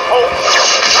with hope.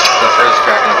 The first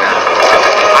crack in the ground.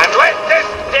 And let this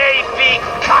day be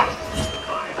cut.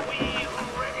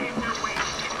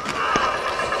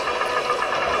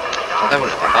 I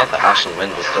thought the Ashen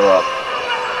Wind was still up.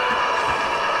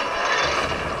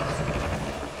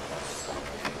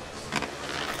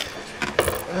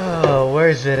 Oh,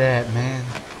 where's it at, man?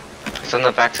 It's on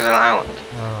the back to the island.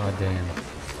 Oh, damn.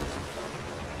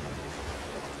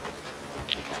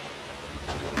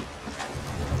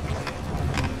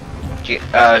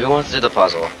 Who wants to do the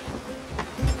puzzle?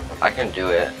 I can do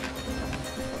it.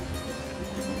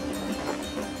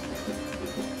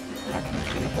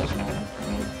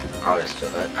 I'll just do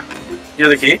it. You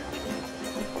have the key?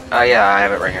 Yeah, I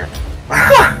have it right here.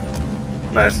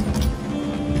 Nice.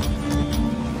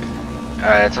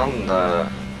 It's on the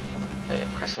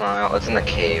Crescent Isle. It's in the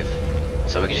cave,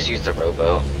 so we can just use the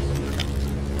rowboat.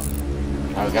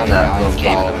 I got that little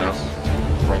cave in the middle.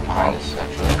 Right behind us,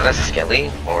 actually. Oh, that's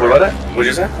Skelly? Or What about it? What'd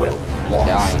you say? He's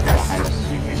dying behind us.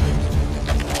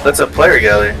 That's a player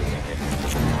galley.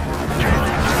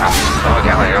 Oh,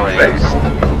 galleon.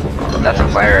 That's a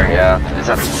player, yeah. Is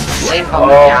that the same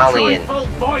galleon?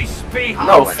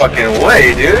 No fucking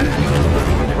way, dude.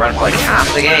 Run for like half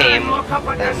the game,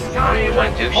 then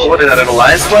don't do shit. Oh, what is that, an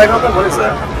alliance flag on them? What is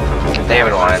that? They have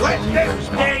an alliance.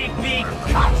 They be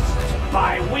cut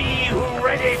by we who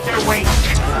ready to wait.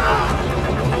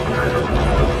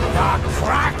 The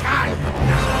Kraken!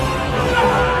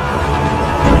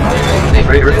 They've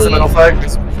Raise the metal flag.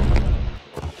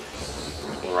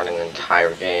 running the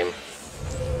entire game.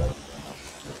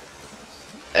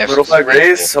 Metal flag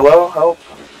raised. Hello? Help.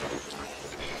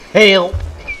 Help!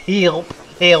 Help!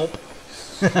 Help!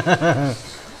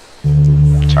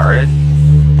 Retarded.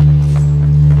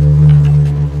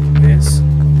 Yes.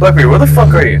 Blackbeard, where the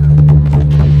fuck are you?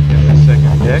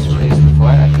 Second deck.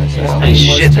 Hey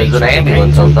shit, there's an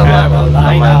ambulance on the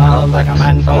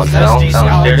someone fell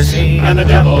downstairs. And the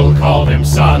devil called him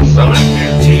son.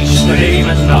 Teach the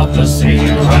demon of the sea.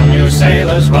 Run, you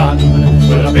sailors, run.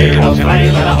 With a beard of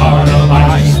flame and a heart of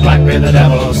ice. Blackbeard, the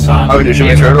devil's son. Oh, should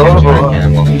we turn it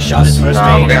off? He shot his first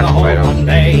mate in the hole one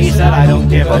day. He said, I don't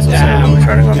give a damn.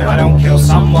 If I don't kill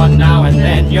someone now and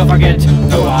then, you'll forget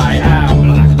who I am.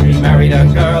 Blackbeard married a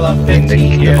girl of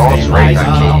 15 years. They rise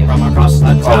up from across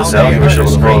the town. They wish it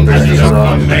was wrong. Yeah,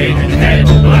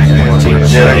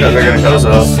 they're gonna cut us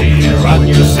off. Run,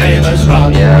 you sailors,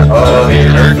 run. Yeah.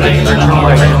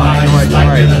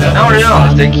 No,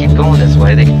 if they keep going this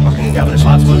way, they can fucking Governor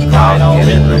Spots was crying all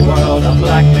in the world of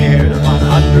Blackbeard.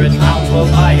 100 pounds will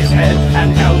buy his head,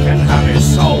 and hell can have his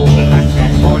soul.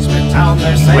 Portsmouth town,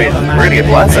 they're saying Wait, we're gonna get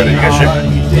blindsided, you guys sure?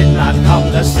 He did not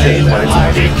come to save the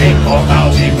mighty king for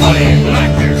bounty money.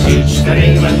 Blackbeard, teach the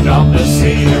demon of the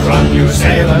sea. Run, you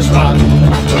sailors, run.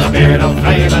 With a beard of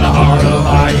flame and a heart of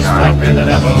ice. Blackbeard, the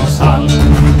devil's son.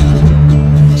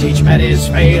 Teach met his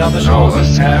fate on the shores of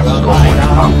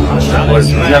Carolina. Was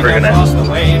never gonna happen.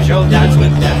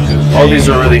 All these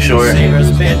are really short.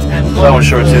 That one's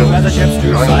short too. You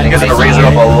guys gonna raise it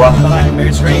up a lot. Oh,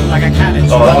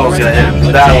 that one's gonna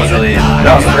hit. That one's really.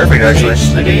 That was perfect actually.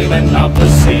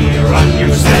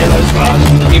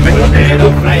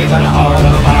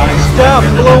 Stop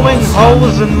blowing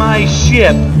holes in my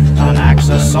ship! An axe,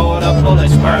 a sword, a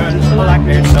bullets burn.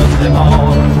 Blackbeard took them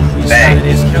all. He started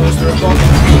his kills through golden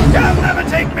feet. You'll never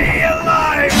take me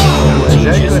alive!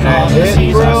 Teaches all the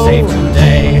seas are safe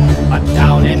today. But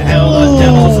down in hell, the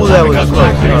devil's like a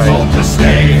Blackbeard's home to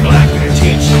stay. Blackbeard,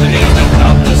 teach the demon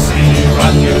of the sea.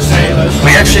 Run, you sailors.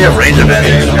 We actually have range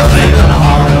advantage.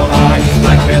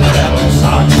 Blackbeard, the devil's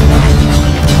son.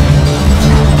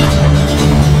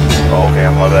 Oh, okay,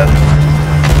 I'm my bad.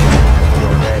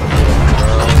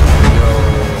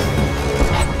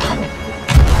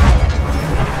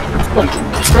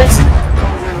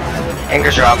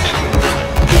 Anchor dropped.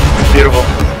 Beautiful.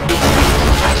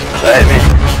 That hit me.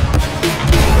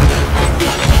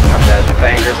 I'm dead. The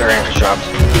anchors are anchor dropped.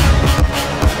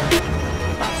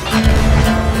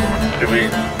 Did we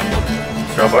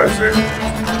drop ours or?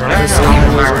 The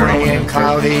sun was gray and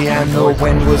cloudy and the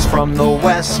wind was from the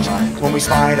west when we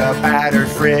spied a battered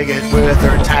frigate with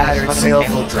her tattered sail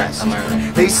full dressed.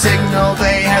 They signaled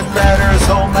they had letters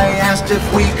home, they asked if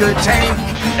we could take.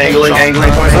 Angling, in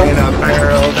a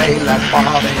barrel, they left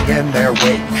bobbing in their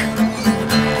wake.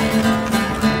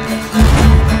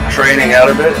 Training out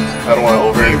a bit. I don't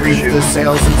want to We reefed the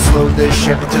sails and slowed the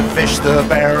ship to fish the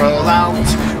barrel out.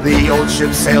 The old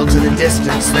ship sailed to the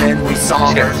distance, then we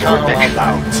saw her come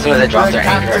about. The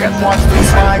captain watched the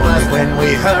spyglass when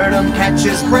we heard him catch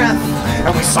his breath,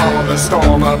 and we saw the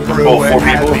storm up brewing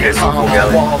as we come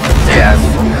wall of death.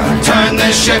 Turn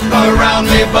this ship around,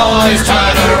 me boys,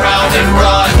 turn around and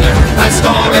run. That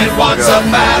storm, it wants a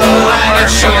battle, and it's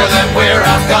sure that we're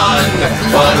outgunned.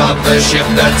 What of the ship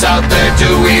that's out there, do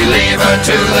we leave her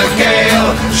to the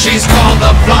gale? She's called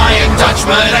the Flying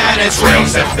Dutchman and its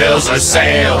rings and bills her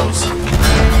sails.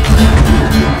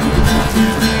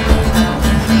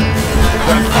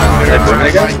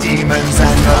 Demons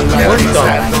and the lightnings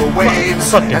and the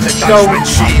waves fucking and the show. Dutchman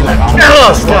she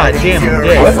left God damn fury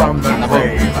it. from the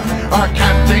grave. Our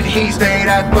captain, he stayed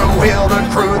at the wheel, the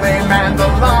crew, they manned the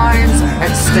lines,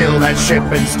 and still that ship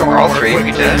and storm All were three, we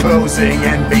quickly did. closing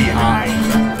and behind.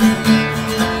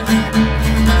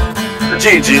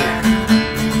 GG.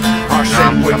 Our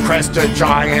ship would crest a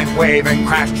giant wave and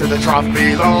crash to the trough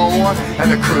below,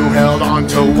 and the crew held on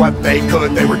to what they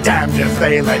could. They were damned if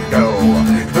they let go.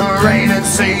 The rain and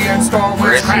sea and storm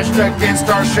winds crashed against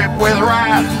our ship with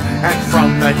wrath, and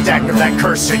from the deck of that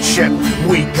cursed ship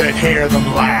we could hear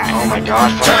them laugh. Oh my god.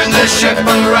 Turn this ship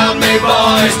around, me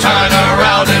boys, turn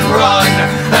around and run.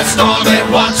 That storm, it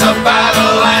wants a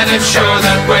battle, and it's sure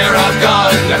that we're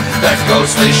outgunned. That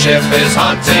ghostly ship is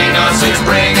hunting us, it's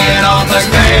bringing on the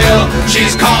gale.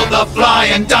 She's called the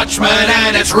Flying Dutchman,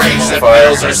 and it's rings that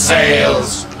fills her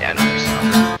sails. Yeah, no, we're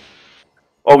sunk.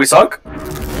 Oh, we sunk?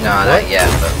 No, not yet,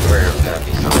 but we're gonna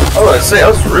be sunk. I was gonna say, that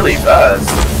was really fast.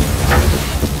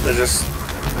 They're just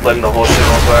letting the whole ship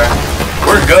on fire.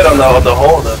 We're good on the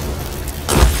whole, though.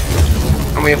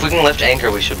 I mean, if we can lift anchor,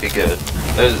 we should be good.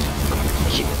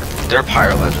 They're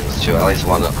pirate legends, too. At least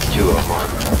one, two of them are.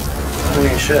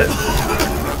 Holy shit.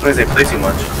 Why they play too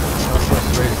much?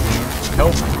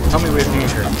 Help! Tell me where the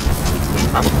anchor.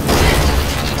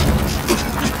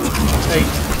 Hey,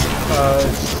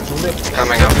 slip.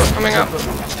 Coming up, coming up.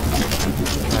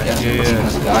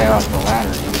 This guy off the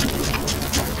ladder.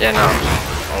 Yeah, no.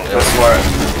 That's smart.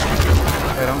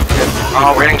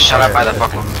 Oh, we're getting shut up by the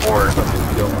fucking fort.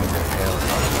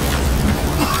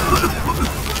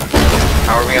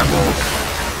 How are we on hold?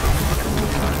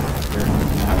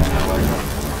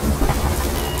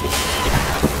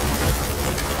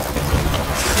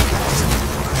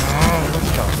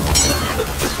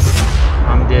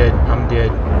 I'm dead. I'm dead.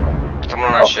 Someone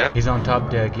on our ship? He's on top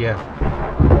deck, yeah.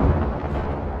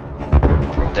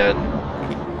 I'm dead.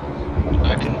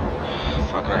 I can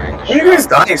fucking anchor. Why are you guys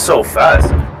dying so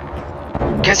fast?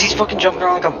 Because he's fucking jumping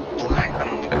around like a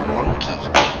monkey.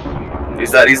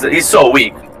 He's so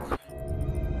weak.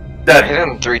 I hit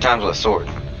him 3 times with a sword.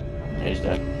 Yeah, he's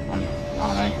dead.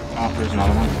 Oh, there's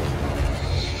another one.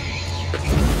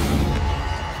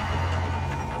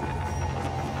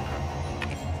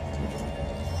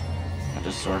 I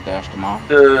just sword dashed him off.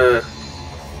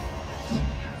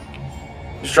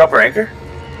 Just drop our anchor?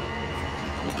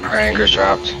 Our anchor's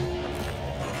dropped.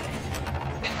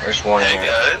 There's one Hey here.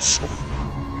 guys.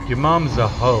 Your mom's a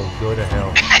hoe. Go to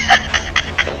hell.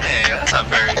 Hey, that's not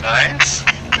very nice.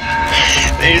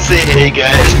 They just say, hey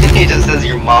guys. He just says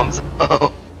your mom's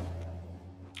oh.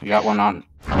 You got one on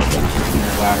your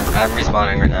ladder. I'm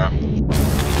respawning right now.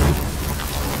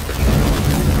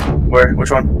 Where? Which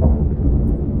one?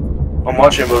 I'm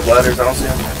watching both ladders, I don't see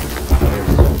him.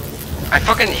 I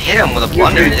fucking hit him with a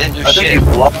blunder and it didn't do I shit. think you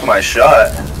blocked my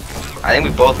shot. I think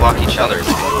we both blocked each other.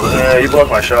 Yeah, you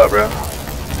blocked my shot, bro.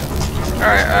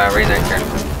 Alright, raise anchor.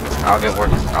 I'll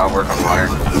work on water.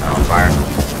 On fire.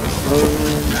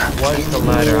 Watch the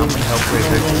ladder. I'm gonna help raise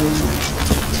anchor.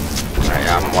 Alright,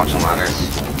 I'm watching ladders.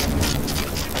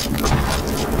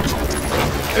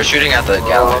 They're shooting at the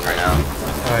galleon right now.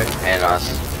 Alright. And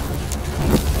us.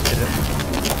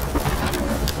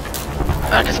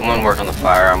 Can someone work on the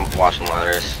fire? I'm watching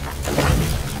ladders.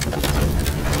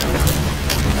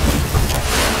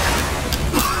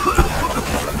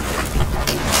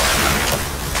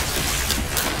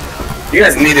 You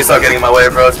guys need to stop getting in my way,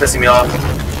 bro. It's pissing me off.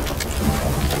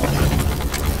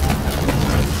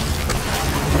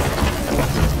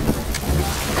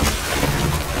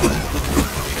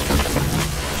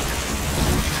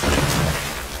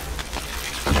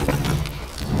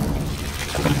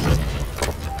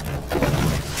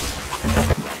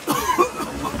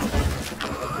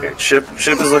 Okay, ship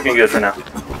is looking good for now.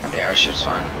 Yeah, our ship's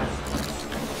fine.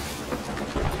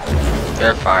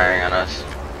 They're firing on us.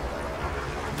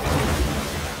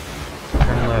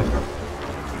 Turn left.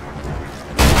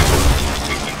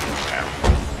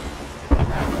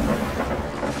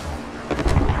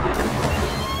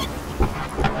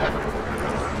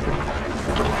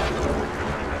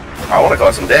 I want to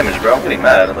cause some damage, bro. I'm getting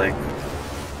mad. Like,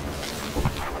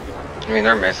 I mean,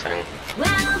 they're missing.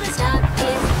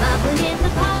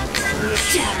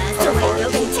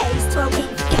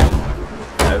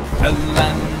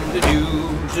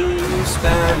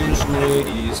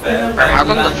 How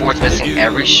come the fort's missing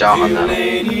every shot on them?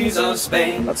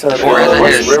 that's how Fort hasn't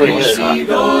hit a really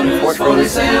single good. shot. Fort's really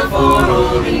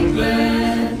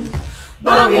good.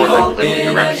 more likely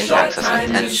direct impact us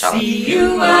with 10 shots.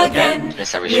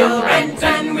 Miss every shot, right?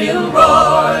 And we'll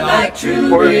roar like true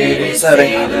British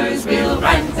sailors. We'll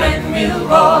rant and we'll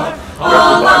roar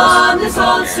all on this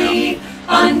old sea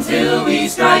until we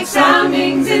strike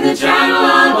soundings in the Channel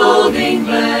of Old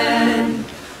England.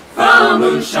 From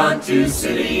Ushant to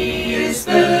Scilly is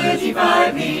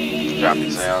 35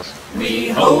 leagues. We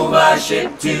hove our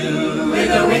ship to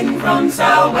with a wind from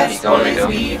southwest.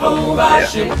 We hove our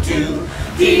ship to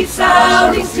deep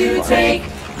soundings to take.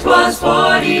 'Twas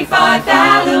 45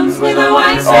 fathoms with a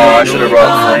white sandy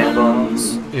bottom.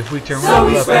 If we turn so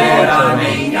we squared our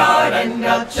main yard and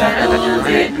up channel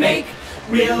did make.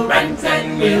 We'll rent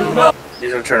and we'll roll.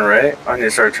 He's gonna turn right. I need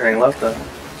to start turning left then.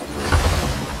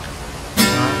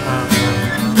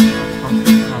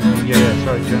 Yeah,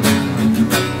 sorry, Jim.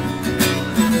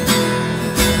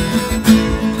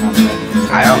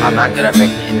 I'm not good at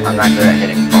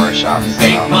hitting far shots.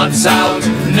 8 months out,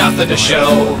 nothing to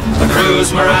show. The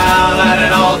crew's morale at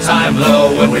an all-time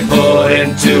low when we put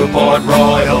into Port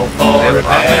Royal for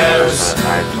repairs.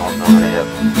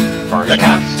 The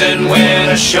captain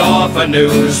went ashore for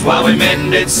news while we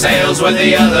mended sails with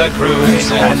the other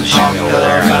crews and talked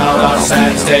about our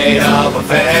sad state of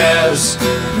affairs.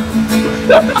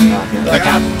 The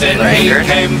captain, he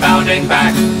came bounding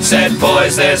back, said,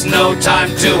 boys, there's no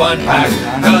time to unpack,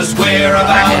 'cause we're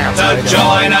about to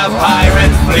join a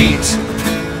pirate fleet.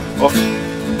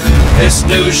 This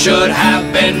news should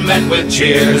have been met with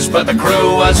cheers, but the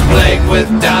crew was plagued with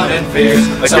doubt and fears.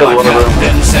 So our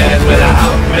captain said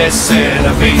without missing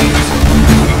a beat,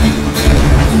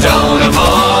 don't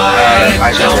avoid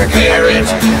it, don't fear it,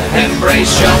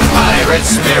 embrace your pirate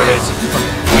spirit.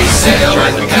 We sail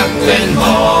with Captain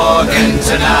Morgan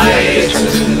tonight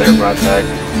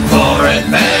for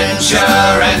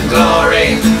adventure and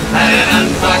glory and an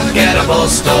unforgettable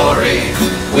story.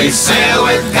 We sail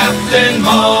with Captain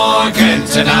Morgan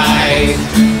tonight.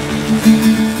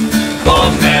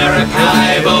 For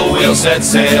Maracaibo we'll set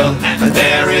sail, and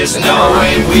there is no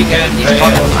way we can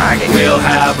fail. We'll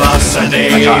have us a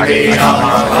navy of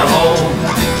our own,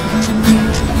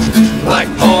 like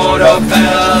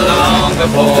Portobello long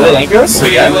before. We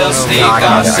will sneak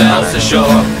ourselves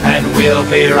ashore, and we'll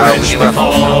be rich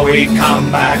before we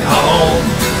come back home.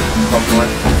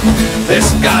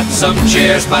 This got some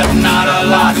cheers, but not a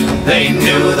lot. They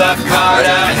knew the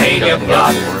Cartagena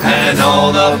plot, and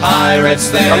all the pirates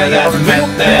there that met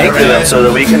their end. So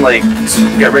that we can like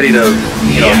get ready to,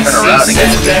 turn around and get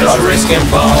there's risk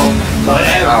involved, but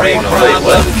every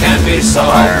problem can be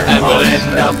solved, and we'll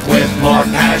end up with more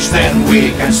cash than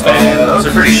we can spend. That was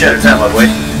a pretty shattered time, by the way.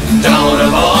 Don't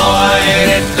avoid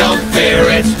it, don't fear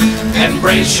it,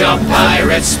 embrace your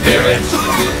pirate spirit.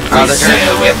 We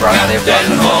sail with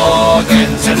Captain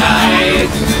Morgan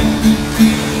tonight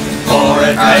for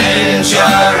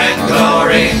adventure and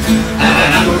glory and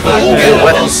an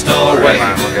unforgettable story.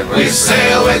 We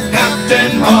sail with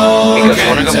Captain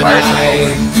Morgan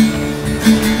tonight.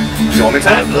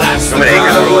 At last the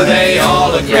crew, they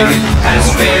all agree,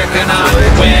 as fear cannot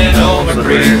win over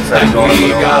greed, and we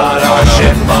got our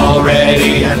ship all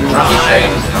ready and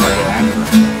primed.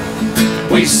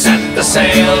 We set the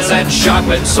sails and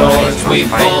sharpened swords, we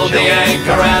pulled the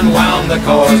anchor and wound the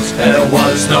cords. There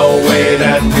was no way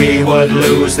that we would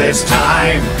lose this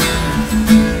time.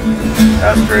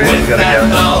 With that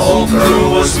the whole crew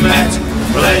was met,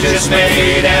 pledges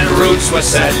made and routes were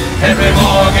set. Henry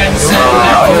Morgan said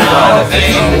let not a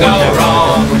thing go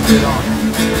wrong.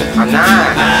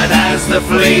 And as the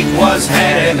fleet was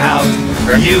heading out,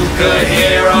 you could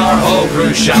hear our whole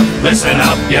crew shout, listen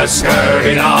up, you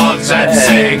scurvy dogs, and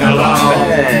sing along.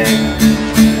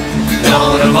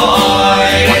 Don't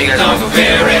avoid it, don't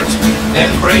fear it,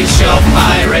 embrace your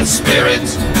pirate spirit.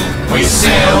 We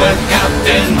sail with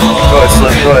Captain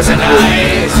Morgan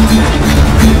tonight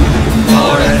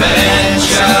for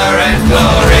adventure and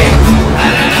glory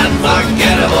and an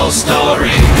unforgettable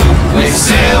story. We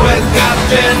sail with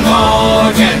Captain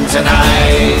Morgan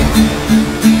tonight.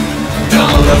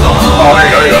 Don't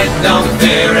avoid it, don't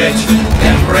fear it,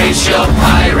 embrace your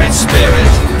pirate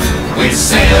spirit. We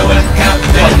sail with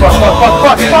Captain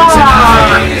Morgan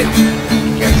tonight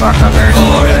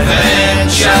for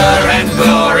adventure and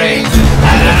glory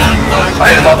and an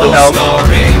unforgettable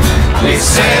story. We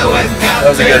sail with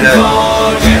Captain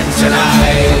Morgan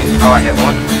tonight. Oh, I hit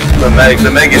one. The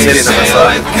Meg is hitting them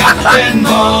aside. Captain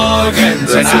Morgan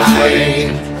tonight.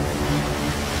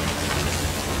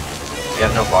 We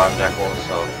have no bottom deck holes,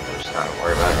 so I'm just not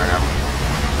worried about it right now.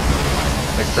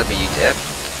 Next up, you tip.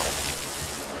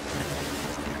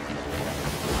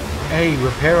 Hey,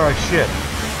 repair our ship.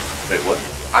 Wait, what?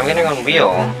 I'm getting on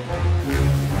wheel.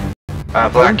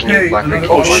 Black, can you black make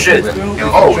Oh shit!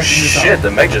 Oh shit!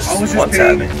 The Meg just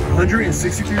one-tapped me.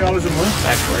 $163 a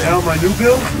month. Now my new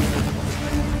bill,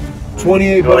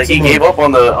 28 bucks. Like he gave up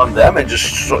on them and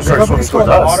just started swimming towards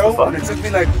us. Auto, and it took me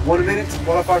like 1 minute to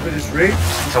qualify for this rate.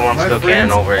 Someone's still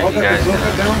canning over it, you guys.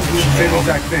 Same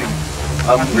exact thing.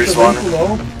 I'm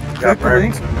respawning. Click the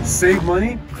link, save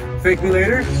money, fake me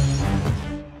later.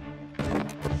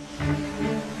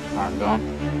 I'm gone.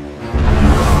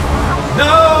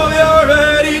 Now you're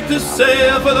ready to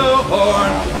sail for the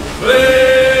Horn.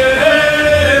 Way,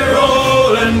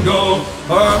 roll and go.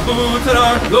 Our boots and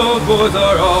our clothes boys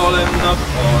are all in the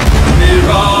pond. We're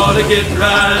rollicking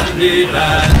randy,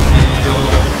 randy, oh.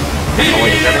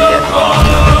 Heave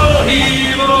up,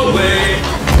 heave away.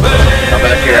 I'm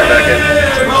back here, I'm back in.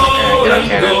 Roll and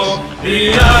go.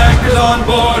 The anchor's on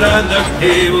board and the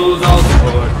cable's all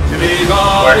stored. We're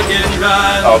rollicking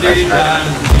randy,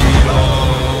 randy, oh.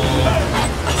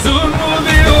 Soon we'll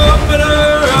be opening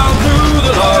around through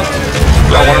the lock.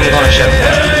 I want to go on a ship.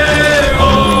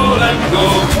 Roll and go,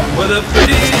 where the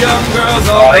pretty young girls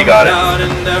all down in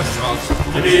their frocks.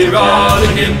 To be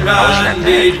rollicking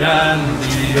randy,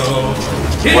 dandy, oh.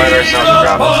 Heave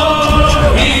up,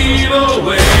 heave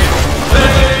away.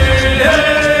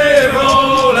 Hey,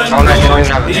 roll and go.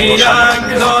 The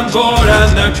anchor's on board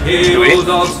and the cable's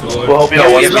all stored. We'll help you out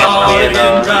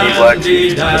once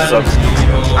we black.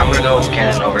 I'm gonna go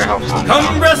cannon over to help some.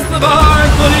 Come breast the bar,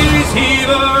 please heave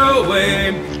her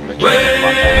away.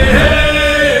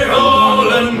 Way,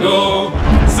 roll and go.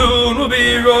 Soon we'll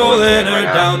be rolling her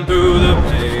down through the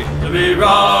bay. To be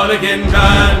rollicking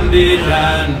randy,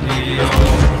 dandy,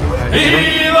 oh.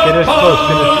 Heave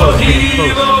up,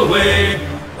 heave away.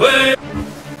 Way.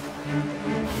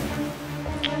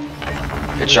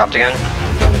 Get chopped again.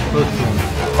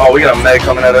 Oh, we got a Meg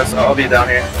coming at us. I'll be down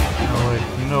here.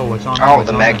 No, what's on? Oh,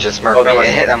 the Meg just murked me.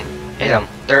 It hit them. Hit them.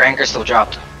 Their anchor still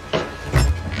dropped.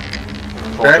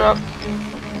 Full drop.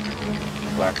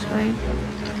 Black screen.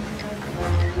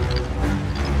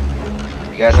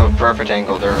 You guys have a perfect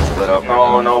angle. They're lit up.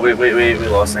 Oh no, we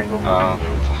lost angle. Oh,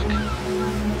 fuck.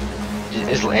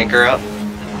 Is the anchor up?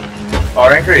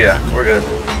 Our anchor, yeah, we're good.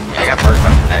 Yeah, I got murked by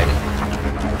the Meg.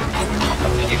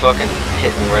 He fucking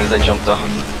hit me right as I jumped off.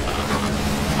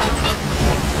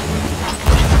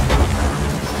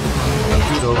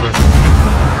 Over.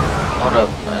 Hold up,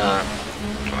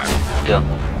 go.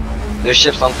 Their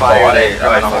ship's on fire. I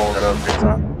fucked that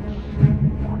up.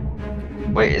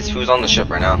 Wait, who's on the ship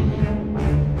right now?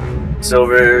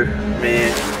 Silver,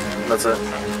 me, that's it.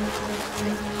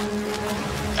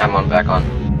 I'm on back on.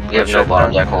 We have no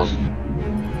bottom deck holes.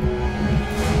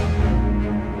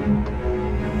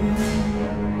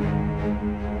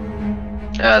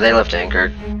 They left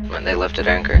anchored. When they lifted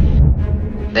anchor.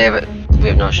 They have it. We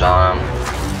have no shot on them.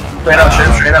 Straight out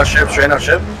ship, straight out ship, straight out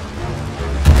ship.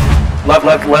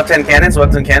 Left hand cannons,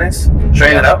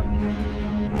 Straighten it out.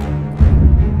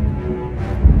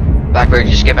 Blackbird,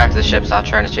 just get back to the ship, stop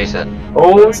trying to chase it.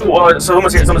 Oh, so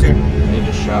someone's here, You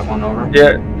just shot one over?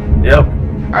 Yeah, yep.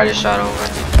 I just shot over.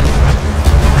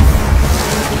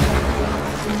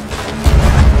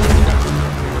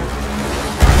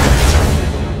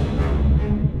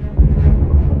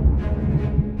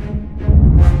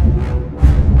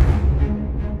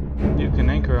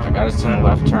 I got us in the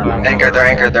left turn. Anchored, they're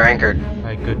anchored, they're anchored.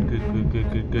 Alright, good.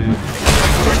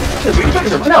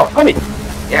 No, come me.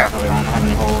 Yeah. We don't have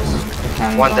any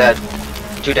holes. One dead.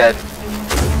 Two dead.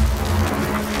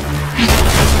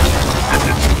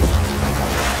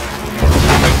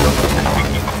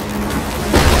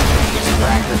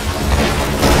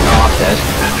 No, I'm dead.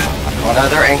 No,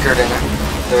 they're anchored in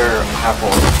they're half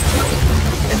holes.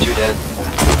 And two dead.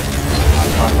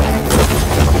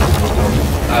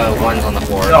 One's on the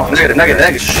floor. No,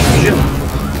 nugget, shoot.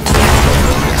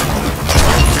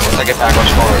 Once I get back, I'll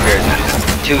spawn over here.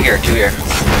 Two here.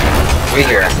 Three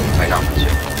here. Wait, no, two.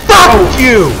 Fuck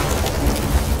you!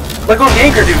 Let go of the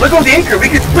anchor, dude. Let go of the anchor. We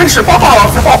can finish them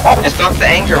off. It's not the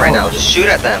anchor right now. Just shoot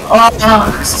at them.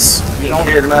 You don't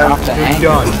hear, man. They're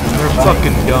done. They're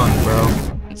fucking done, bro.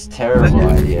 It's a terrible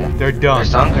idea. They're done.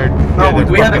 No,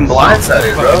 we had them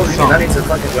blindsided, bro. We did not need to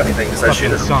fucking do anything besides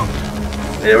shoot at them.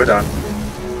 Yeah, we're done.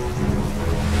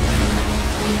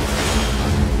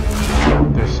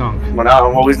 They're sunk.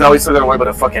 Well, we still gotta worry about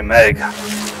a fucking Meg.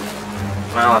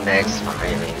 Well, a Meg's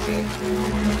fine, easy.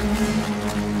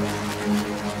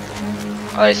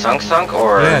 Are they sunk,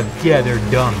 or? Yeah, they're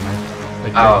done, man.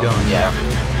 Like, they're done. Yeah.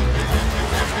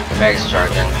 Meg's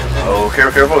charging. Oh,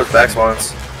 careful with back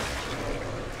spawns.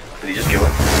 Did he just kill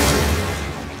him?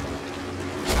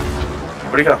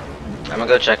 Where'd he go? I'm gonna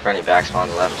go check for any back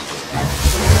spawns left.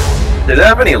 Did they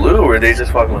have any loot, or were they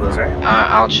just fucking with us, right?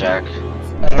 I'll check.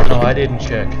 I don't know, I didn't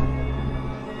check.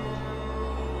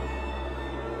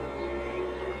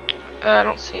 I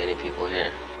don't see any people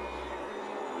here.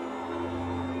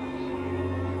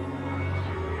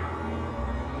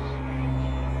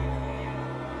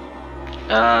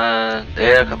 They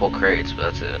had a couple crates,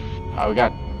 but that's it. We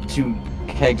got 2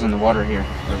 kegs in the water here.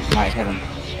 We might hit him.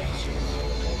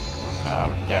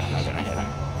 We're definitely gonna hit him.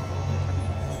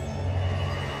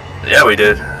 Yeah, we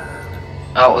did.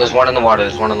 Oh, there's one in the water.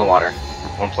 There's one in the water.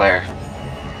 One player.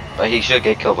 But he should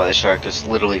get killed by the shark. There's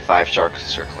literally 5 sharks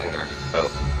circling their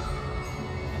boat.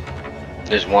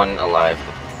 There's one alive.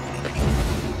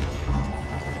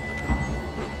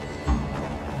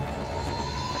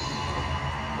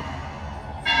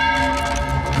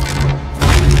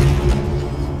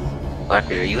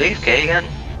 Blackbeard, are you AFK again?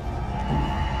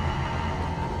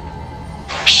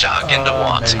 Shock into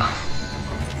water. Maybe.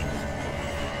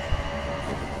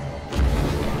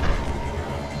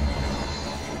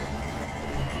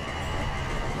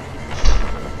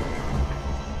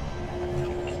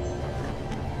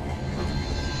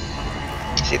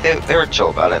 See, they were chill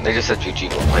about it. They just said GG,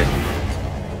 go play.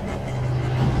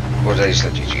 Or they just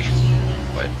said GG.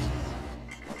 But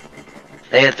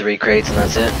they had 3 crates and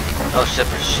that's it. Oh,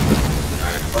 shippers.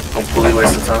 Alright, completely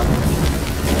waste of time.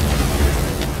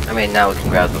 I mean, now we can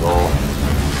grab the goal.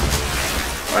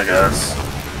 I guess.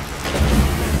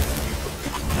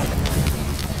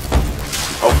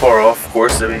 How far off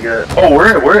course did we get? Oh,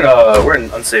 we're in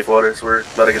unsafe waters. We're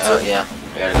about to get Oh set. yeah,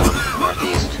 we gotta go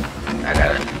northeast. I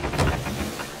got it.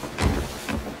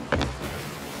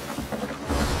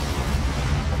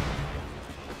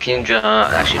 Can you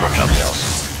actually don't drop shells.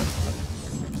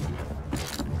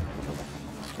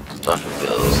 Buffalo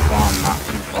bills. Not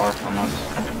too far from us.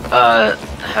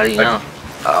 How do you know?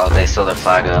 Oh, they still their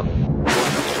flag up.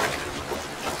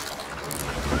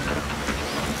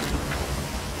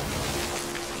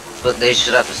 But they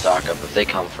should have to stock up. If they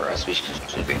come for us, we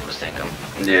should be able to sink them.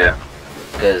 Yeah.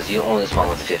 Because you only spawn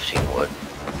with 15 wood.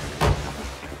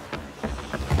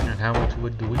 And how much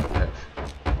wood do we have?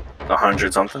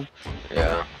 100 something.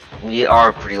 Yeah. We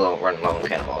are pretty low, running low on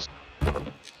cannonballs.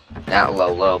 Not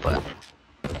low, but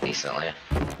decently.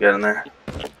 Get in there.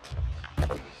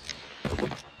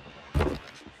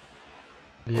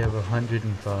 We have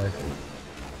 105.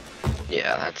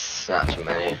 Yeah, that's not too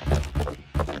many.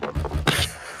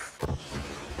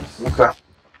 Okay.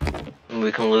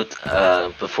 We can loot,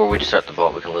 before we start the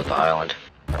vault, we can loot the island.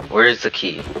 Where is the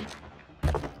key?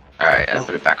 Alright, I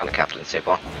put it back on the captain's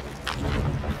table.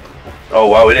 Oh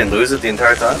wow, we didn't lose it the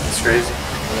entire time? That's crazy.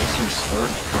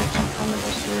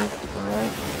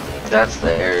 That's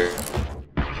there.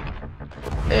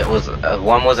 It was,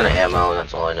 one wasn't ammo,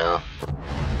 that's all I know.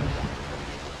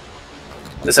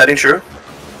 This heading's true?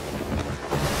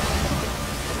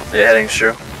 Yeah, heading's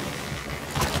true.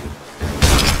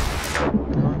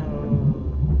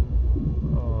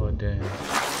 Oh, damn.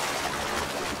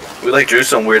 We like drew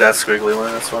some weird ass squiggly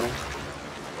line, that's funny.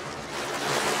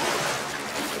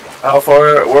 How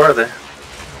far, where are they?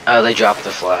 They dropped the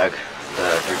flag, the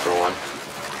 3-for-1.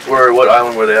 What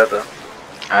island were they at though?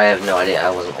 I have no idea,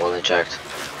 I wasn't only checked.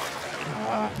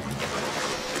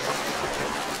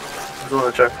 Go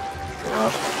on check.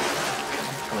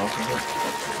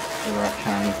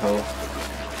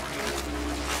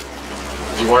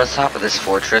 Do you want to stop at this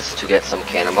fortress to get some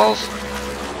cannonballs?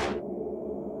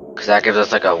 Because that gives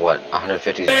us like a, what,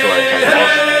 150 to 200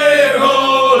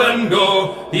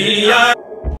 cannonballs?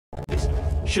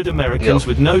 Should Americans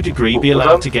with no degree be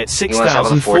allowed to get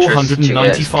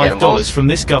 $6,495 from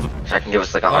this government? That can give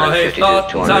us like 150 to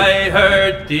 200. I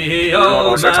heard the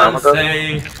old man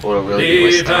say,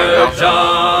 leave her,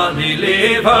 Johnny,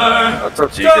 leave her. That's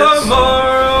up to you guys.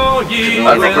 Tomorrow you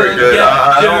I think we're good.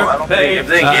 I don't pay. think if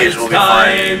they engage, we'll be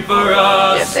fine. For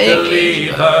us to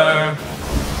leave her.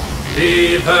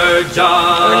 Leave her,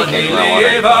 Johnny,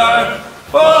 leave her.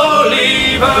 Oh,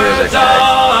 leave her,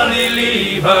 Johnny,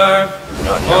 leave her.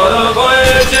 For the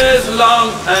voyage is long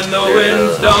and the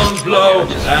winds don't blow,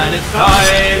 and it's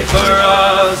time for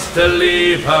us to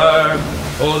leave her.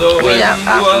 Oh, the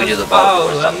wind was foul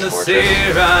and the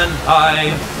sea ran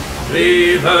high.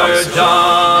 Leave her,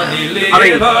 Johnny, leave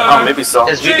her. Maybe so.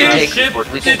 Because we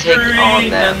can take on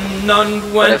them.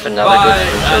 But if another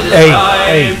good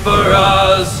time for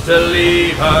us to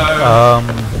leave her.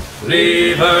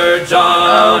 Leave her,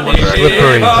 Johnny,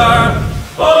 leave her.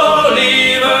 Oh,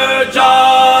 leave her,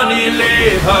 Johnny,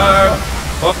 leave her.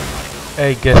 Oh.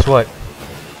 Hey, guess what?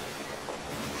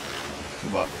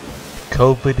 What?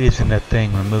 COVID isn't a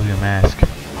thing. Remove your mask.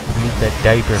 Remove that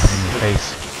diaper from your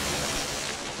face.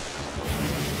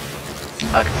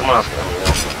 Someone else go.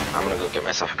 I'm gonna go get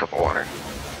myself a cup of water.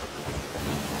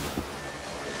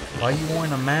 Why you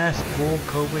wearing a mask, fool?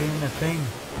 COVID ain't a thing.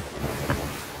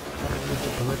 It's a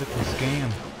political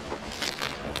scam.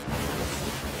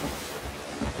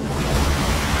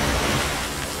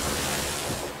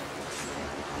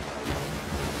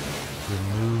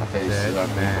 Remove that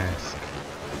mask.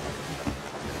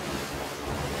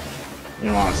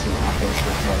 You want to see my face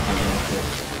look like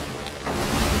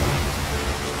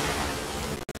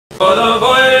For the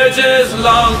voyage is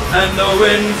long and the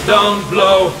winds don't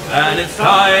blow, and it's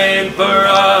time for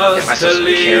us to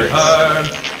leave her.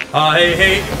 I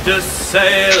hate to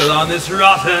sail on this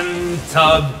rotten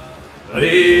tub.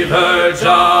 Leave her,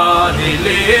 Johnny,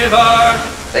 leave her.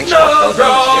 No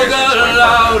grog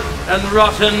allowed and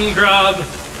rotten grub,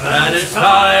 and it's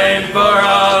time for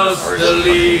us to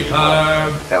leave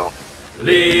her.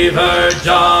 Leave her,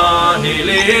 Johnny,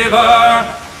 leave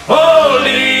her. Oh,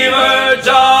 leave her,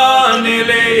 Johnny,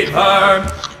 leave her.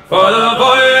 For the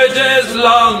voyage is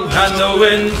long and the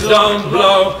winds don't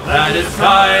blow, and it's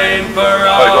time for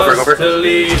us to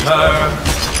leave her.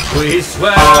 We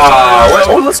swear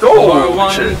let's go. For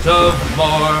want of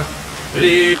more.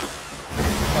 Leave.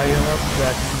 Back. I'm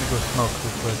gonna go smoke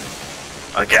real quick.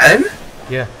 Again?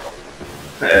 Yeah.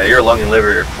 Yeah, your lung and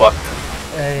liver are fucked.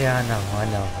 Yeah, I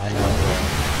know.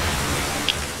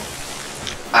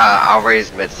 I'll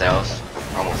raise mid sails.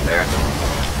 Almost there.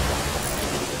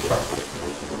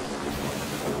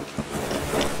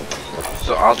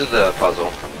 So I'll do the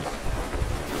puzzle.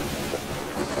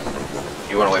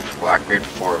 You wanna wait for Blackbeard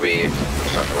before we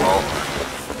start the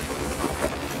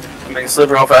roll? Make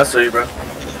Slipper, how fast are you, bro?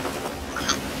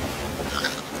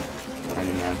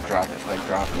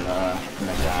 dropping the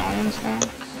medallions down.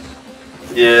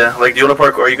 Yeah, like, do you want to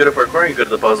parkour? Are you good at parkour? Or are you good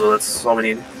at the puzzle? That's all we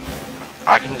need.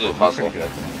 I can do a puzzle. I'm pretty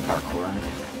good at parkour.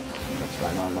 That's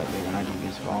what I normally do when I do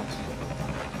these vaults.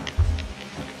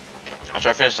 After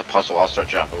I finish the puzzle, I'll start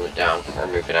dropping it down or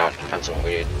moving out. Depends on what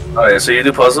we need. Alright, so you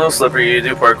do puzzle, Slipper, you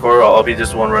do parkour. I'll be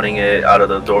just one running it out of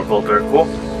the door vault door. Cool.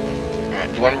 Alright,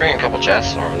 do you want to bring a couple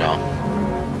chests or no?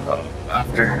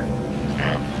 After.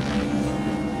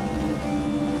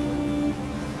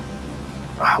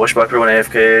 I wish Blackbeard went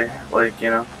AFK, like,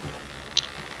 you know.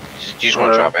 Do you just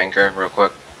want to drop anchor real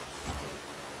quick?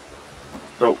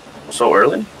 So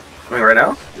early? I mean, right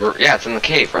now? Yeah, it's in the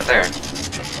cave right there.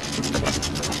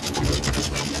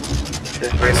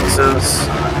 Okay, Racing says.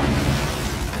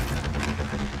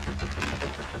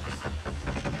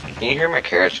 Can you hear my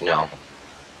carriage? No.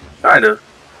 Kind of.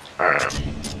 I don't know.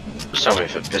 Just tell me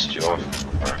if it pissed you off.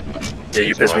 Yeah,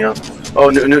 you pissed me off. Oh,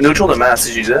 neutral the mass,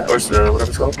 did you do that? Or whatever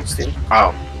it's called? Steam?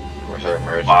 Oh. Where's our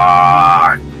merge?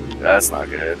 Fuck. That's not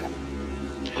good.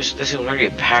 This is already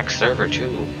a packed server,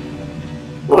 too.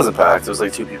 It wasn't packed, it was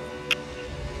like 2 people.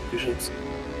 2 ships.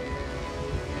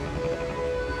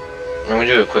 I'm gonna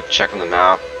do a quick check on the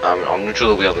map. I'll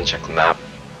neutral the wheel and check the map.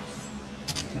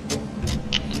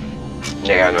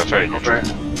 Yeah, no, it's already neutral.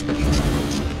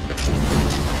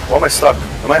 Why am I stuck?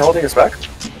 Am I holding us back?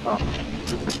 Oh.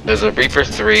 There's a Reaper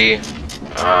 3,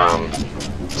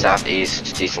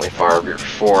 southeast, decently far. Reaper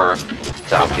 4,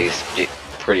 southeast,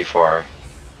 pretty far.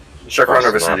 Check around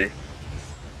our vicinity.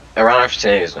 Around our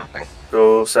vicinity is nothing.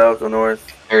 Go south, go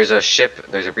north. There's a ship,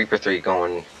 there's a Reaper 3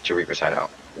 going to Reaper's hideout.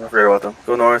 I forget about them.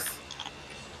 Go north.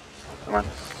 Come on.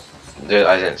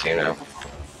 I didn't see him now.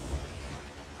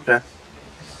 Okay.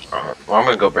 Well, I'm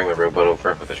gonna go bring the rowboat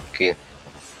over with the key.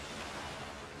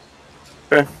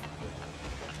 Okay.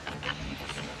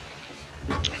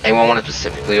 Anyone want to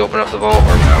specifically open up the vault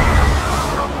or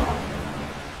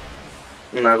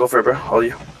no? No, go for it, bro. All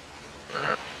you.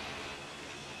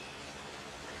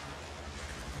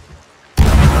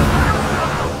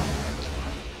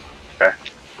 Okay.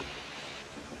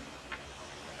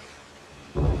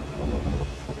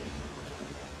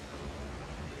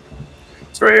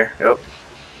 It's right here. Yep.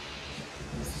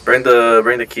 Bring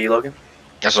the key, Logan.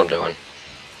 That's what I'm doing.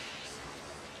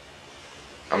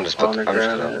 I'm just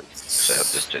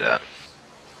do that.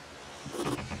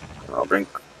 I'll bring.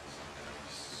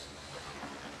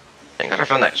 Thank God I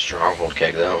found that stronghold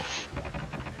keg though.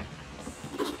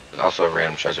 There's also a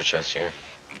random treasure chest here.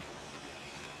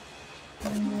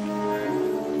 It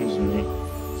was me.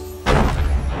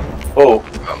 Oh.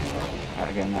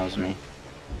 Again, that was me.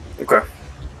 Okay.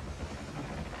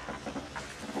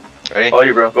 Ready? All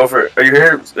you, bro. Go for it. Are you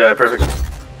here? Yeah, perfect.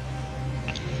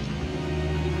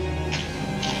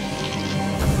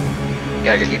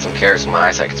 Gotta go eat some carrots when my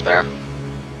eyesight gets better.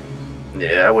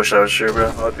 Yeah, I wish I was sure,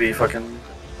 bro. I'd be fucking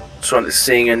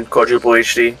seeing in quadruple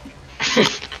HD.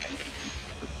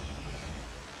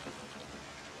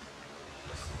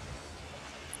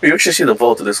 You actually see the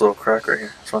vault of this little crack right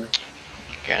here. It's funny.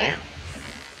 Can you?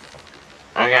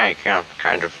 Oh yeah, you can,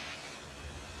 kind of.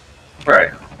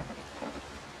 Right.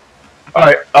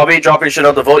 Alright, I'll be dropping shit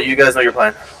out the vault. You guys know your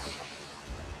plan.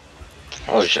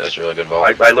 Holy shit, that's a really good vault.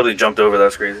 I literally jumped over.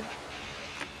 That's crazy.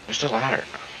 There's still a ladder.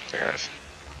 There it is.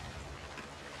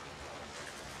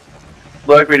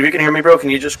 Look, wait, if you can hear me, bro,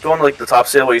 can you just go on like the top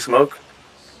sail while you smoke?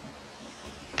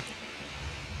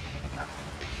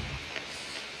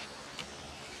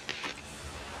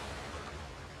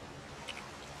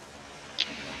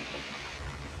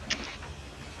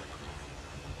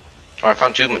 Oh, I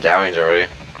found 2 medallions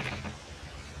already.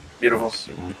 Beautiful.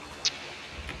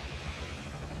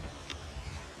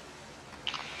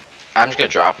 I'm just gonna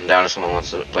drop them down if someone wants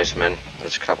to place them in.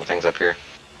 There's a couple things up here.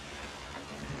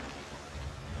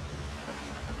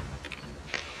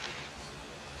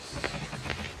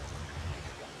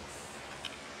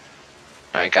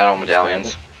 Alright, got all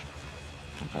medallions.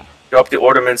 Drop the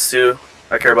ornaments too.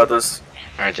 I care about those.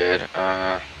 I did.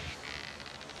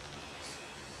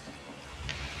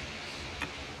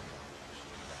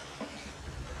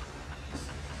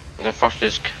 The fuck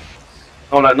this?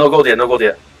 Oh no gold yet. No gold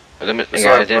yet. I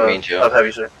didn't mean to. Up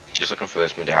heavy, sir. Just looking for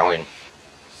this medallion.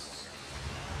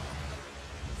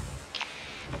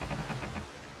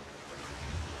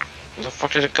 Where the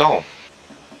fuck did it go?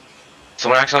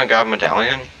 Someone accidentally got a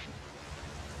medallion?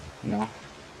 No.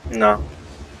 No.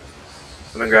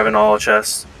 I've been grabbing all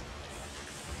chests.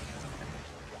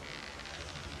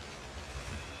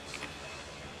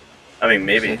 I mean,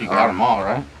 maybe. You got them all,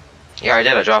 right? Yeah, I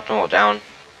did. I dropped them all down.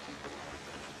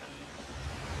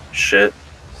 Shit.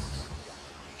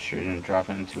 Sure you didn't drop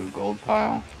it into a gold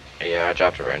pile? Yeah, I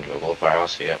dropped it right into a gold pile. I'll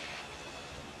see it.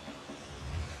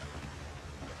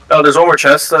 Oh, there's one more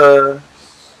chest on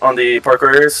the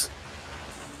parkour areas.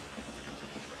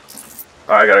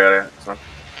 Oh, I got it. It's fine.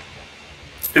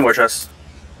 2 more chests.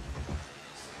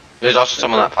 There's also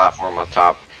some on that platform on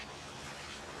top.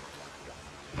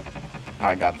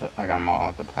 I got them all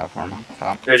at the platform on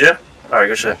top. Did you? Alright,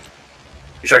 good shit.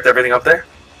 You checked everything up there?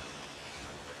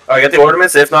 Alright, get the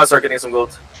ornaments. If not, start getting some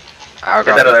gold. I'll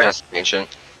grab the chest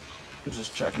ancient. I'm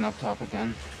just checking up top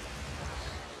again.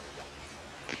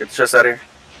 Get the chest out of here.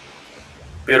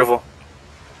 Beautiful.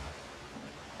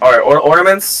 Alright,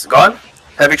 ornaments gone?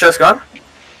 Heavy chest gone?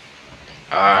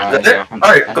 That's it?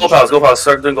 Alright, gold piles.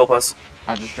 Start doing gold piles.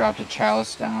 I just dropped a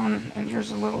chalice down, and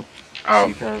here's a little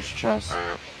seafarer's chest.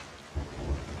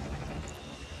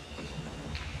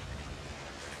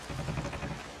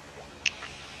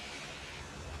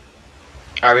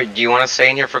 Alright, do you want to stay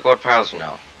in here for gold piles or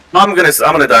no? I'm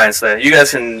gonna die and stay. You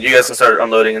guys can start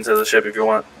unloading into the ship if you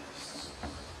want.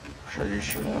 Sure you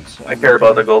should. I care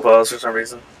about the gold piles for some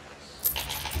reason.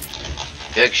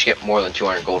 I feel like you should get more than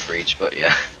 200 gold for each, but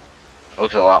yeah. It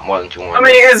looks a lot more than 200. I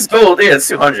mean, it's gold. Yeah, it's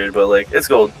 200, but like, it's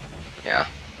gold. Yeah.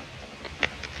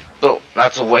 So,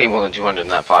 that's way more than 200 in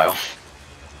that pile.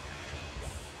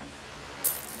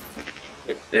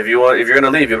 If you're gonna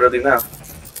leave, you better leave now.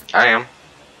 I am.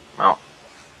 Out.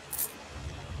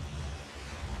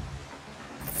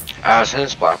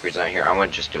 Since Blackbeard's not here, I'm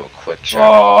gonna just do a quick check.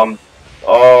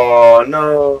 Oh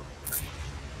no.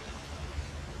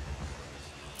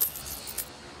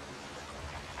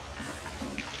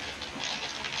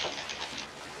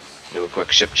 Do a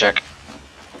quick ship check.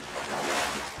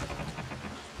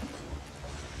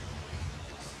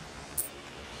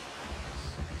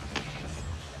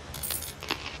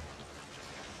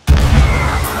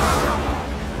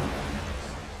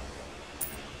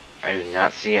 I do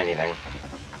not see anything.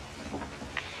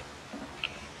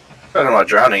 Talking about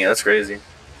drowning, that's crazy.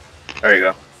 There you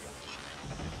go.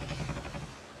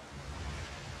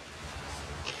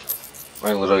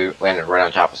 I literally landed right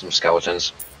on top of some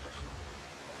skeletons.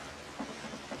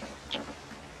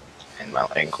 And my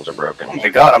ankles are broken. Oh my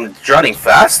god, I'm drowning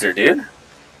faster, dude.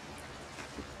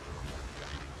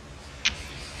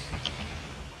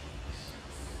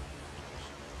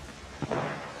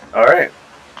 Alright.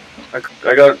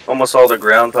 I got almost all the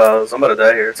ground piles. I'm about to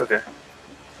die here, it's okay.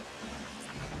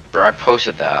 Bro, I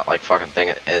posted that like fucking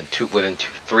thing, and within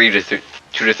 2 to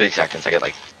 3 seconds, I get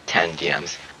like 10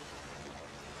 DMs.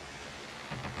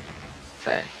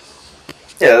 Insane.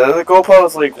 Yeah, the gold pile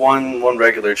is like one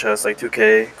regular chest, like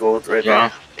 2k gold right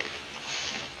now.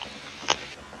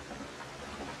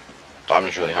 I'm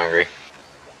just really hungry.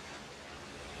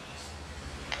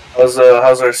 How's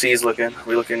our seas looking? Are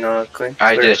we looking clean?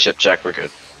 I did a ship check, we're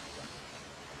good.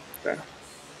 Okay.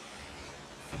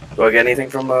 Do I get anything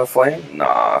from Flame?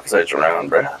 Nah, because I drowned,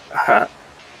 bruh.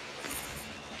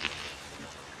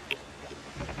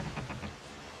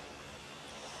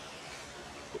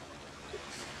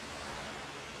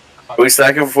 Are we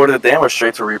stacking before the dam or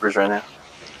straight to Reapers right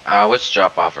now? Let's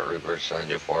drop off at Reapers and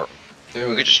do Fort. Maybe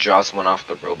we could just draw someone off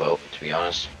the rowboat, to be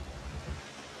honest.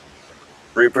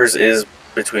 Reapers is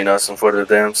between us and Fort of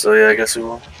the Dam, so yeah, I guess we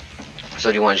will.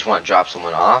 So do you just want to drop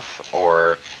someone off,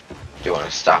 or do you want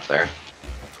to stop there?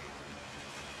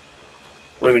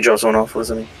 What do you mean drop someone off? What does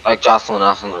that mean? Like drop someone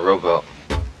off on the rowboat.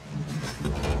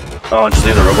 Oh, and just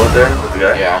leave the rowboat there with the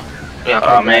guy? Yeah. Yeah.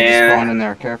 Oh man. Spawn in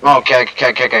there, careful. Oh, okay.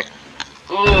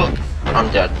 Ugh, I'm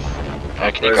dead.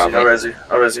 Can you grab me? I'll res you.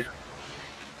 I'll res you.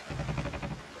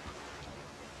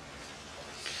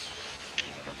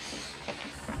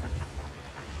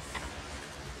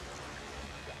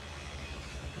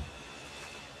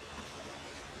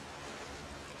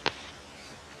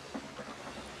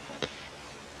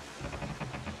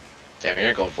 Damn,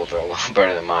 you're going full throw a lot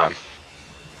better than mine.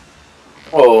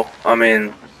 Whoa, I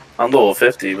mean, I'm level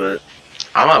 50, but...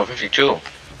 I'm level 52.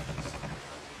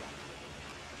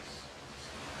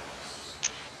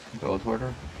 Gold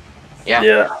order? Yeah.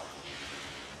 Yeah.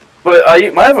 But I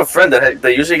might have a friend that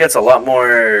usually gets a lot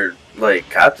more, like,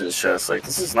 captain's chests. Like,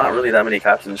 this is not really that many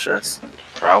captain's chests.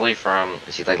 Probably from,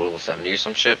 is he like level 70 or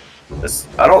some shit?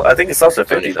 I think it stops at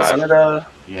 50, doesn't it?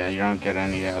 Yeah, you don't get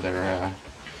any other,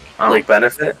 like,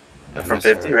 benefit from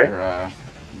 50, right?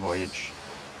 Voyage.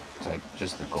 It's like,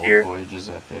 just the gold Here. voyage is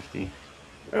at 50.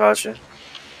 I gotcha.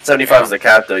 75 is the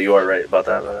cap, though. You are right about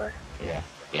that, by the way. Yeah.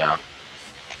 Yeah.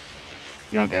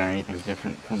 You don't get anything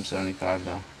different from 75,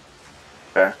 though.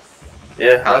 Okay.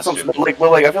 Yeah, that's like,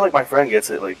 well, like, I feel like my friend gets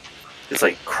it, like, it's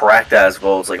like cracked ass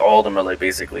golds. Like, all of them are, like,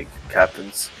 basically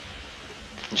captains.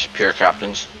 Just pure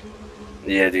captains.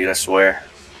 Yeah, dude, I swear.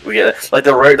 We get, like,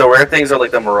 the rare things are,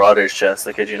 like, the Marauders chest,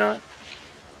 I kid you not.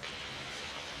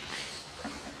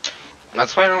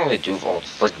 That's why I don't really do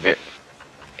vaults. Like,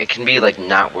 it can be, like,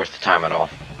 not worth the time at all.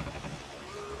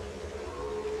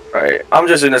 Alright, I'm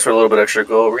just doing this for a little bit extra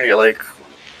gold. We're gonna get, like,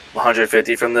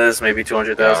 150 from this, maybe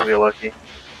 200,000 if you're lucky.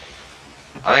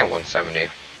 I think 170.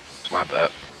 It's my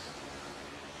bet.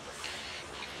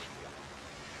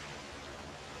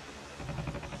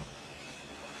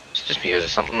 It's just because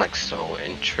it's something like so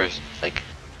like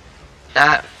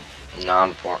not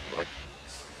non-important. Like,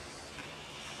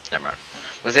 never mind.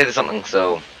 Let's say there's something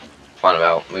so fun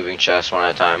about moving chests one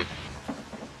at a time.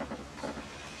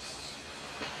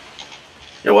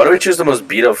 Yeah, why do we choose the most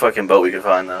beat up fucking boat we could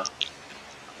find though?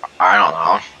 I don't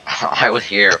know. I was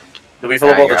here. Did we fill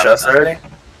up all the chests already?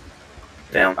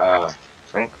 Damn. I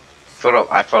think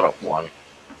I filled up one.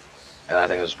 And I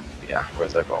think it was, yeah,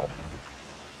 worth the goal.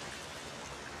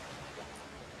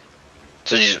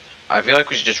 So I feel like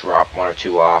we should just drop one or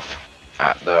two off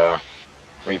at the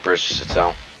Reapers just to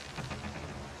sell.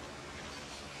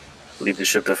 Leave the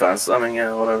ship defense. I mean,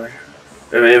 yeah, whatever.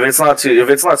 If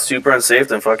it's not super unsafe,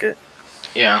 then fuck it.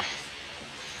 Yeah.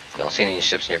 Don't see any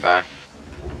ships nearby.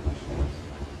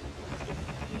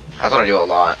 That's what I do a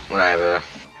lot when I have a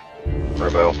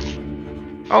rowboat.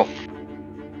 Oh.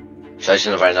 Should I just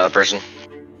invite another person?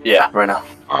 Yeah, right now.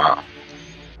 I'll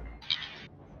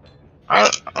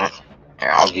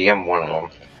DM one of them.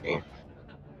 Yeah.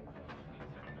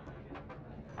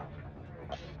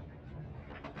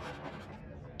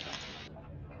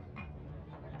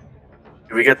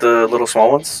 Did we get the little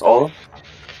small ones? All of them?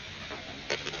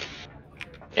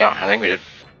 Yeah, I think we did.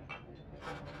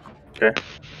 Okay.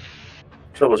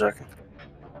 Double checking.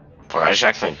 Well, I just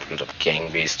actually put up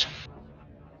King Beast.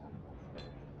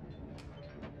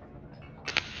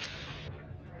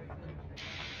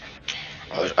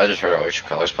 I just heard all your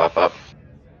colors pop up.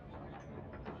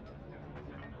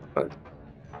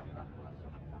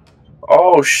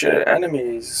 Oh shit,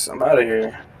 enemies. I'm out of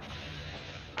here.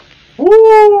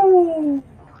 Woo!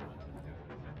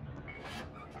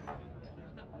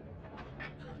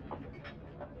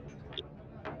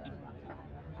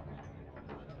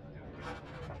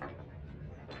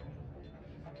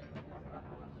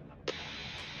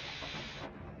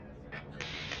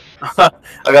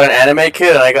 I got an anime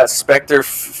kit and I got Spectre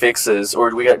fixes,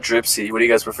 or we got Dripsy. What do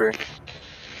you guys prefer?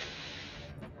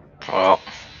 Well,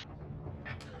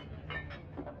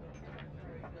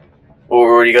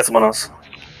 or do you got someone else?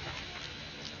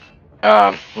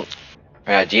 Yeah,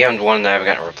 I DM'd one and I haven't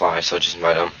gotten a reply, so just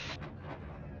invite him.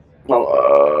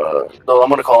 Well, no, I'm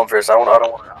gonna call him first. I don't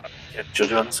want to get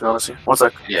judged on this, honestly. One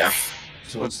sec. Yeah.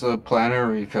 So what's the plan?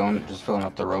 Or are you just filling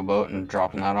up the rowboat and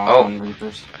dropping that off on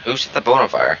Reapers? Who set the boat on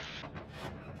fire?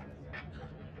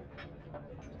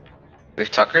 We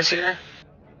have Tucker's here?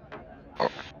 Oh.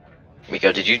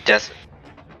 Miko, did you just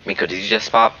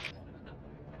pop?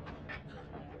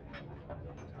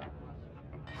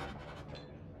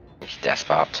 He desk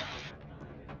popped.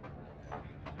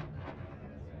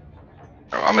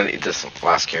 I'm gonna eat this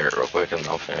last carrot real quick and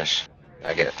I'll finish.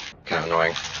 I get kind of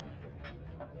annoying.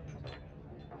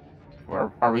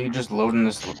 Are we just loading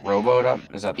this rowboat up?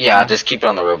 Is that the Yeah, plan? just keep it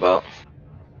on the rowboat.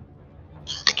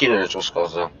 Keep the ritual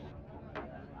skulls though.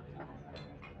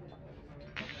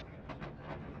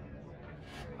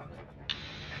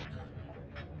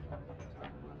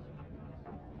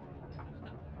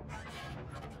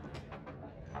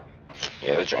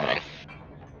 Yeah, they're drowning.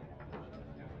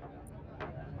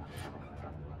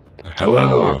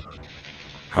 Hello.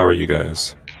 How are you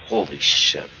guys? Holy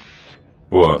shit.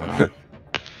 What?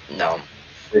 No.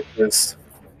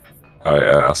 Alright,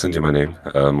 I'll send you my name,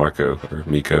 Marco or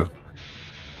Miko.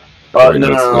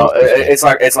 No. It's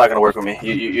not gonna work with me.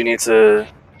 You need to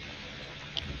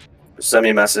send me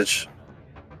a message.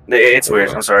 It's weird.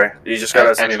 I'm sorry. You just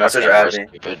gotta send me a message or add me.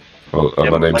 Well,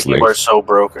 my name's You are so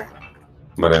broken.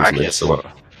 My name's Link. So what?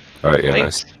 Alright, yeah,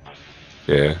 nice.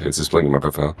 Yeah, it's just blinking my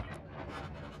profile.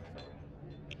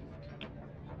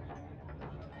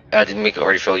 Did Miko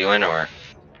already fill you in, or?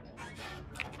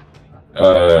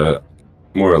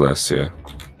 More or less, yeah.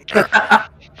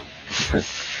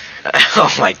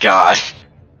 Oh my god.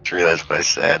 Just realized what I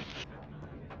said.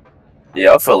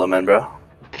 Yeah, I'll fill him in, bro.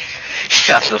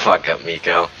 Shut the fuck up,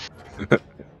 Miko.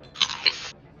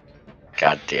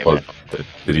 God damn it.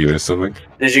 Did you miss something?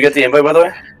 Did you get the invite, by the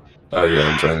way? Oh, yeah,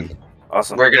 I'm trying.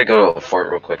 Awesome. We're gonna go to a fort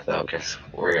real quick though, because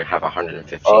we're gonna have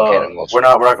 115 cannonballs. We're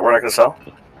not gonna sell.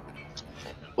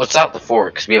 What's out the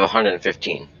fort? Because we have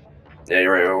 115. Yeah,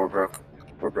 you're right. We're broke.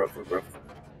 We're broke.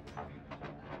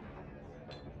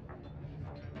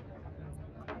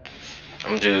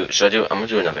 I'm gonna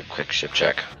do another quick ship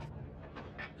check.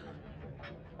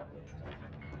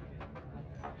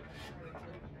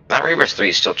 That Reaper's 3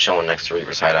 is still chilling next to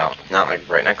Reaper's hideout. Not like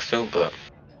right next to, but.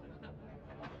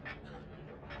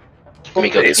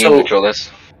 Miko, can you control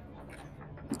this?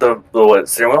 The what,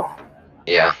 steering wheel?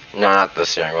 Yeah. No, not the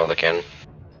steering wheel, the cannon.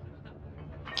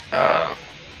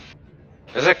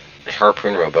 There's a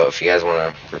harpoon rowboat if you guys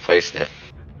want to replace it.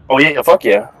 Oh yeah, fuck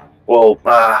yeah. Well,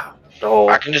 the whole.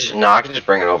 I can just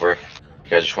bring it over. You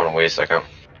guys just want to wait a second.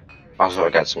 Also, I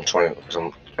got some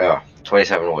 27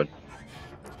 wood.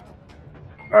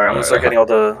 Alright, I'm gonna start getting all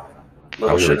the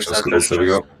little shit There we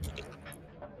go.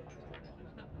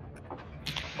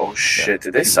 Oh shit,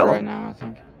 did they sell right them? now, I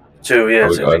think. 2, yeah.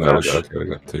 I got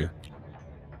 2.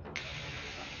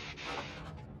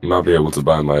 I might be able to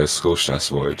buy my skull chest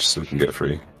voyage so we can get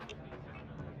free.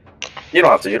 You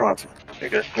don't have to. You're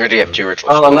good. We already have 2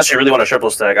 rituals. Unless you really want a triple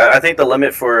stack. I think the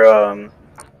limit for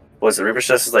what's it, Reaper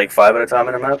chest is like 5 at a time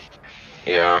in a map.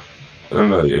 Yeah. I don't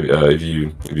know. If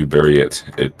you bury it,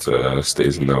 it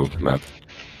stays in the map.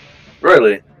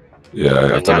 Really?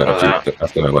 Yeah, I've done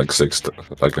it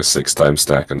like a 6 time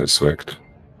stack and it's worked.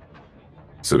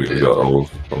 So we got all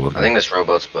of I think this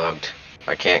rowboat's bugged.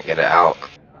 I can't get it out.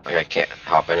 Like I can't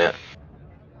hop in it.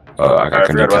 I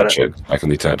can detach it. I can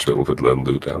detach it. We'll put a little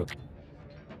loot down.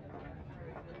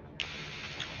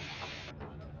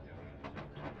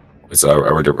 It's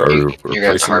are we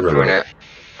replacing the rowboat?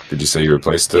 Did you say you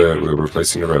replaced we're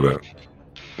replacing the rowboat?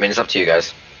 I mean, it's up to you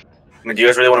guys. I mean, do you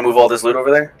guys really want to move all this loot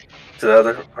over there to the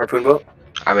other harpoon boat?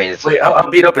 I mean, it's wait. How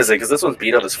beat up is it? Because this one's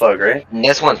beat up as fuck, right?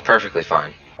 This one's perfectly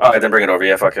fine. Alright, then bring it over.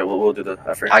 Yeah, fuck it. We'll do the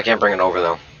effort. I can't bring it over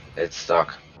though. It's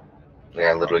stuck. Like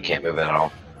I literally can't move it at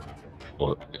all.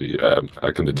 Well, yeah,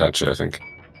 I can detach it. I think.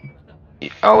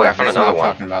 Oh wait, I found another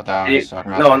one. Talking about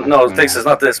that. No, thanks. It's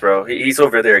not this, bro. He's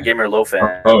over there. Gamer low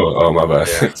fan. Oh, my bad.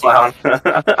 Yeah. Clown.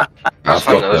 I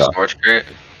found another storage crate.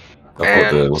 I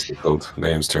put the what's it called?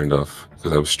 Names turned off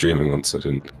because I was streaming once. I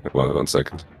didn't. 1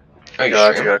 second. Oh, you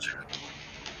gotcha.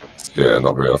 Yeah,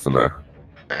 not very often though.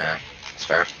 Yeah, it's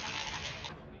fair.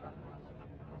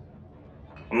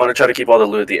 I'm gonna try to keep all the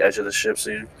loot at the edge of the ship so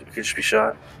you could just be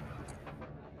shot.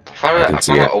 I found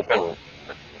an open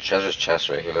treasure chest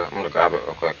right here. I'm gonna grab it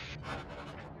real quick.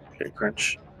 Okay,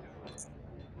 crunch.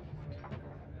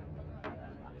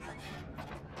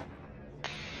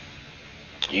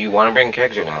 Do you want to bring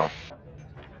kegs or no?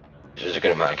 There's a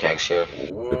good amount of kegs here.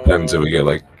 Depends if we get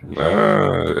like.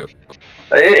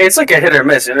 It's like a hit or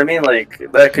miss. You know what I mean?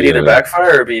 Like that could either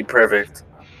backfire or be perfect.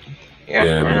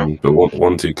 Yeah, I mean, but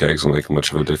 1-2 kegs won't make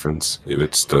much of a difference if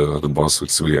it's the boss.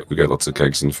 So we get lots of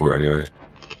kegs in for anyway.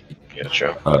 Yeah,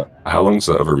 true. How long's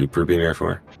the other Reaper been here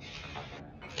for?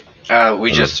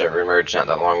 We just remerged not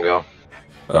that long ago.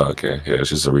 Oh, okay. Yeah,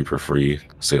 it's just a Reaper free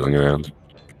sailing around.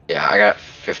 Yeah, I got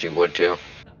 50 wood too.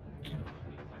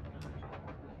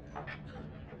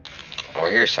 Oh,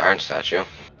 here's Siren statue.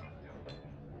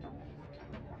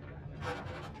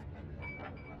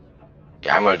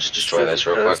 Yeah, I'm gonna just destroy this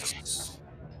real quick.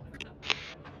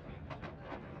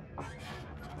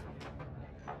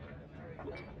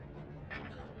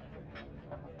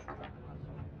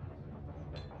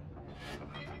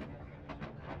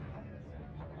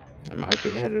 It might be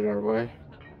headed our way.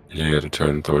 Yeah, you gotta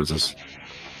turn towards us.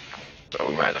 Oh,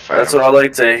 we might have to fight That's him. what I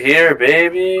like to hear,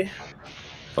 baby.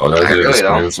 Oh, they're Not here to really,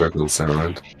 spin though. in circles, never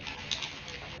mind.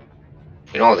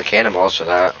 You don't have the cannonballs for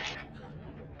that.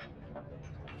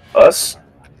 Us?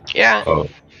 Yeah. Oh,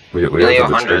 we only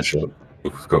don't have have the chain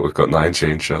 100. shot. We've got 9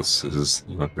 chain shots. This is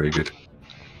not very good.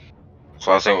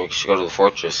 So I was saying we should go to the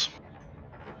fortress.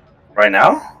 Right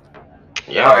now?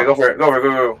 Yeah. Alright, go for it. Go for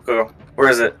it. Go. Where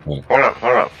is it? Hold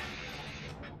up.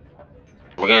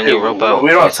 We're gonna need rope out. We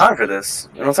don't have time for this.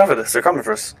 We don't have time for this. They're coming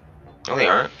for us. No, they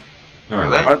aren't. Are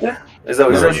they? Aren't they? Is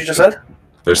that what you just said?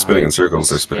 They're spinning in circles.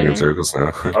 They're spinning in circles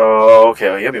now. Oh, okay.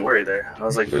 Well, you had me worried there. I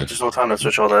was like, there's no time to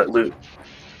switch all that loot.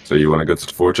 So you want to go to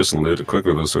the fortress and loot it quick,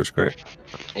 or those switch great?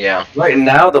 Yeah. Right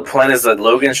now, the plan is that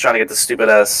Logan's trying to get the stupid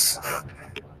ass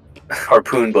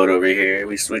harpoon boat over here.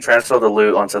 We transfer the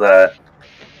loot onto that.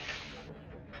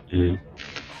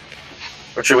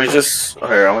 Or should we just... Oh,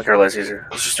 here, I'll make our lives easier.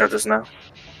 Let's just start this now.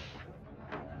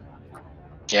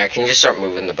 Yeah, can you just start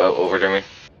moving the boat over to me?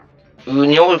 Ooh,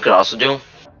 you know what we could also do?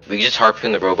 We could just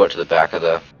harpoon the rowboat to the back of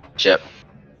the ship.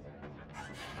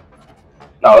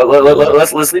 No,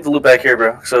 let's leave the loot back here,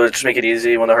 bro. So just make it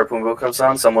easy when the harpoon boat comes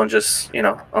on. Someone just,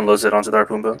 unloads it onto the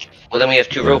harpoon boat. Well, then we have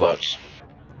 2 rowboats.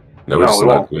 No, we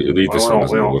won't. We leave this one in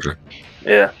the water.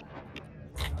 Yeah.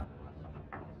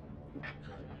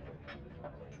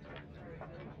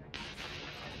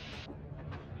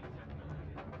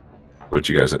 What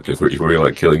you guys? Were you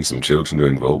like killing some children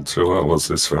doing vaults or what? What's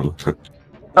this from?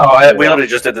 No, we literally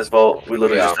just did this vault. We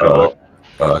literally just did a vault.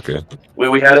 Oh, okay.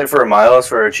 We had it for miles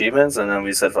for our achievements, and then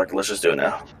we said, fuck it, let's just do it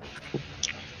now.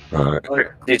 Alright.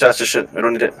 Detach this shit. We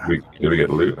don't need it. Did we get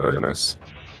the loot? Oh, yeah, nice.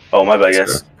 Oh, my bad,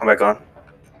 guys. Come back on.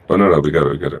 Oh, no, we got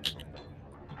it.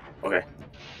 Okay.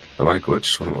 Am I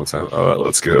glitched? What's happening? Alright,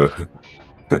 let's go.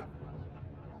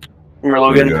 Remember,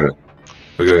 Logan?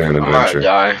 We're going on an adventure.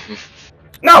 Die.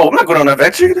 No, I'm not going on an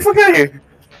adventure. Get the fuck out of here.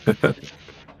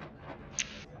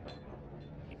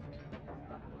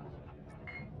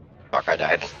 Fuck, I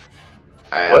died.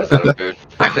 I was out of food.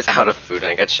 I was out of food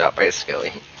and I got shot by a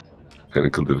skelly.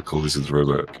 Technical difficulties with the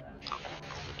robot.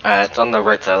 It's on the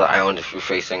right side of the island if you're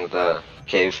facing the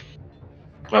cave.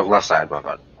 No, left side, my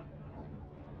bad.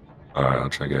 Alright, I'll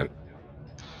try again.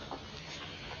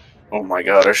 Oh my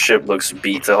god, our ship looks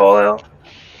beat to all hell.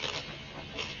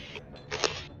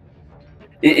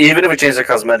 Even if we change the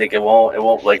cosmetic, it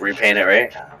won't like repaint it,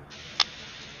 right?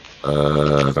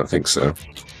 I don't think so.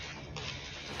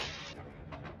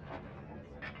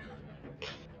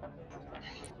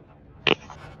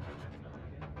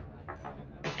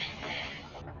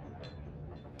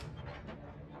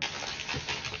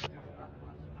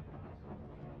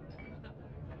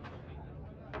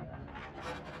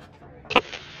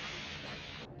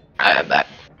 I am back.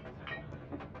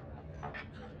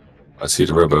 I see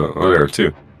the robot. Oh, there are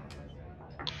 2.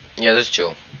 Yeah, there's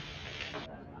 2.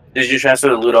 Did you transfer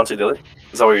the loot onto the other?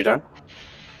 Is that what you're done?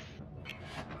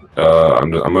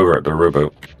 I'm over at the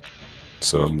rowboat,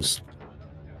 so I'm just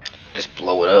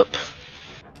blow it up.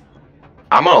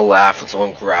 I'm gonna laugh when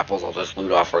someone grapples all this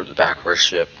loot off the back of our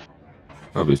ship.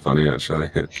 that'll be funny actually.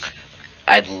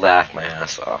 I'd laugh my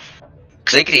ass off.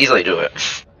 Cause they could easily do it.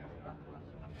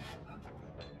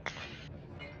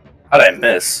 How did I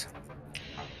miss?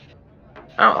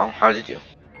 I don't know. How did you?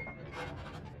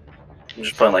 I'm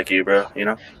just playing like you, bro.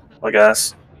 Like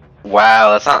ass.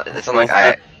 Wow, it's not like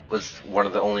I was one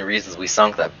of the only reasons we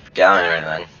sunk that galleon or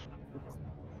anything.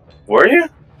 Were you?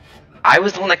 I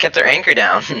was the one that kept their anchor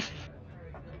down.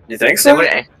 You think so?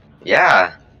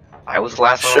 Yeah. I was the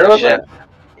last one Sure on the about ship.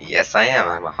 Yes, I am.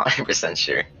 I'm 100%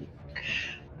 sure.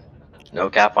 No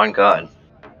cap on God.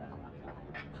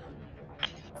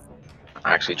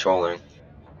 Actually trolling.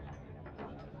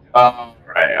 Alright.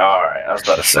 I was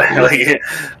about to say, like...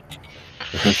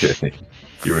 Okay.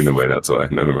 You were in the way, that's why.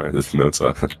 Never mind, there's no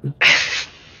time.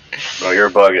 Bro, you're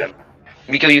bugging.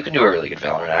 Miko, you can do a really good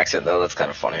Valorant accent, though. That's kind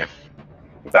of funny.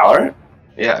 Valorant?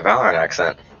 Yeah, Valorant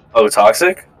accent. Oh,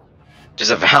 toxic?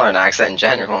 Just a Valorant accent in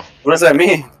general. What does that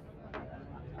mean?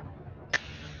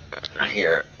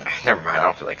 Here. Never mind, I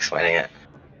don't feel like explaining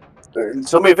it.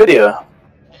 Show me a video.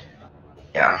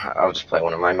 Yeah, I'll just play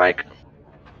one on my mic.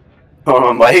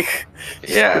 On my mic?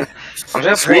 Yeah. I'm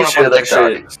just Screen pulling up on share that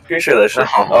TikTok. shit. Screen share that shit.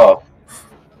 No. Oh.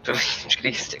 I'm just gonna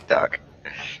use TikTok.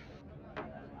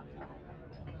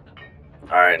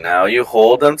 Alright, now you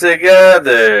hold them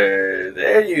together.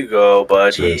 There you go,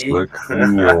 buddy. Just look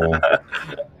cool.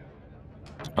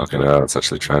 Okay, now that's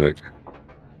actually tragic.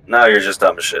 Now you're just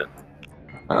dumb as shit.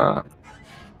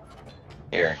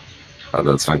 Here. Oh,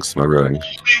 that's thanks to my rowing.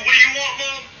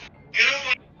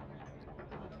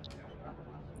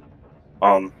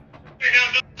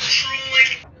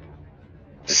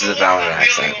 This is a Valorant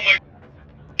accent.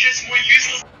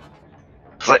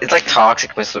 It's like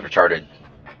toxic, missile retarded.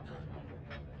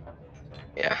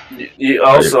 Yeah. You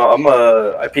also,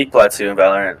 I peak Plateau in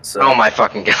Valorant. So. Oh my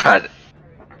fucking god!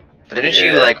 But didn't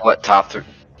you like what top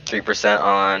 3%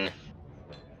 on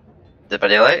Dead by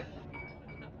Daylight?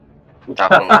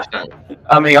 Top 1%.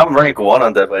 I mean, I'm rank 1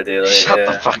 on Dead by Daylight. Shut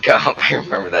the fuck up! I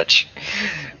remember that.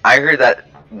 I heard that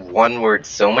one word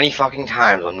so many fucking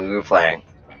times when we were playing.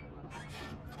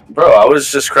 Bro, I was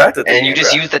just cracked at the game, you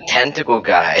just used the tentacle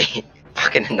guy.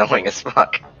 Fucking annoying as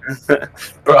fuck.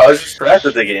 Bro, I was just cracked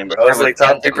at the game, bro. I was like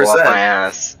top 3%. Off my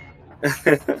ass.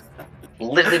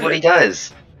 Literally what he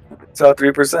does. Top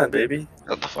 3%, baby.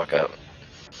 Shut the fuck up.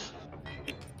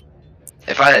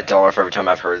 If I had $1 for every time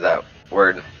I've heard that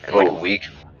word in like a week,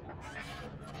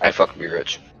 I'd fucking be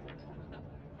rich.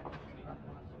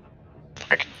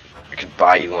 I could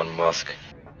buy Elon Musk.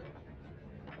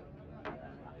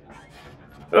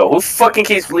 Bro, who fucking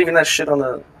keeps leaving that shit on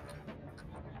the...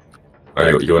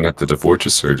 Alright, you going to the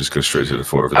fortress or just go straight to the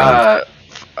fort? I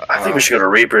think we should go to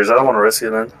Reapers. I don't want to risk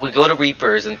it, man. We go to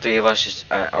Reapers and 3 of us just,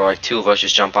 or like 2 of us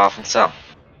just jump off and sell.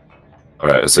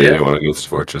 Alright, so you want to go to the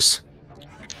fortress.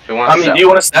 Do you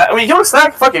want to stack? I mean, you want to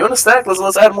stack? Fuck it, you want to stack?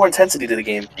 Let's add more intensity to the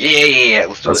game. Yeah.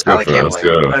 Let's go. Let's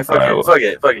go. Right, fuck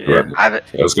it. Yeah.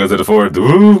 Let's go to the fort.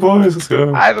 Ooh, boys, let's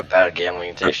go. I have a bad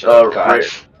gambling addiction. Right.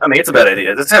 I mean, it's a bad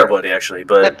idea. It's a terrible idea, actually.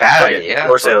 But it's a bad idea.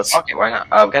 More sales. Okay, why not?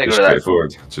 We gotta just go to that.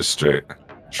 Forward. Just straight.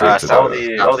 To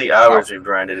all the hours we've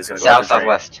grinded is gonna go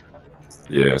southwest.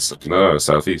 Yes. No,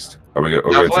 southeast. Are we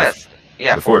going southwest?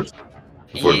 Yeah. The fort.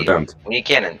 The fort of the damned. We need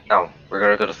cannon. No, we're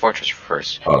gonna go to the fortress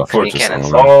first. Oh, the fortress.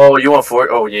 Oh, you want fort?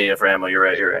 Oh, yeah, for ammo. You're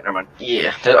right. Never mind.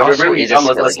 Yeah.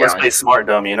 Let's play smart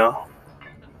dumb. You know.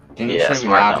 Didn't you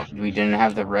say we didn't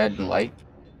have the red light?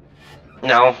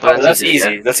 No, but that's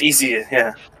easy. That's easy.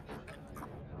 Yeah.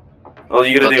 Well,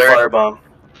 you gotta do firebomb.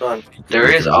 Done. There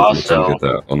is also get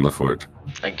that on the fort.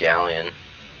 A galleon.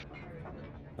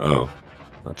 Oh.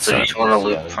 So you just want to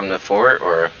loot from the fort,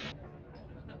 or?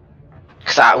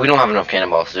 Cause we don't have enough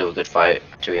cannonballs to do a good fight.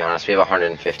 To be honest, we have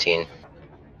 115.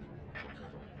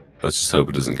 Let's just hope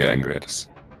it doesn't gang raid us.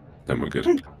 Then we're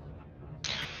good.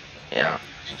 Yeah.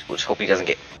 We'll just hope he doesn't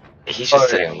get. He's just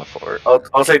sitting on the fort.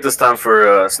 I'll take this time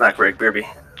for snack break, Beerby.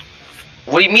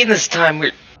 What do you mean this time?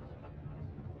 We're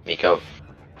Miko.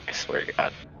 I swear to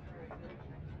God.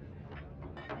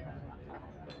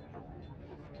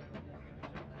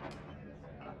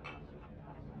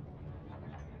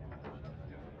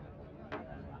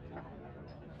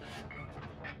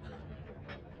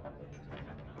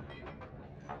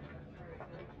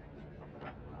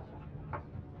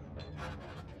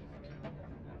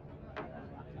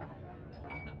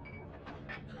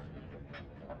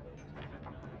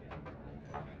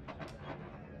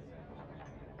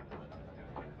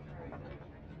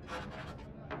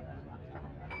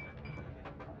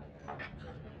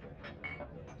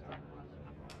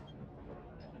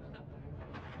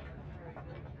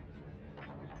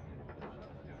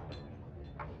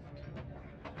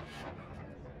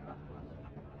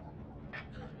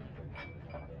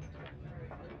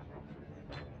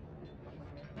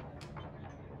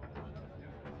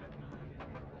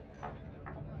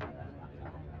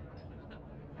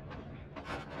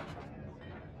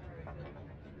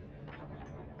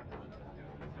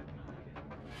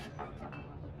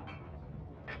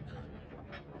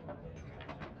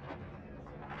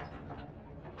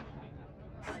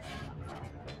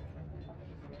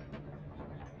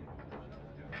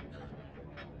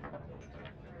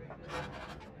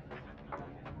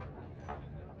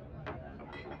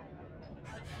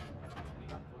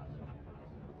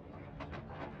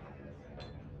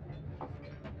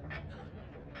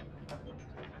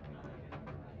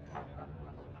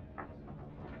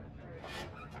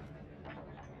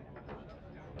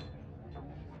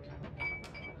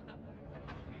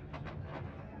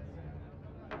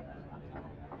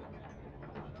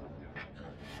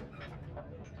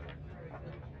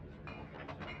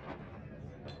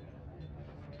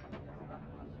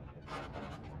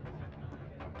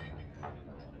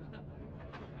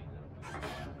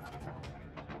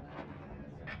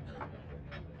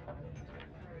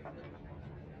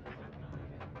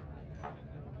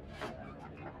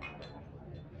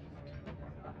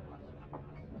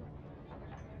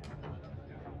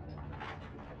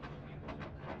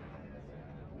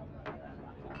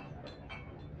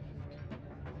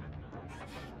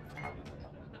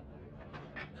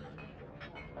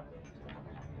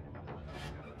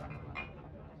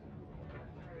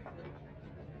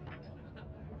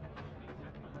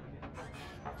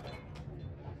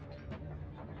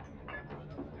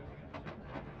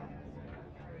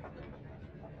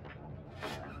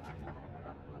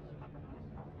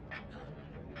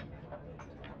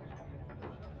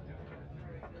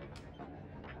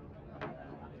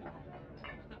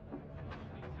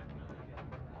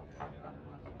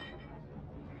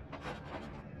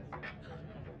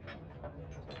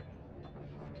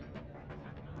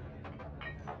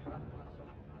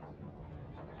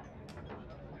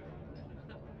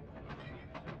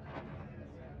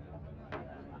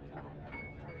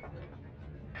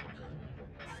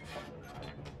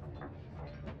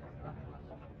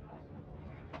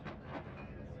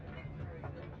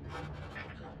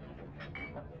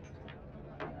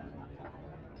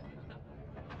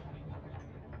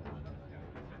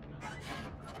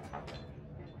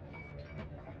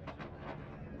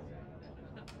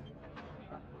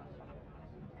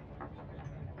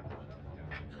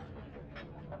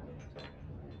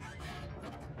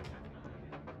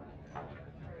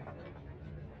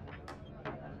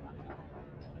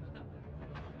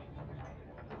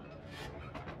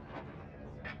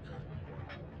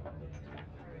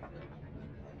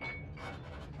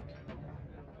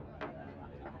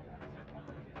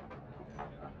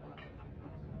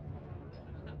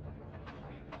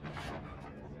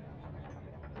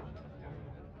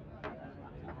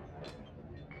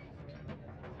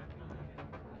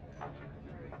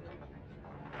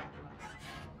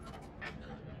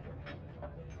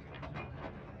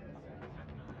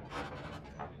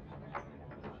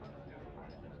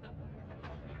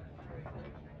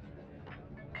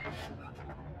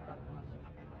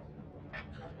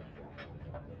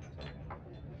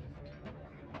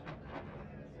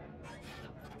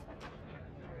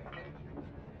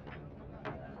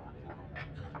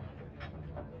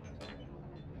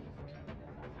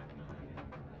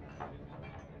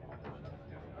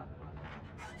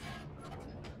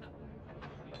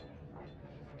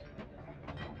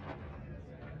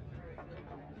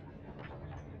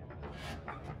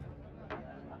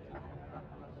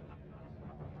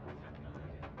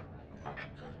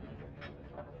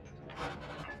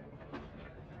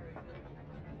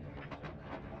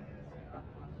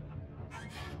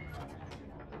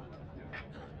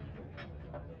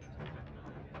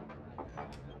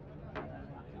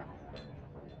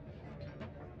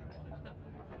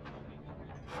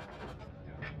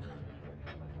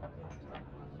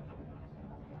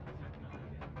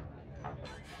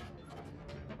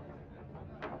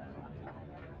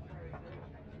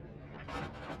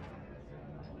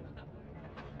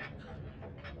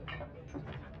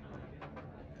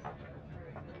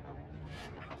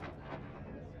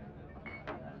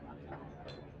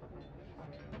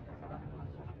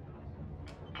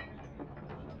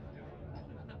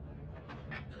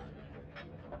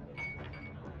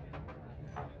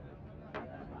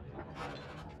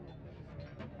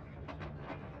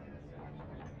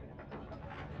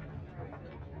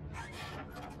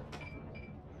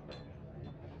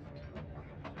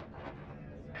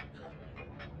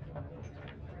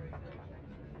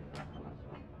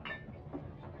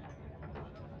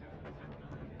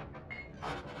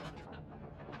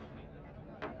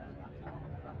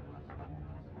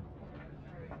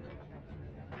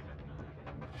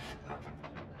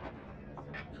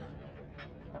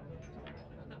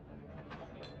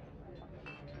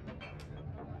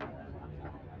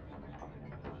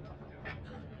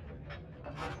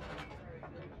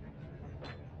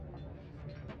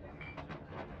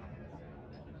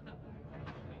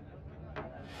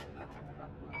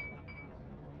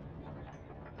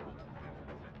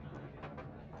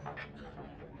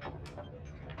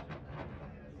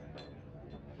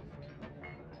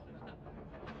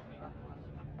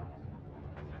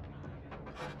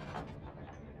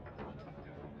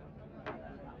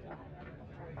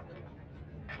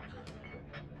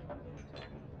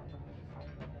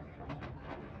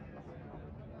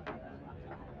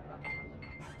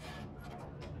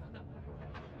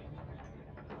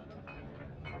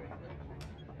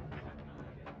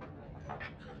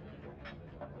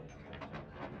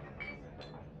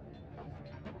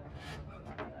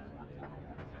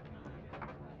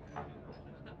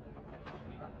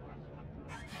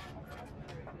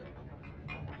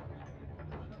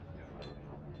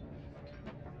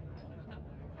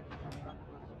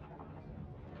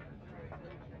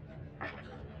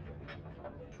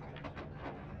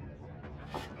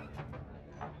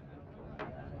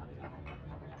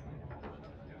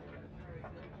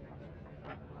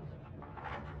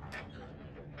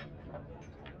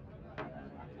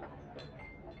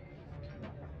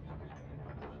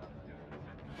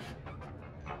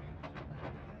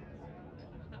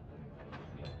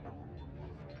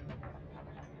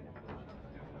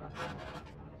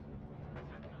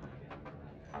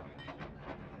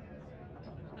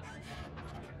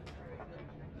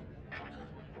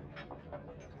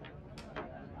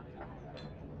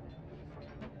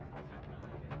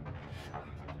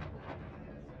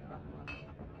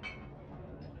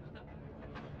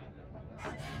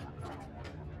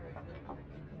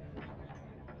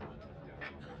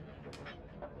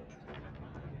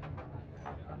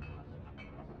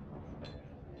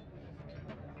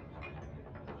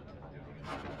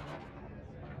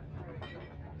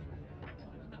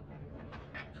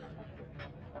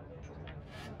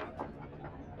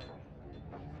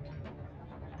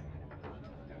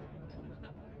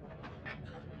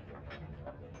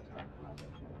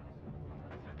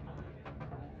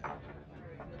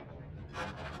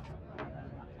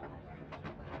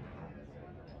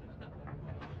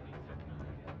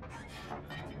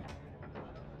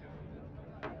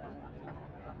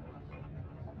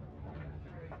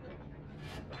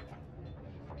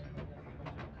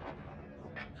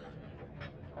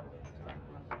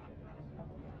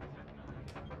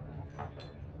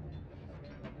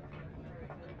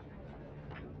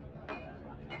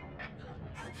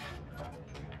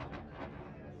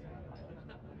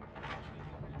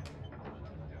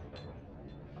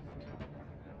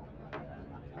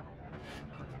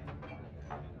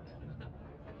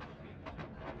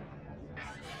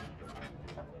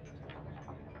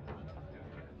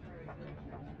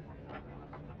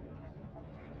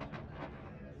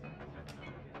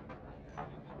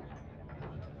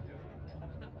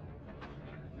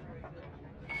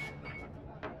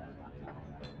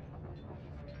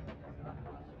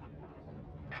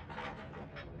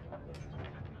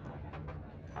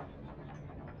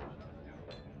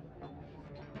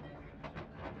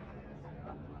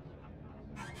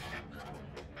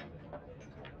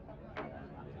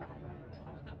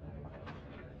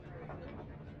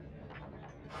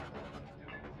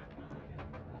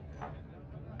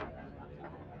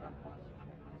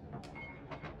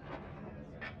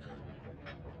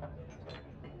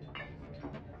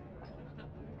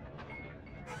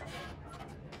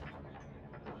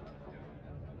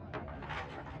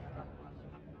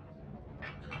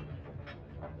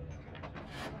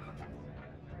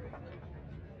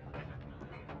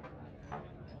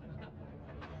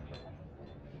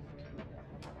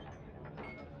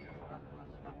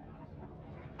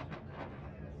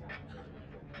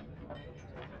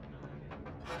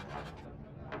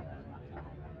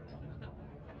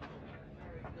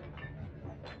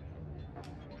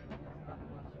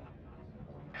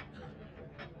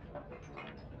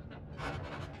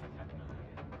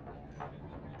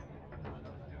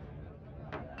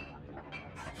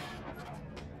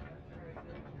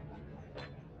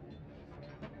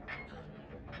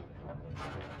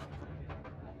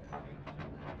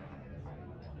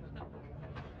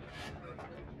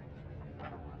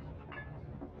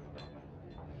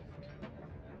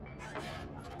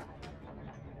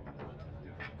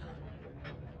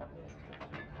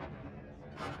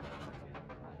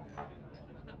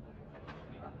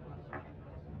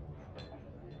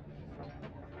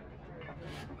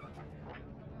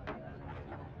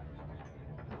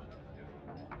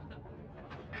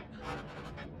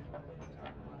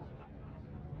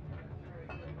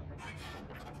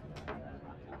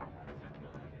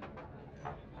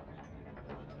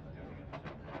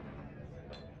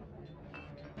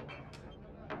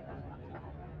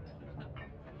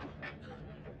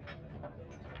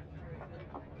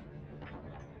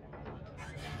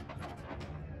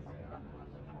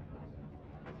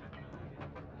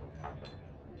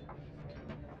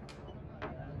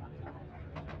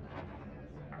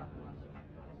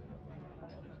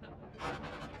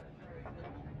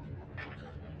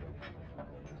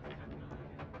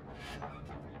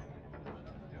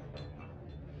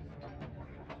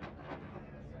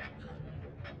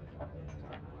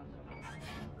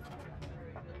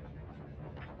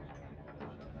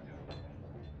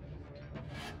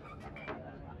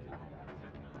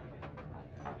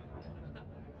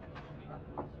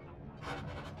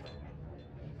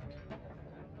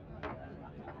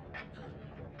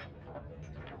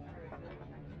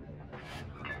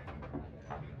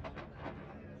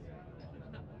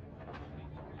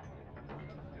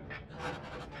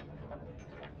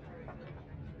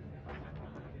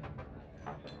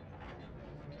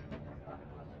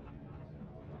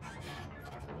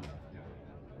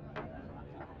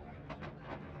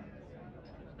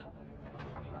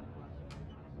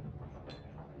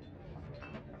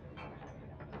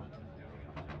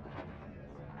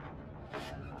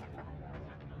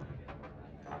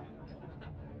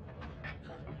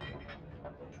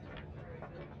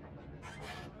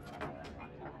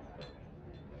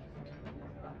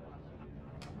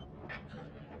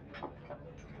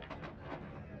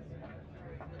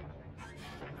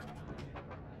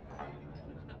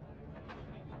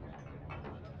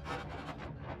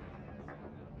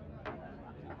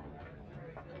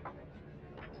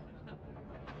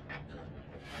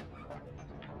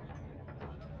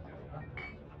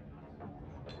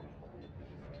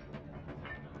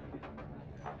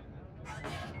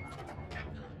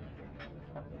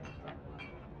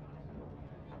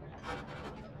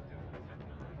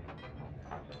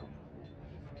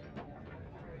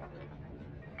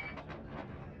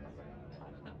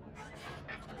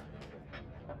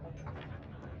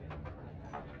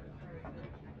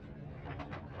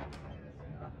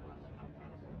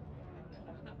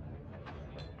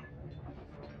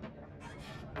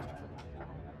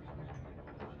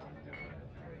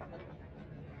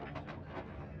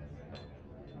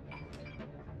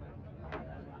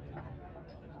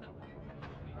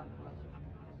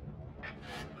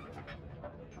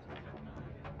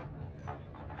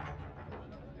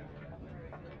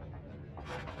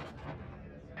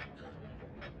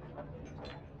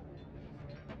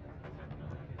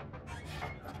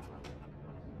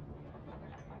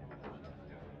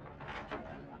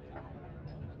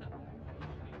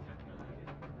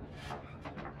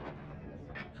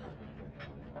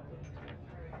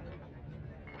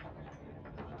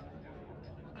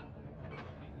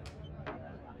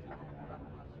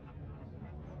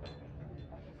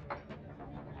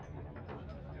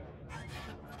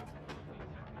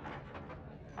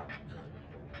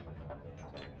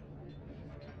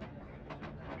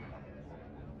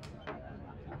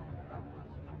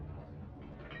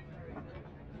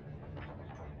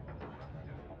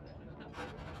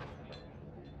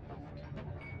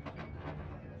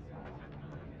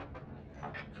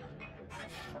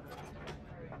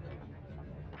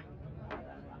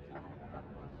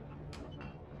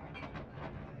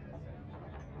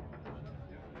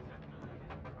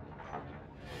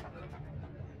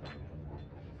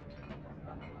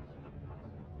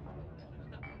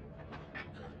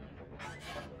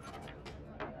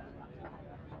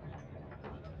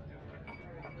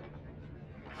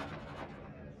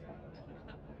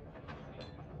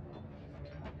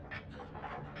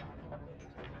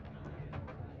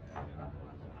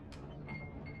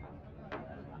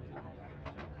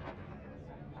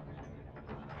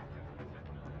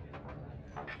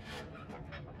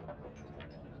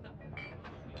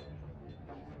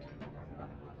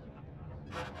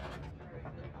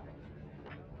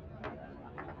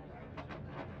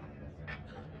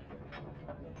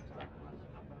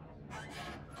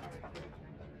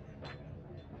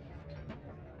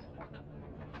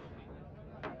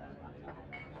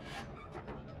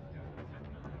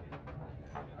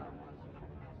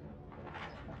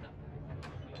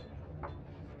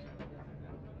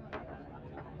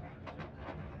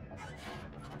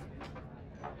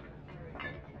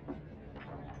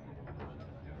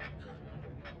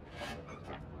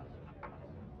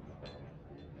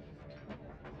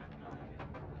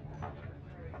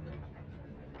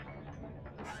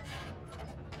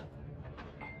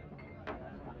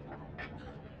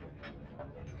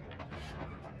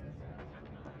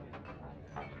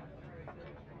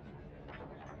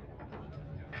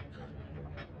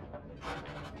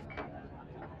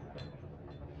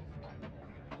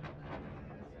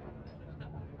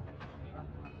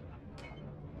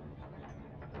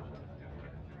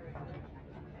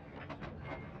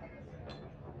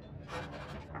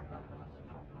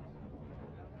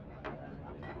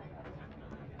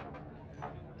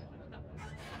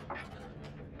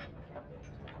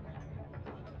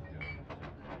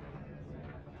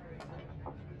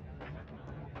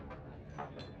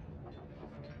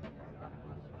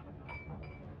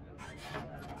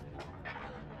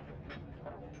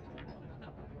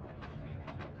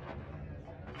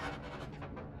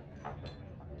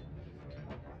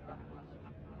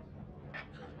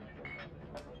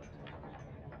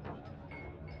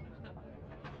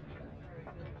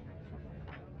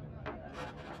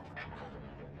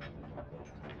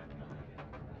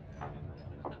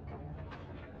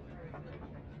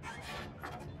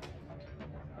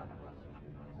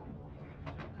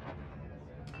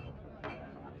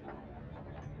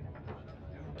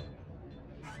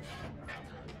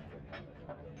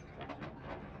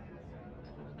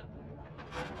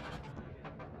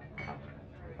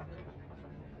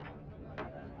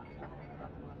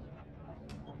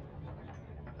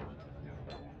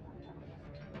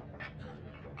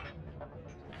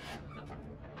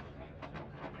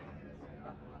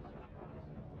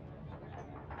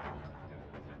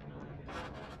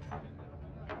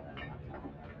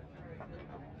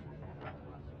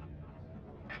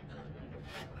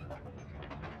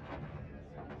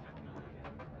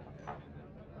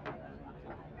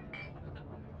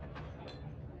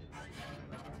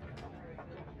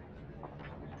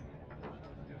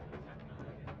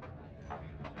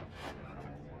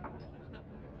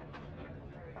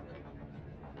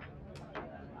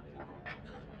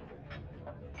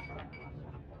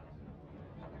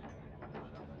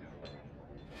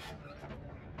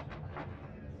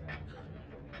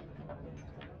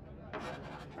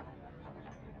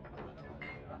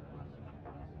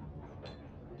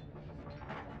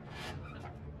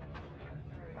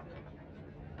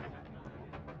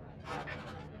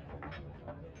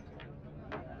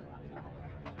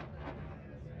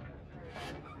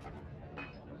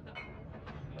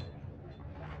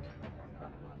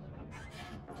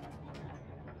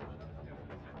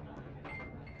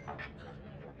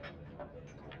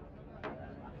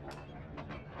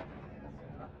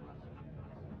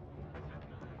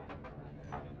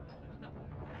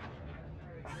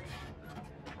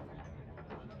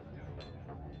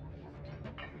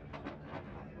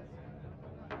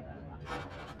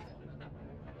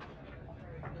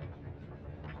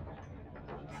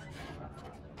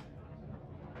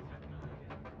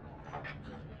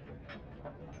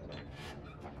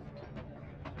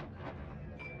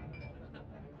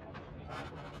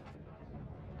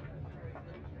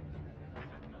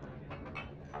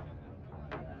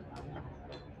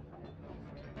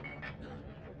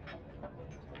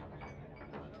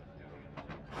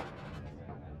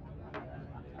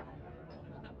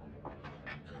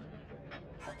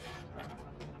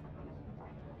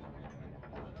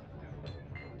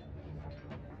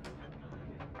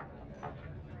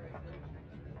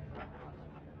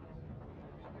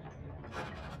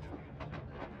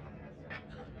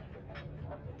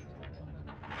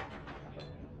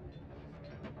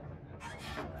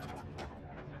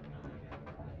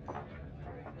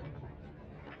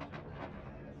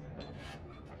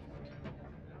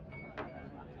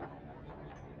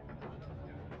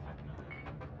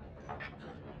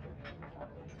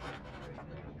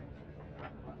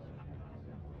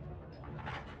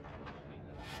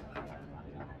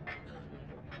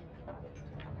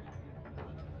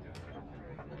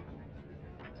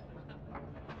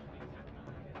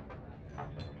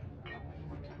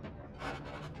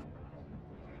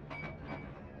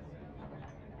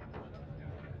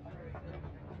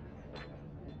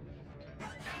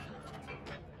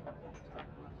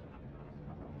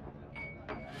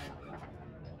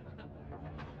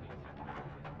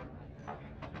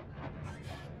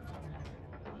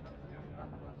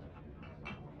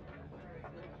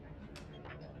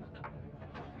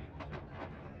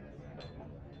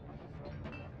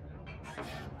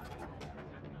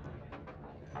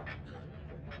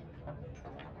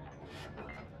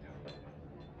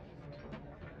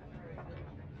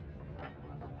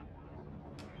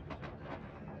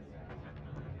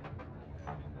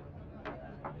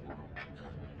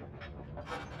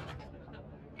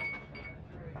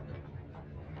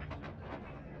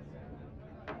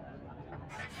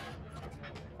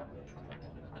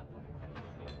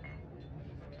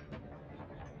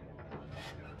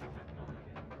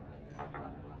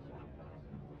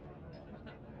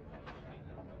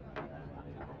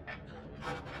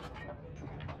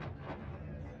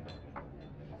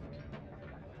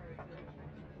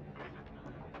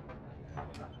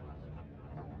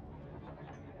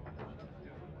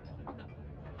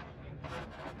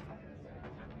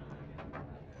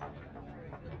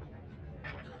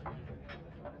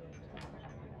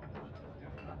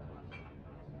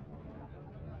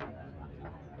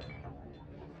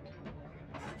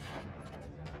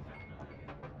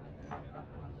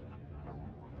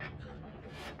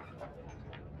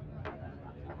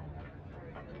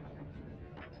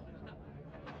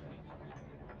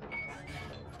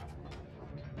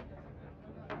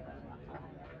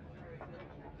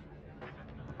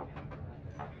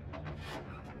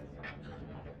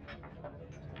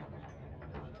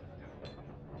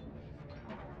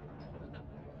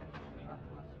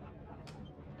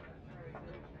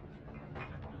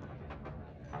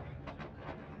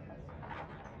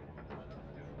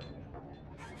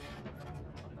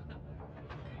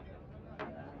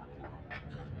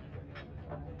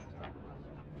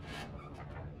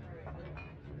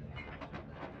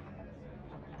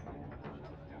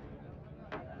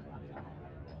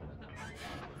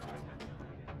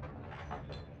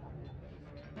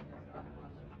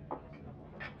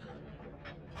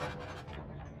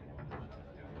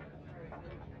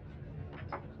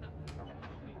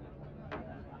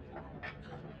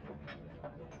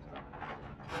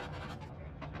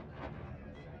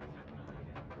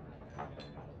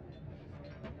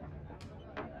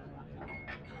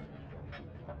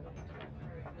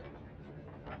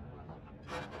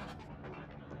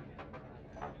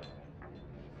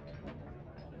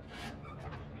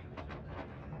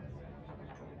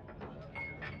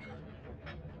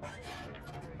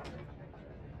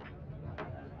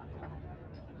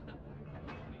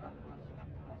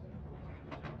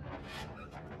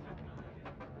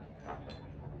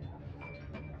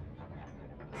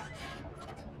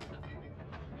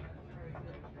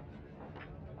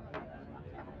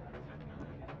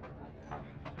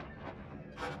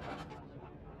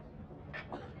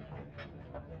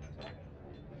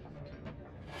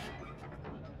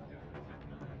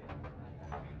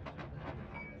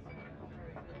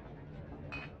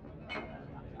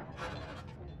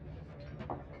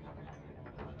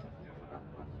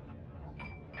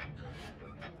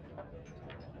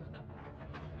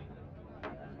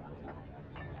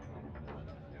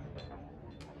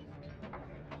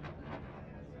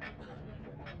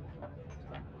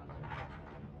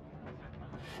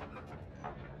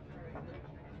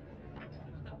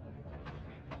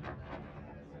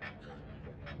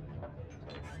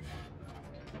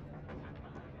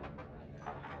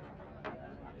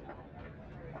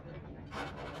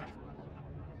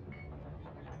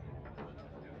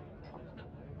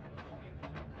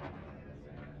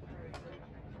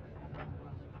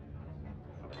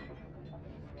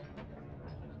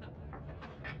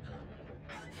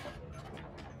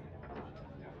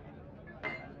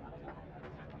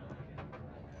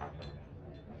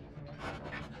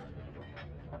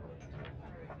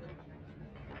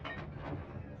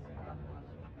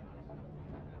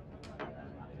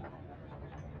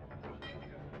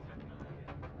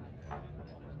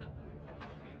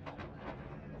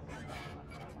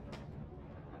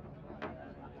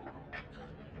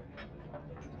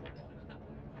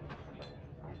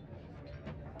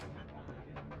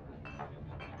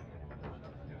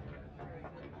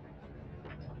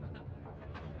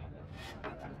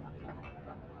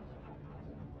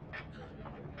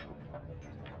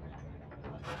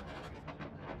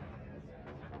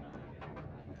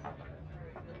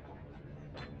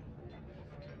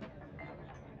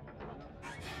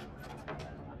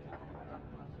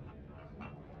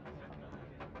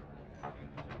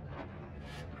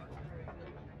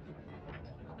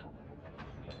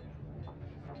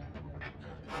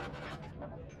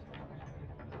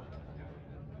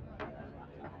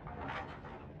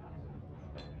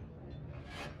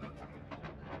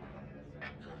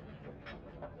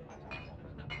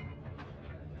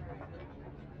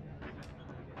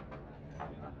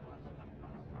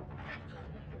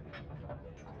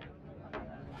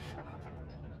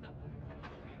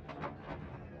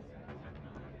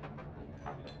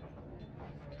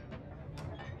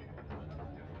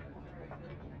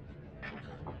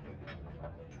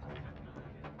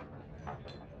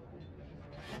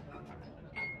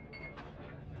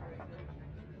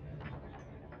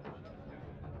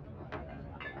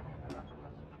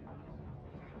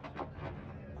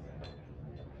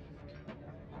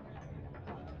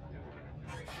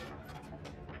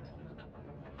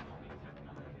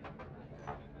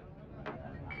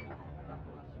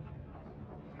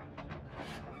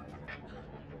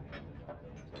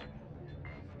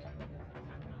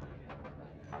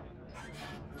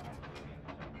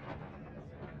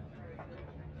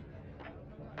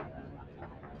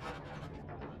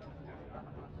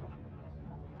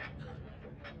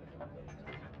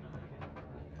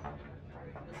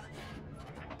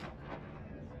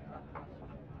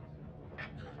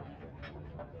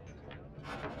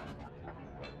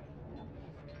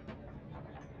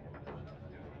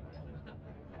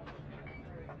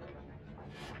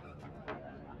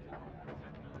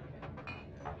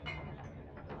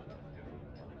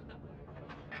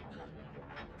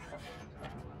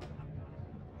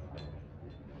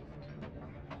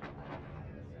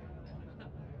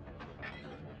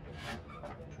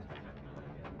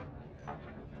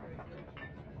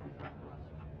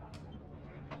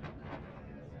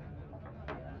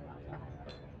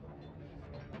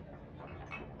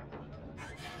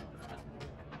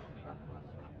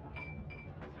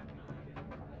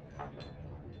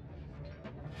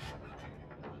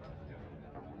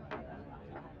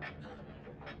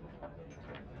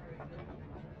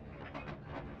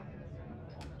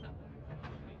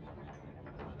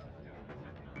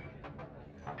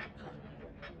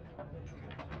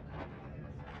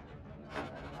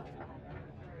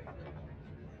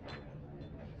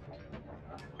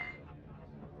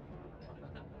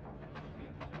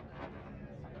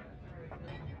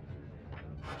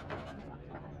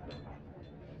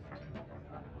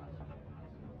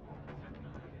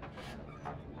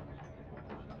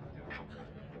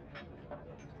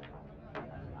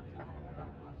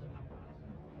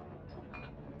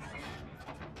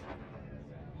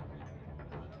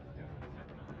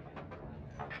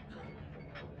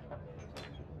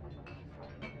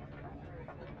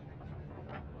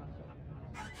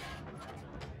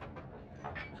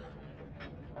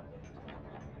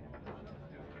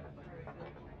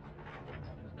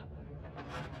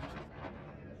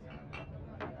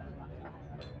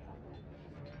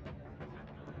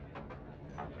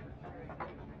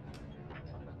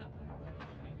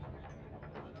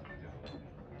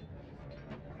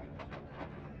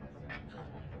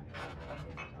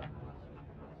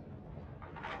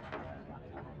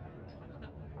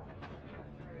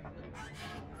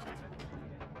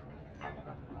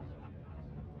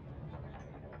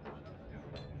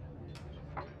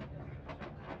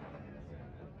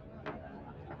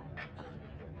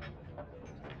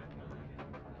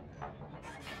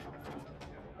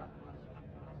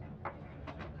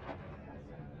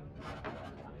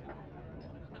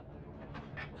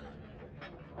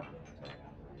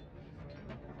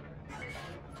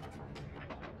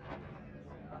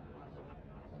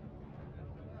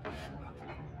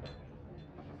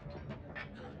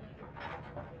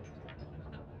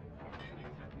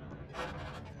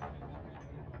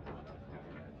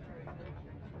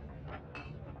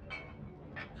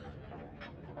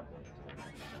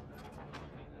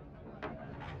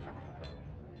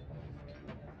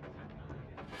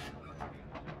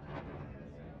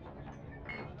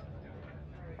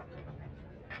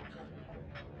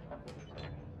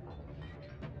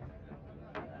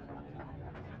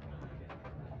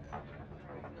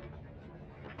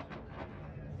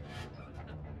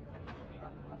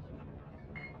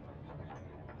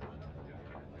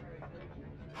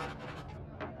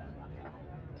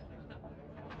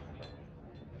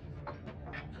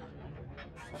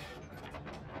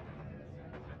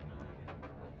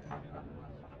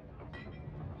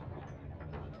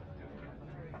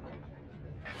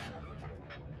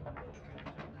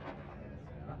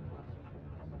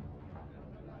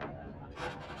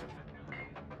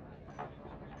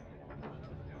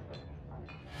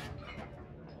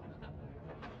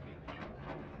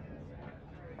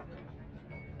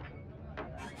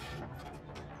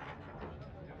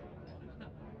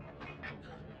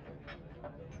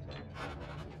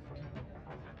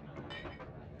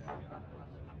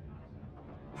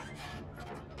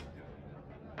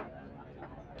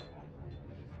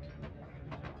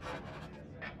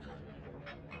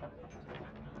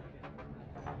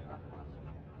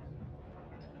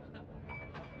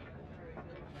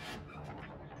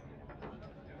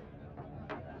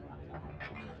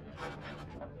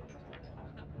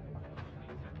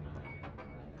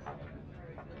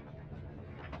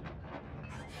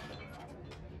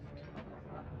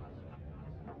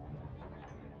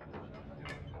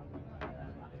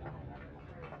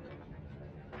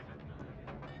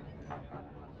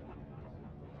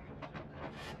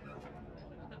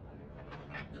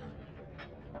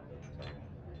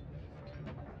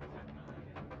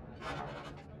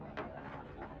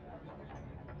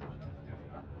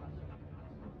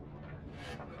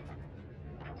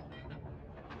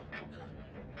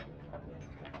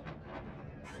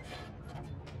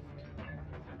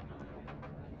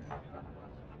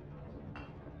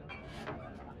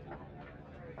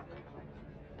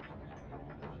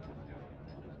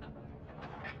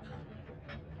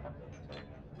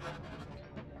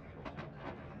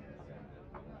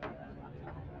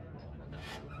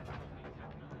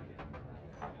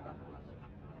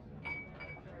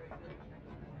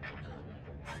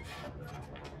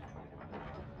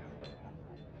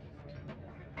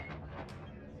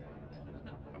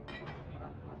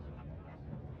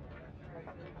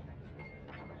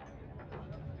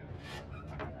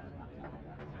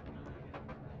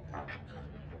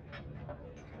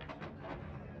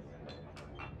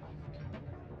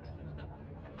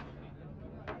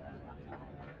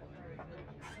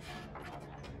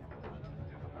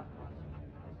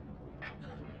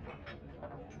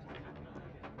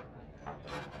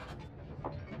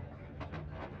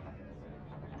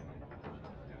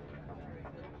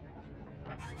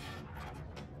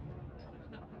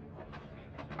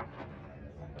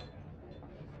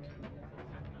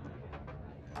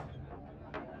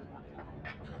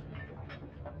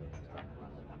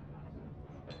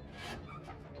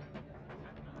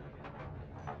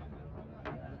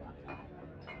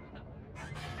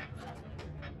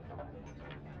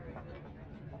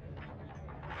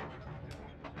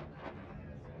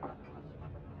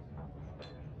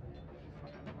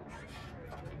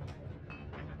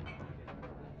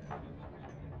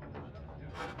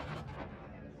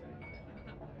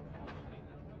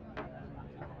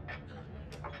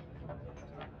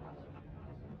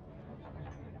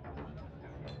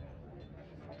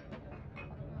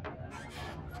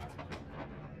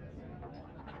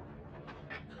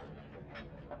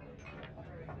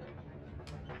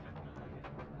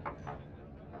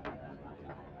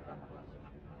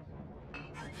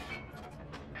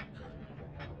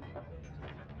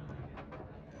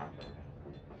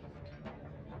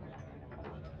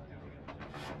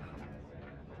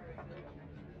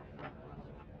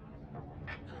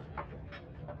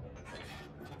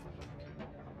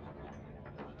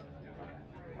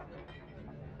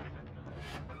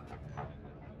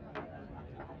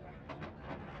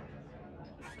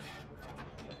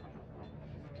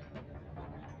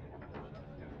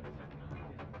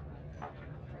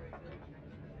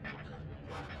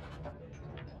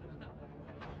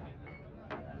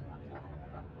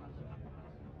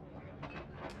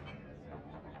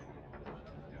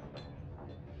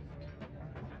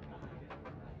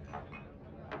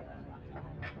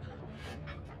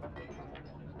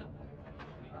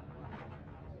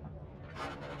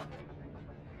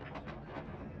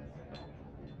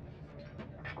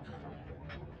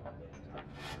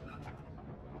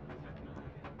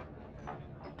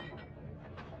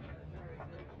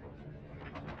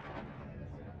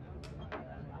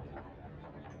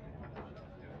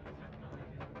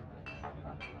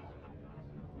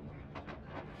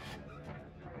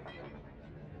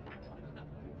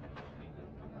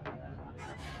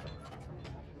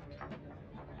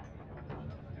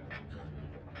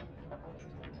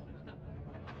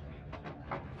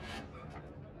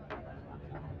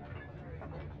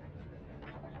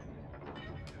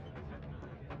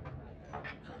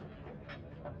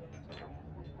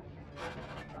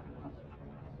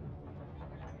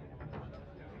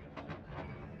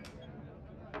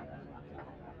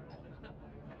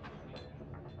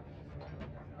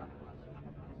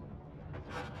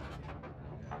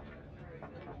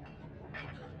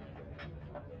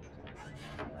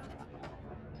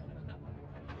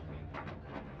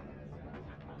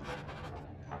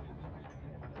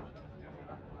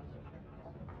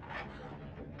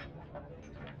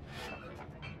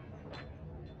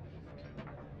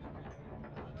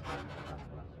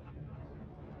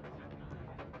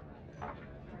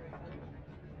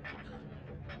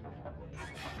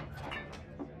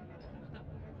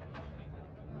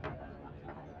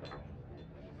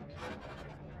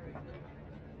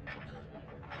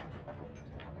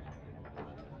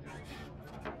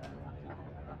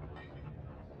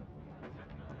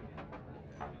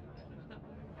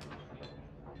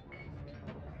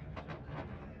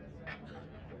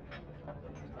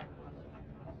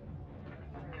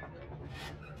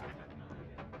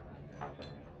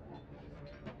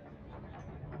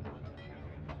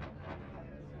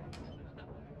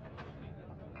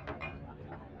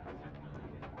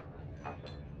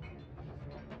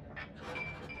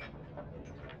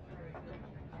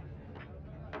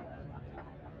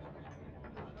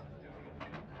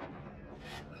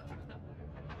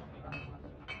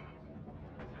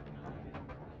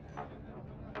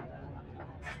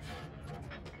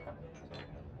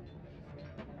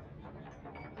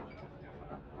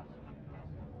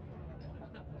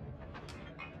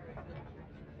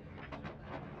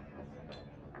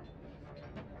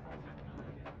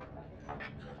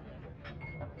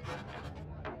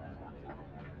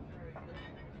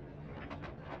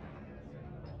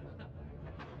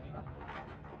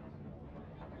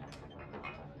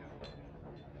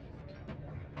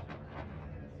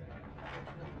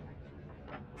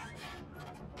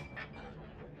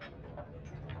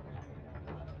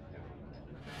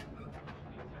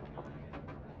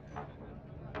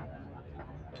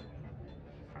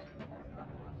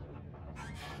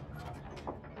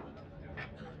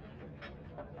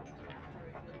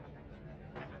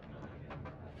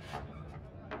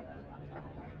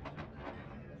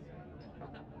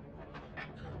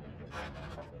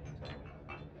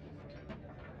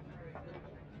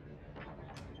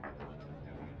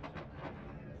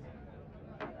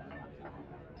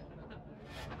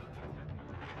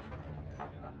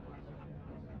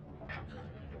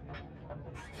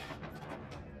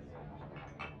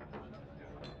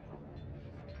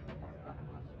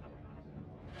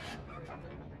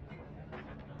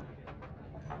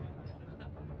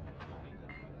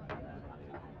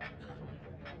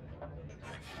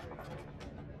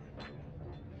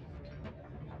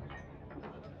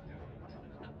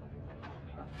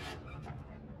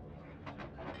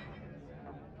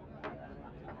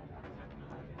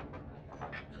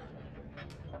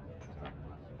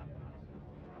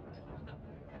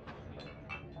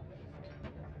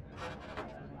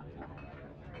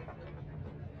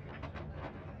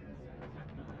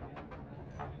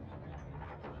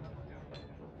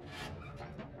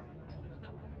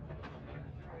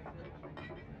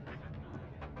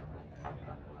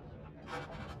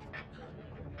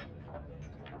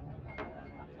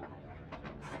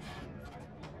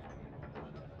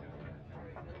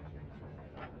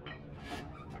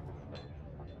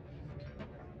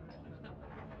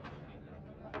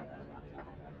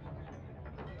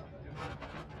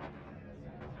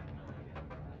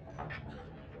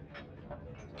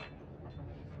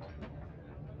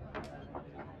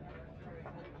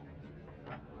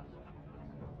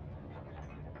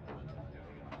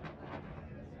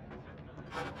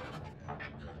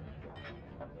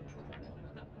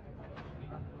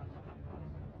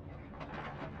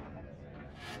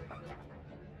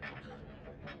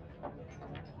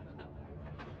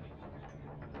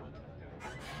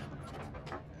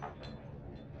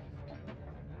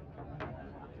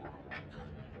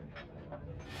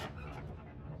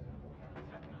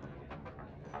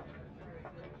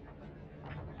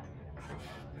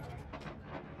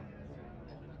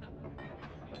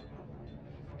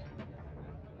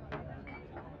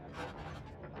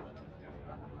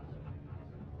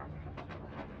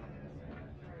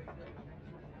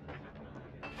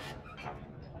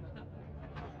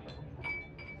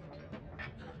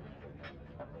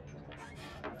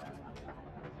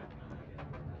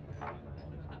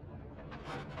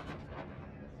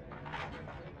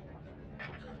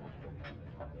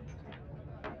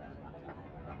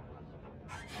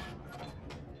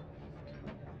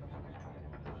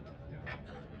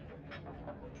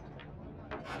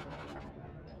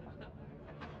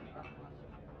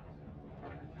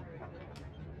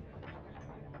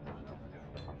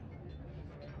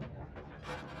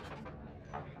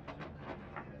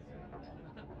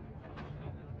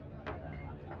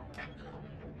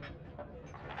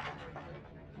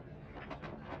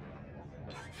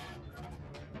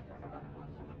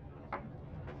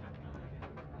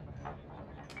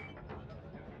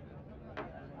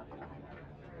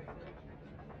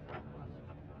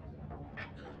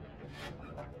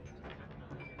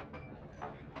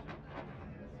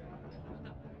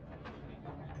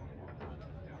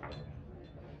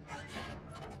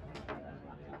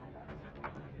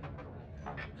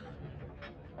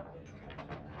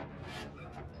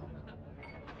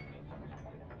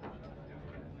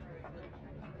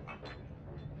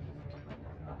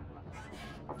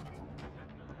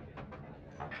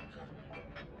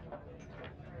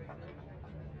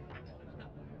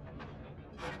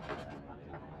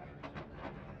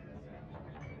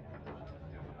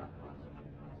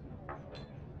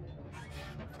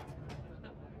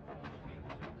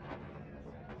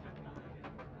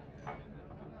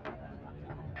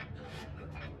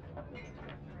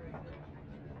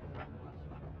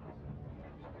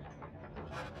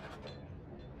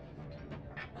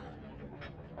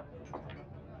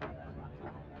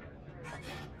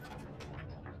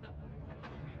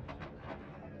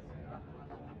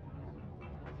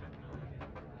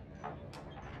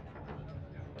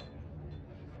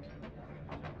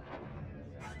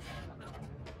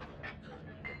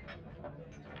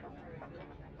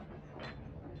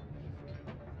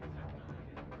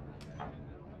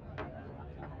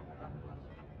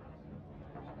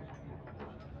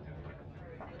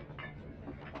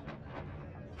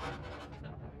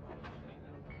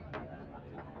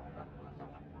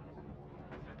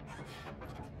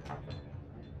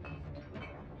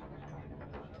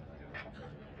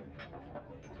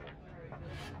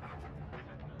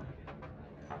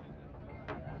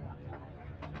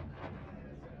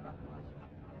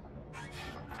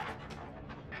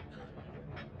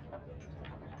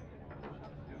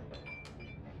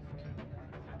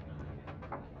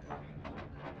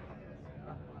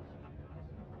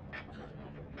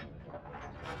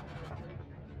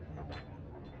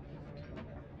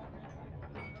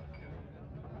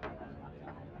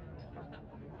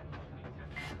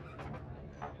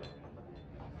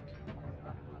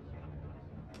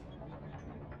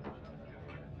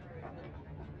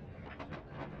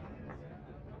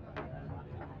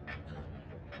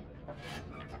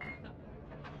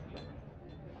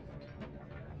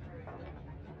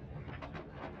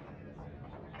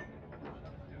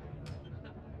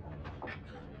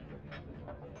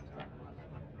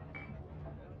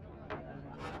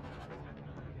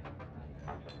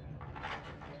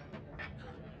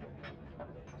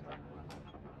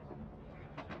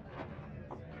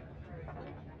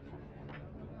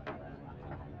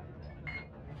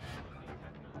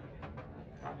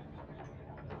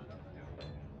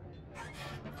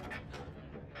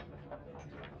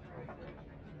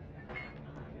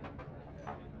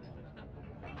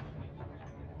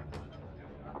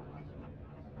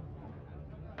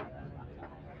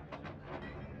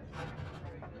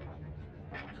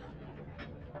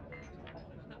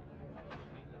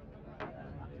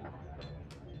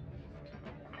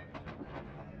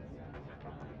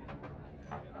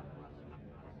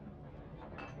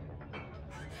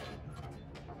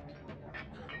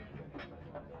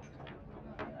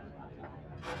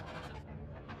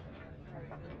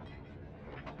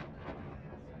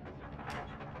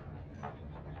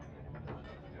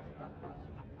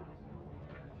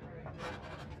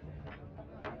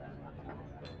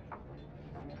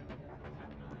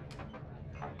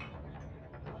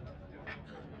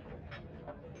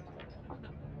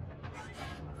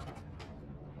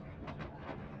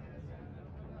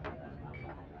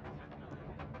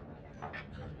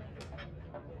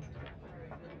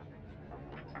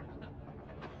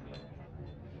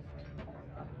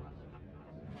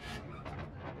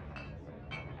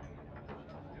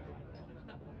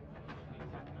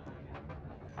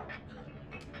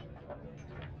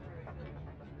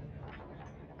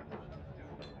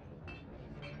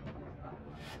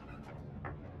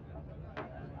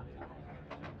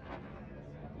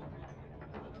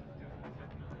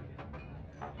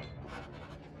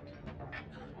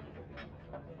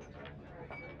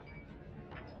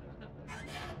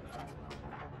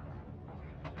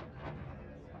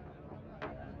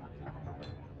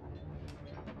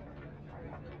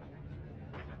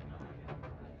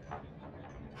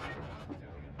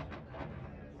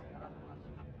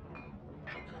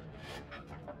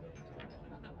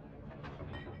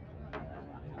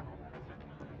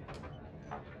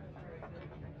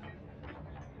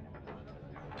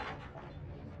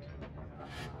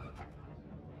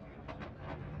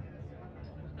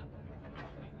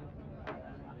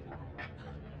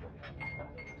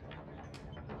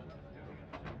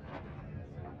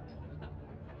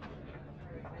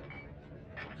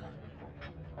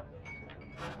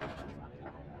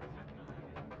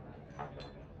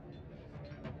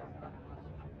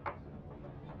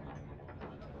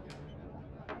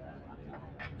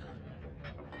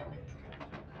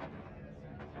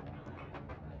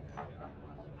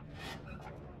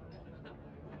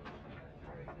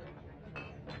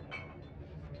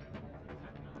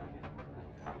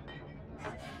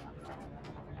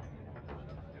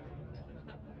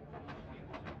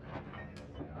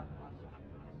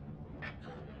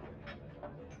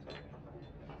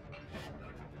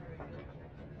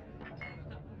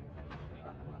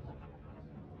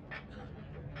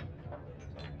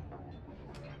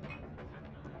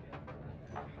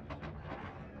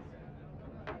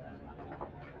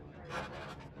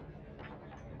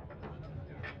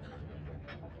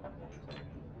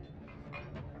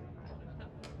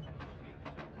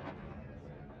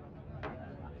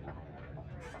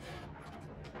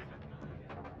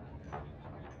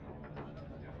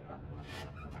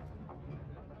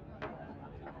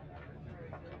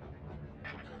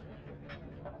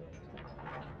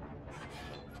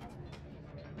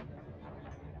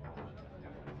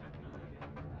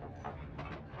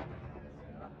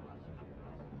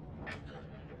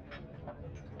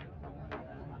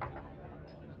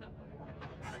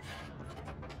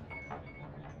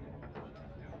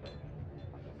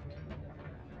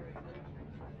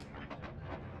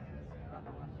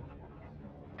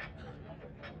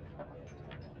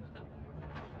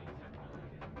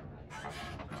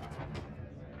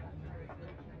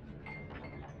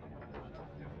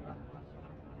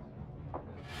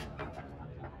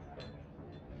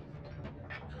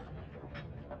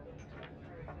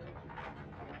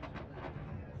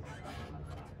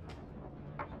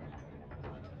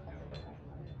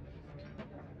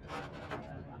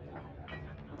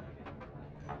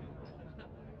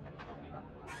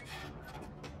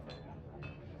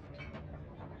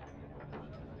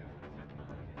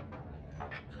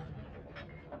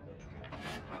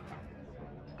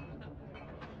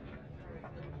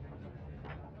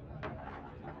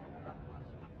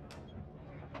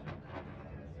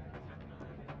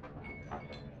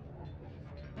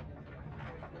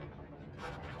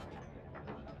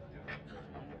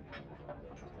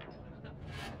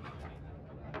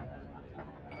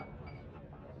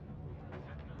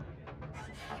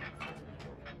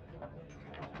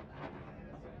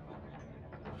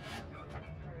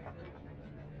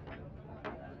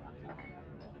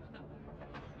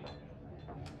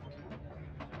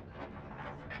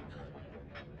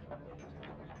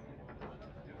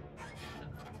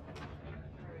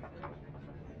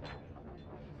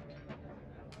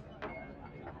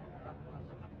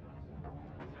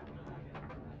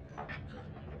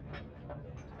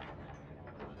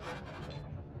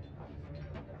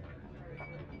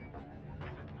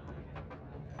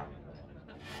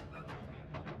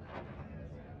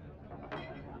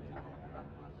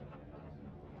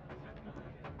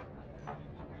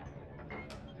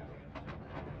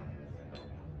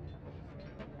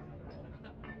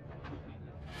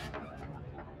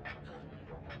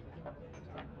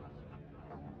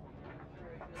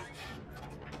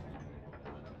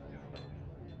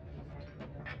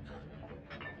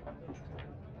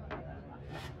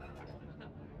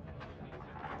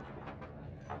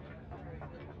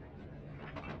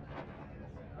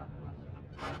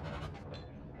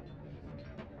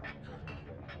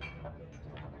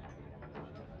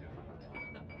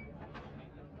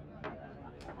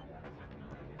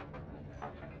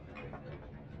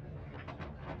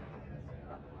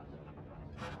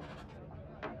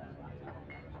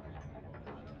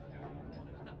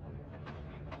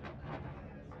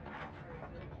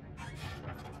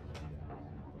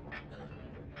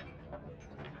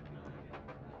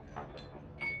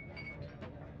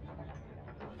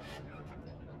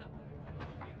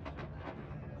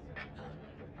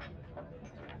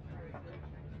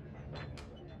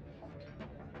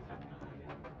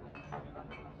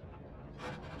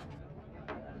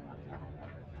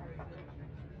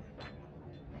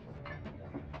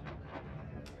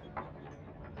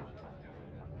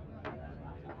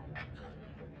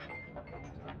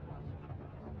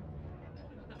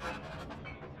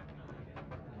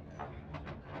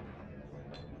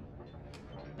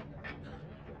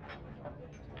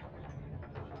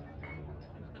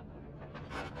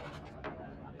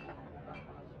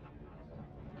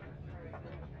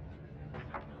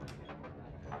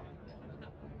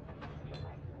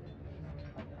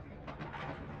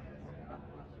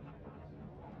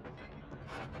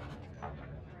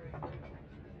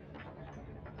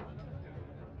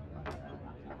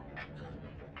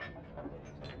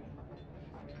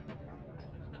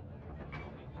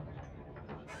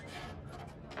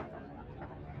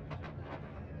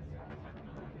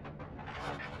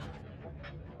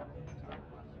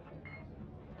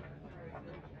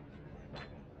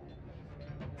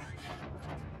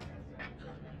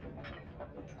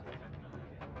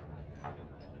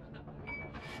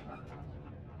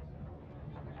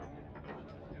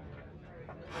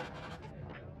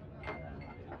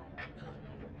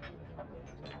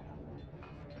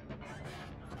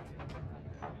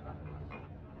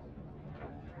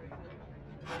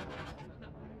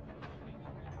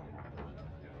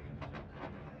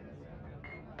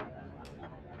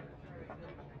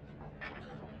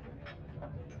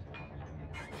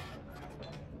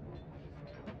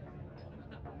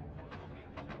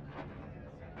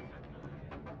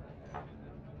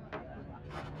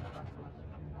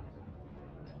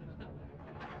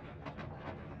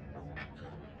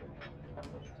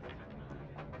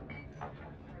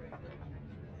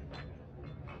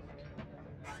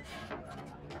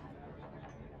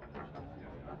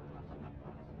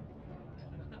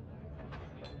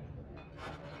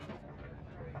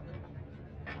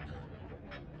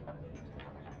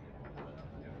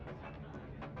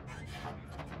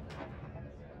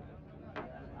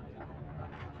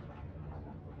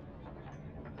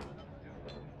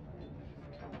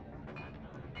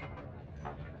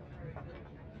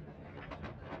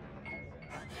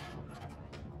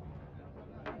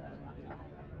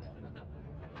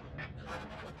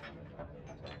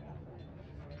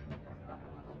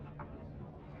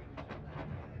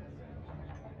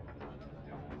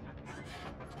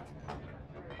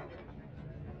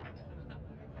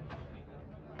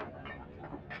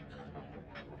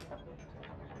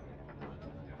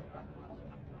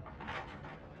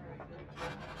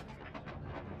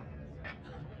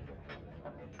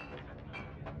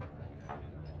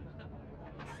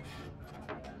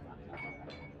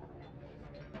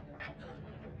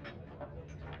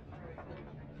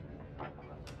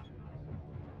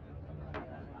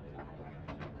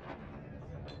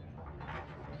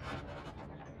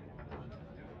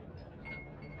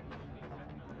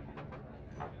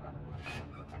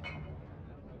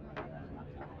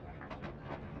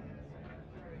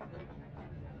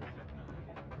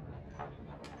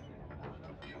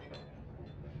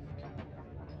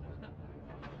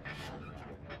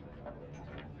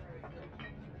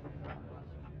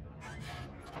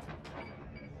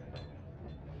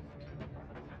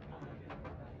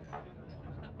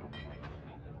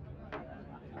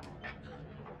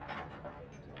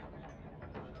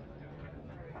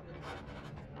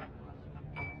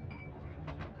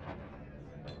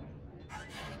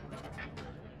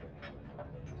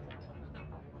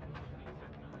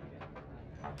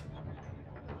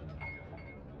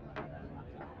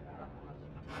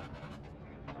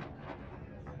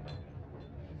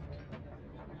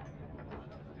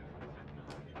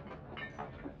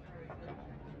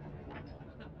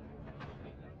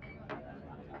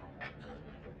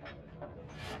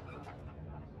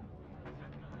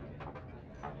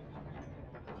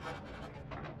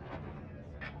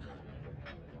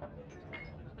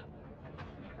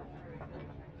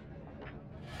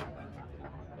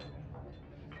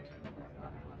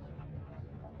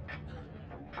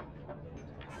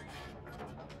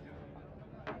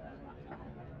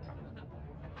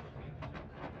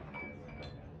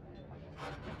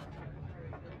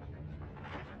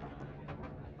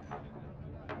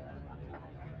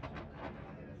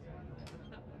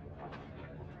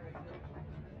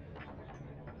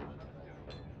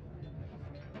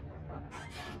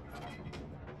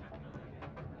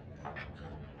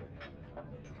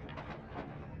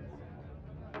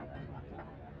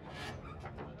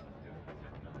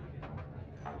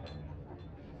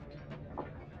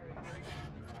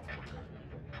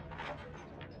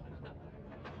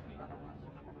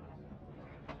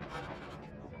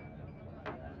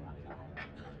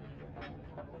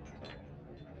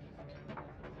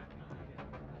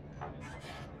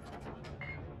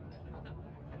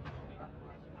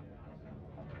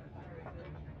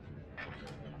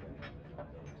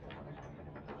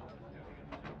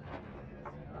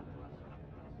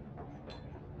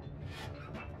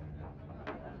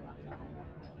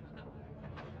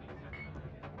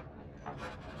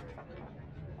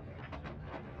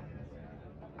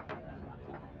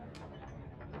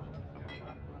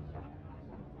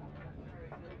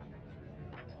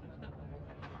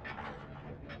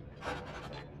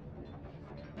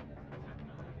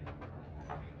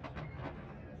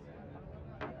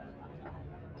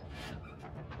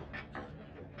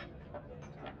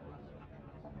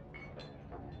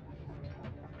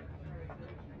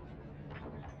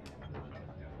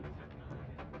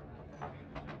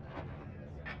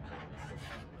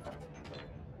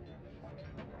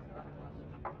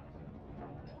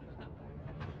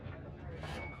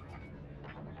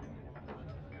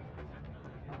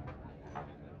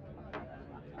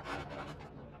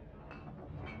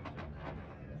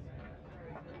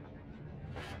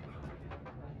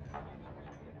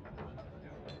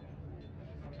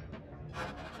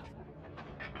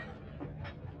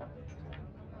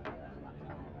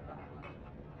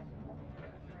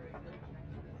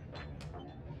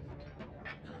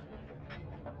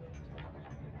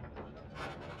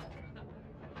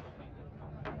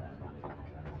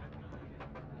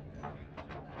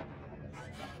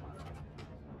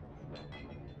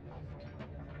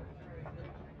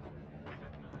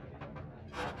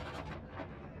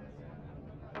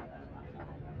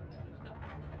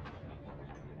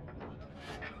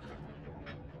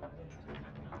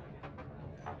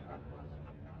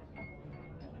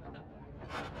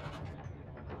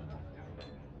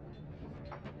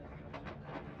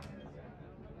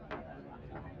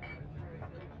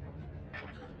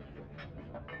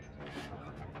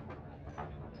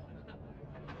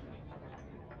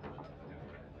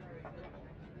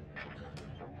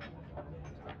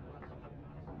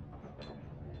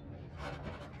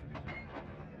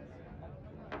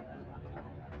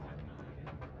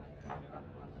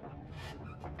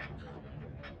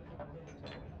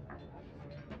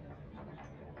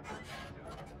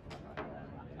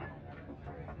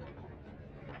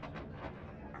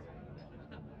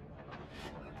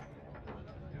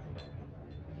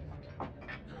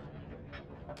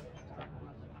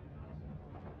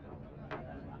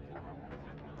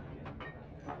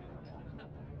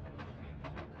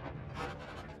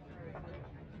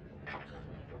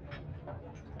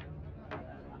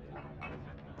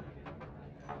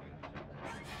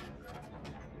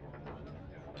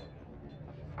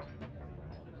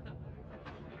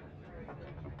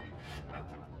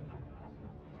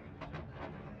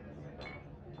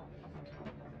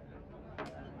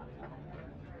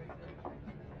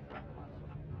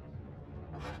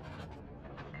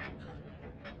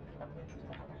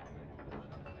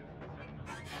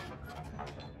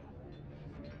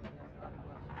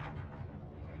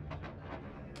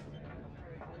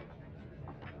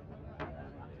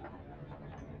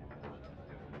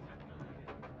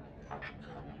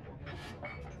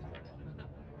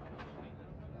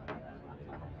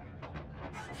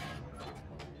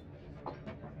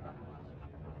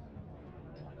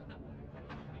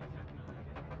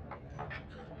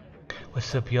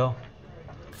 What's up, y'all?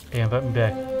 Hey, invite me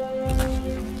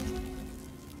back.